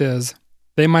truth is,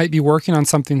 they might be working on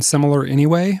something similar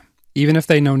anyway, even if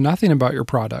they know nothing about your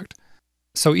product.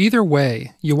 So either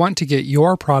way, you want to get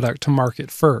your product to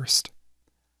market first.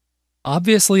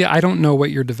 Obviously, I don't know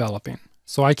what you're developing,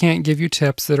 so I can't give you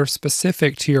tips that are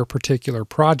specific to your particular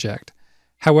project.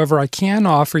 However, I can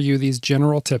offer you these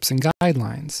general tips and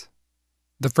guidelines.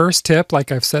 The first tip,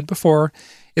 like I've said before,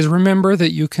 is remember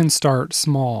that you can start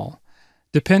small.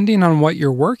 Depending on what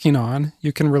you're working on,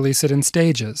 you can release it in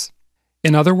stages.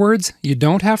 In other words, you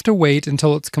don't have to wait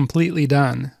until it's completely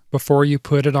done before you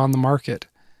put it on the market.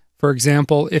 For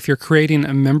example, if you're creating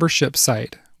a membership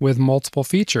site with multiple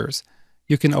features,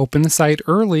 you can open the site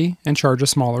early and charge a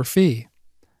smaller fee.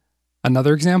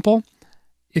 Another example,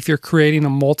 if you're creating a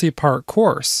multi-part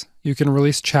course, you can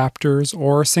release chapters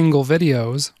or single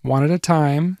videos one at a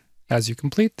time as you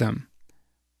complete them.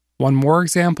 One more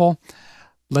example,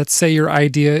 let's say your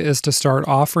idea is to start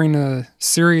offering a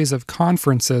series of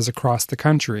conferences across the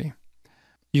country.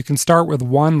 You can start with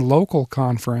one local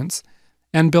conference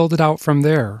and build it out from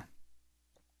there.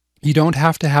 You don't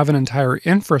have to have an entire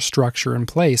infrastructure in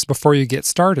place before you get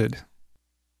started.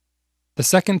 The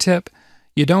second tip,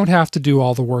 you don't have to do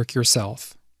all the work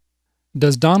yourself.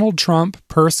 Does Donald Trump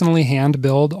personally hand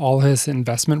build all his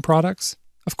investment products?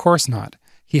 Of course not.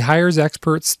 He hires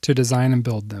experts to design and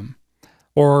build them.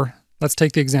 Or let's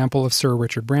take the example of Sir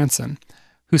Richard Branson,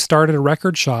 who started a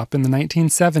record shop in the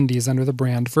 1970s under the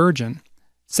brand Virgin.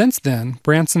 Since then,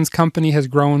 Branson's company has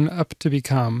grown up to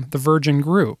become the Virgin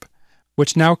Group,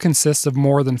 which now consists of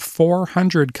more than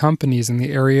 400 companies in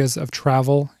the areas of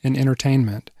travel and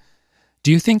entertainment.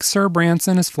 Do you think Sir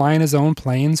Branson is flying his own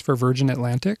planes for Virgin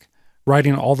Atlantic,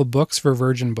 writing all the books for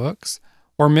Virgin Books,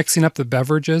 or mixing up the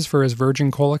beverages for his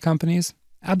Virgin Cola companies?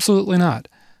 Absolutely not.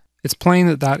 It's plain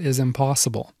that that is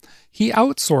impossible. He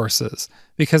outsources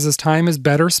because his time is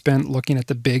better spent looking at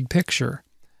the big picture.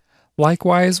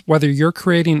 Likewise, whether you're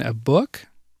creating a book,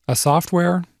 a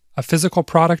software, a physical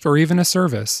product, or even a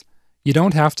service, you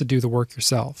don't have to do the work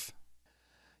yourself.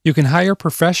 You can hire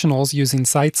professionals using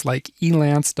sites like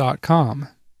elance.com.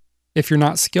 If you're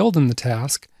not skilled in the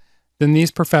task, then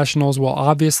these professionals will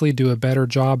obviously do a better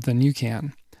job than you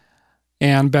can.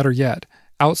 And better yet,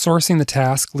 outsourcing the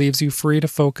task leaves you free to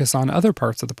focus on other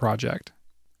parts of the project.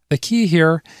 The key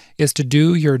here is to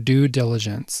do your due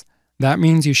diligence. That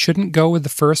means you shouldn't go with the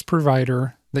first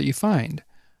provider that you find,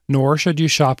 nor should you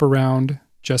shop around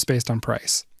just based on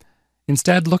price.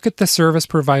 Instead, look at the service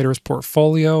provider's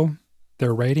portfolio,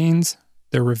 their ratings,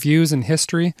 their reviews and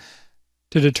history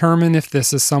to determine if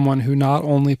this is someone who not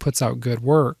only puts out good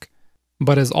work,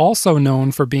 but is also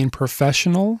known for being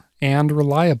professional and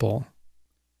reliable.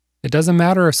 It doesn't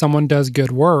matter if someone does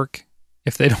good work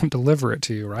if they don't deliver it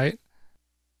to you, right?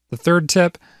 The third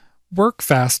tip, work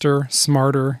faster,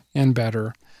 smarter, and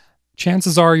better.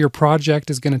 Chances are your project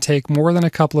is going to take more than a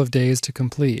couple of days to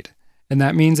complete, and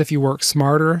that means if you work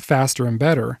smarter, faster, and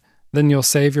better, then you'll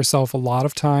save yourself a lot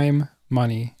of time,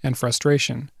 money, and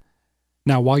frustration.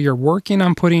 Now, while you're working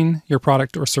on putting your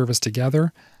product or service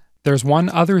together, there's one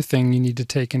other thing you need to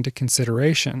take into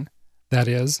consideration. That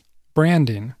is,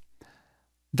 branding.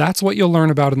 That's what you'll learn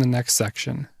about in the next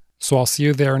section, so I'll see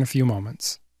you there in a few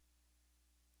moments.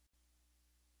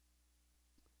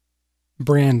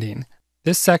 Branding.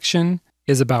 This section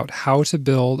is about how to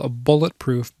build a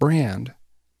bulletproof brand.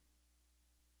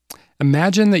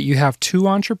 Imagine that you have two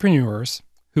entrepreneurs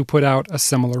who put out a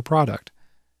similar product.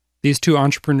 These two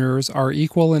entrepreneurs are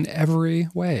equal in every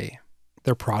way.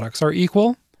 Their products are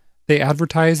equal. They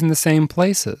advertise in the same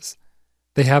places.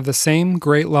 They have the same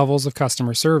great levels of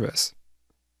customer service.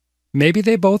 Maybe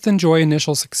they both enjoy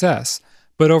initial success,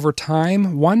 but over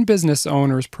time, one business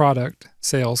owner's product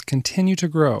sales continue to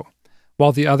grow,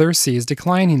 while the other sees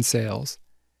declining sales.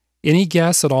 Any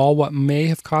guess at all what may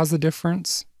have caused the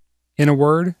difference? In a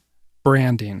word,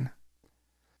 branding.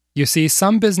 You see,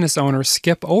 some business owners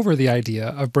skip over the idea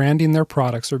of branding their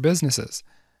products or businesses.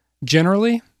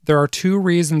 Generally, there are two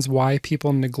reasons why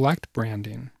people neglect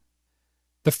branding.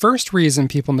 The first reason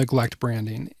people neglect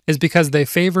branding is because they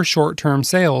favor short-term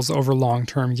sales over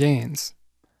long-term gains.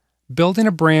 Building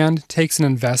a brand takes an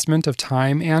investment of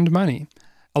time and money.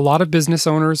 A lot of business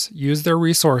owners use their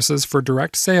resources for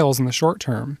direct sales in the short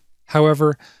term.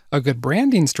 However, a good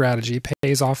branding strategy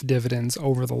pays off dividends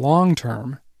over the long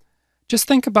term. Just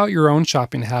think about your own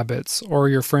shopping habits or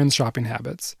your friends' shopping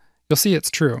habits. You'll see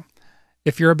it's true.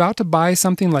 If you're about to buy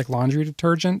something like laundry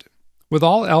detergent, with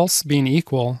all else being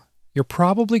equal, you're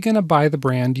probably going to buy the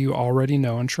brand you already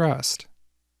know and trust.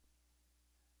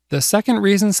 The second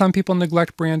reason some people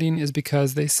neglect branding is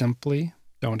because they simply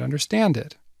don't understand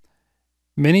it.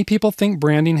 Many people think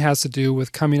branding has to do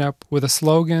with coming up with a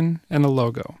slogan and a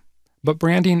logo. But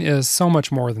branding is so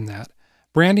much more than that.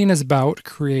 Branding is about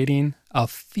creating a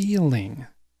feeling.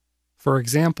 For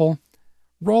example,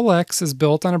 Rolex is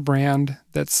built on a brand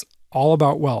that's all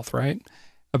about wealth, right?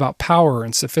 About power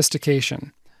and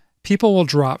sophistication. People will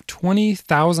drop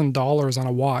 $20,000 on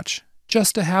a watch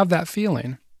just to have that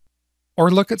feeling. Or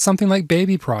look at something like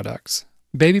baby products.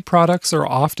 Baby products are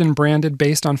often branded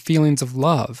based on feelings of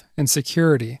love and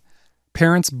security.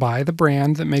 Parents buy the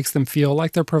brand that makes them feel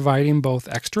like they're providing both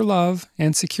extra love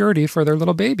and security for their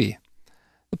little baby.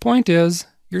 The point is,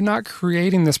 you're not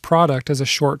creating this product as a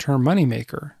short-term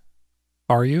moneymaker.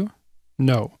 Are you?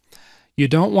 No. You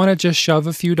don't want to just shove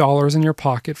a few dollars in your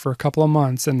pocket for a couple of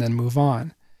months and then move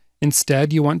on.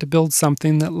 Instead, you want to build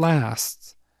something that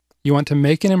lasts. You want to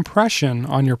make an impression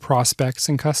on your prospects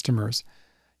and customers.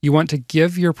 You want to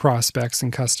give your prospects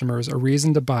and customers a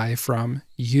reason to buy from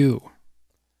you.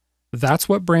 That's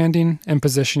what branding and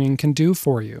positioning can do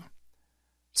for you.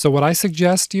 So what I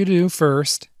suggest you do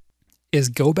first is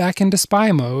go back into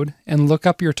spy mode and look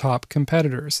up your top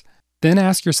competitors. Then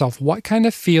ask yourself, what kind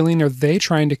of feeling are they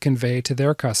trying to convey to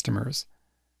their customers?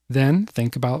 Then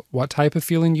think about what type of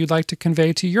feeling you'd like to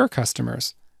convey to your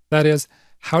customers. That is,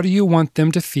 How do you want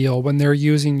them to feel when they're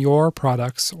using your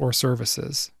products or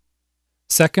services?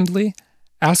 Secondly,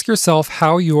 ask yourself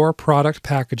how your product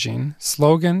packaging,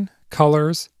 slogan,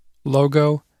 colors,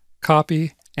 logo,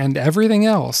 copy, and everything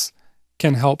else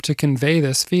can help to convey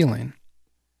this feeling.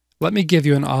 Let me give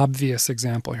you an obvious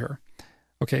example here.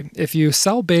 Okay, if you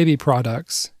sell baby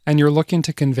products and you're looking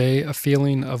to convey a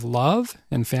feeling of love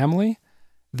and family,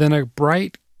 then a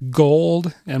bright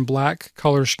gold and black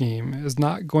color scheme is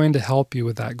not going to help you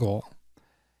with that goal.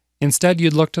 Instead,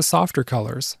 you'd look to softer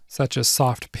colors, such as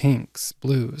soft pinks,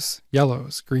 blues,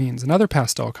 yellows, greens, and other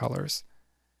pastel colors.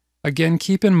 Again,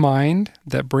 keep in mind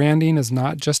that branding is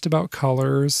not just about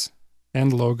colors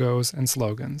and logos and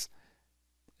slogans.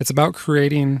 It's about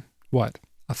creating what?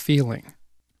 A feeling.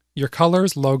 Your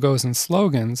colors, logos, and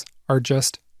slogans are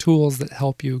just tools that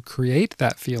help you create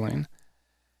that feeling.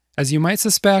 As you might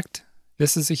suspect,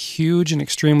 this is a huge and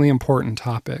extremely important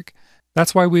topic.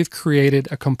 That's why we've created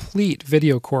a complete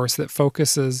video course that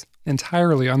focuses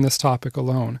entirely on this topic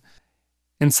alone.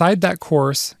 Inside that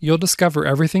course, you'll discover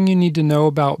everything you need to know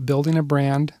about building a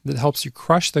brand that helps you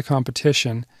crush the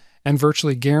competition and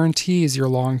virtually guarantees your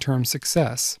long-term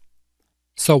success.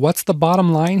 So what's the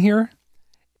bottom line here?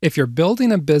 If you're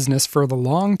building a business for the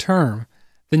long term,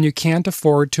 then you can't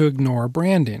afford to ignore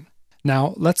branding.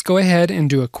 Now, let's go ahead and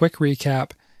do a quick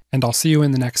recap, and I'll see you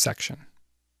in the next section.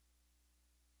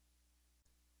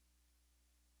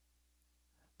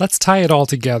 Let's tie it all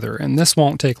together, and this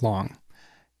won't take long.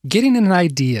 Getting an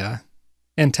idea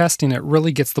and testing it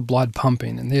really gets the blood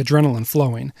pumping and the adrenaline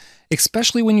flowing,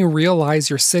 especially when you realize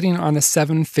you're sitting on a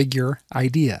 7-figure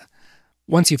idea.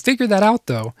 Once you figure that out,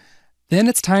 though, then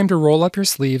it's time to roll up your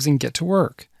sleeves and get to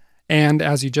work. And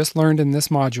as you just learned in this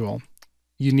module,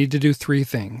 you need to do 3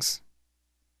 things.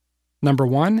 Number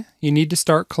 1, you need to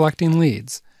start collecting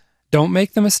leads. Don't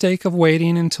make the mistake of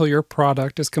waiting until your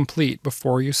product is complete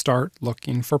before you start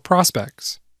looking for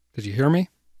prospects. Did you hear me?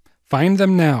 Find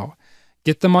them now.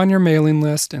 Get them on your mailing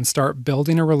list and start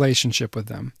building a relationship with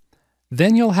them.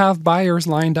 Then you'll have buyers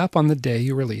lined up on the day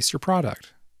you release your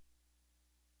product.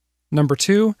 Number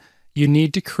 2, you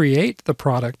need to create the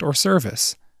product or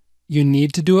service. You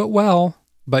need to do it well,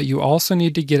 but you also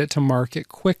need to get it to market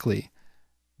quickly.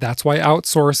 That's why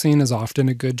outsourcing is often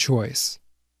a good choice.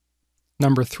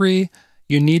 Number 3,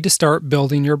 you need to start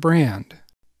building your brand.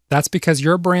 That's because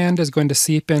your brand is going to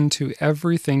seep into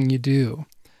everything you do,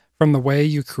 from the way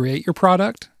you create your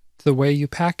product, to the way you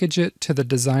package it, to the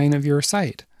design of your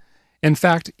site. In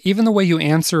fact, even the way you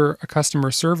answer a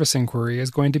customer service inquiry is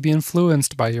going to be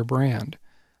influenced by your brand.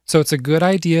 So it's a good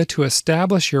idea to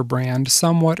establish your brand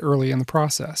somewhat early in the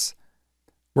process.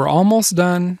 We're almost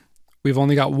done. We've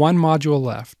only got 1 module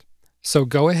left. So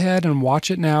go ahead and watch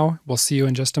it now. We'll see you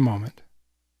in just a moment.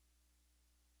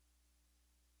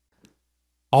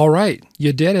 All right,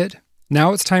 you did it.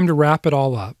 Now it's time to wrap it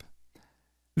all up.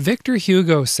 Victor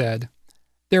Hugo said,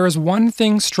 "There is one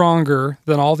thing stronger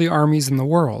than all the armies in the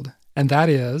world, and that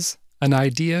is an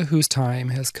idea whose time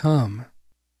has come."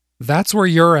 That's where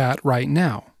you're at right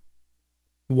now.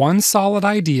 1 solid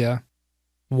idea,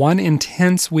 1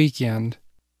 intense weekend,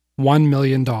 $1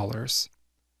 million.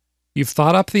 You've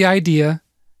thought up the idea,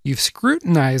 you've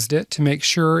scrutinized it to make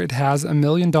sure it has $1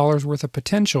 million worth of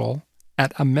potential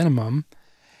at a minimum,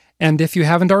 and if you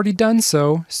haven't already done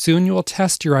so, soon you will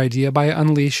test your idea by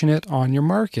unleashing it on your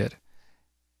market.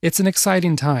 It's an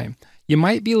exciting time. You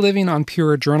might be living on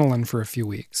pure adrenaline for a few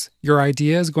weeks. Your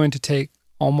idea is going to take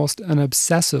almost an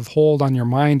obsessive hold on your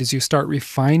mind as you start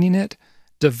refining it,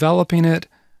 developing it,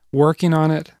 working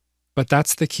on it, but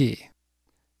that's the key.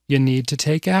 You need to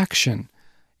take action.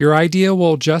 Your idea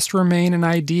will just remain an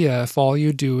idea if all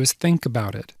you do is think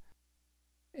about it.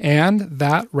 And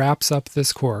that wraps up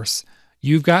this course.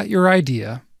 You've got your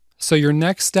idea, so your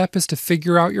next step is to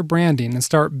figure out your branding and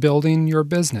start building your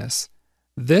business.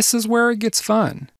 This is where it gets fun.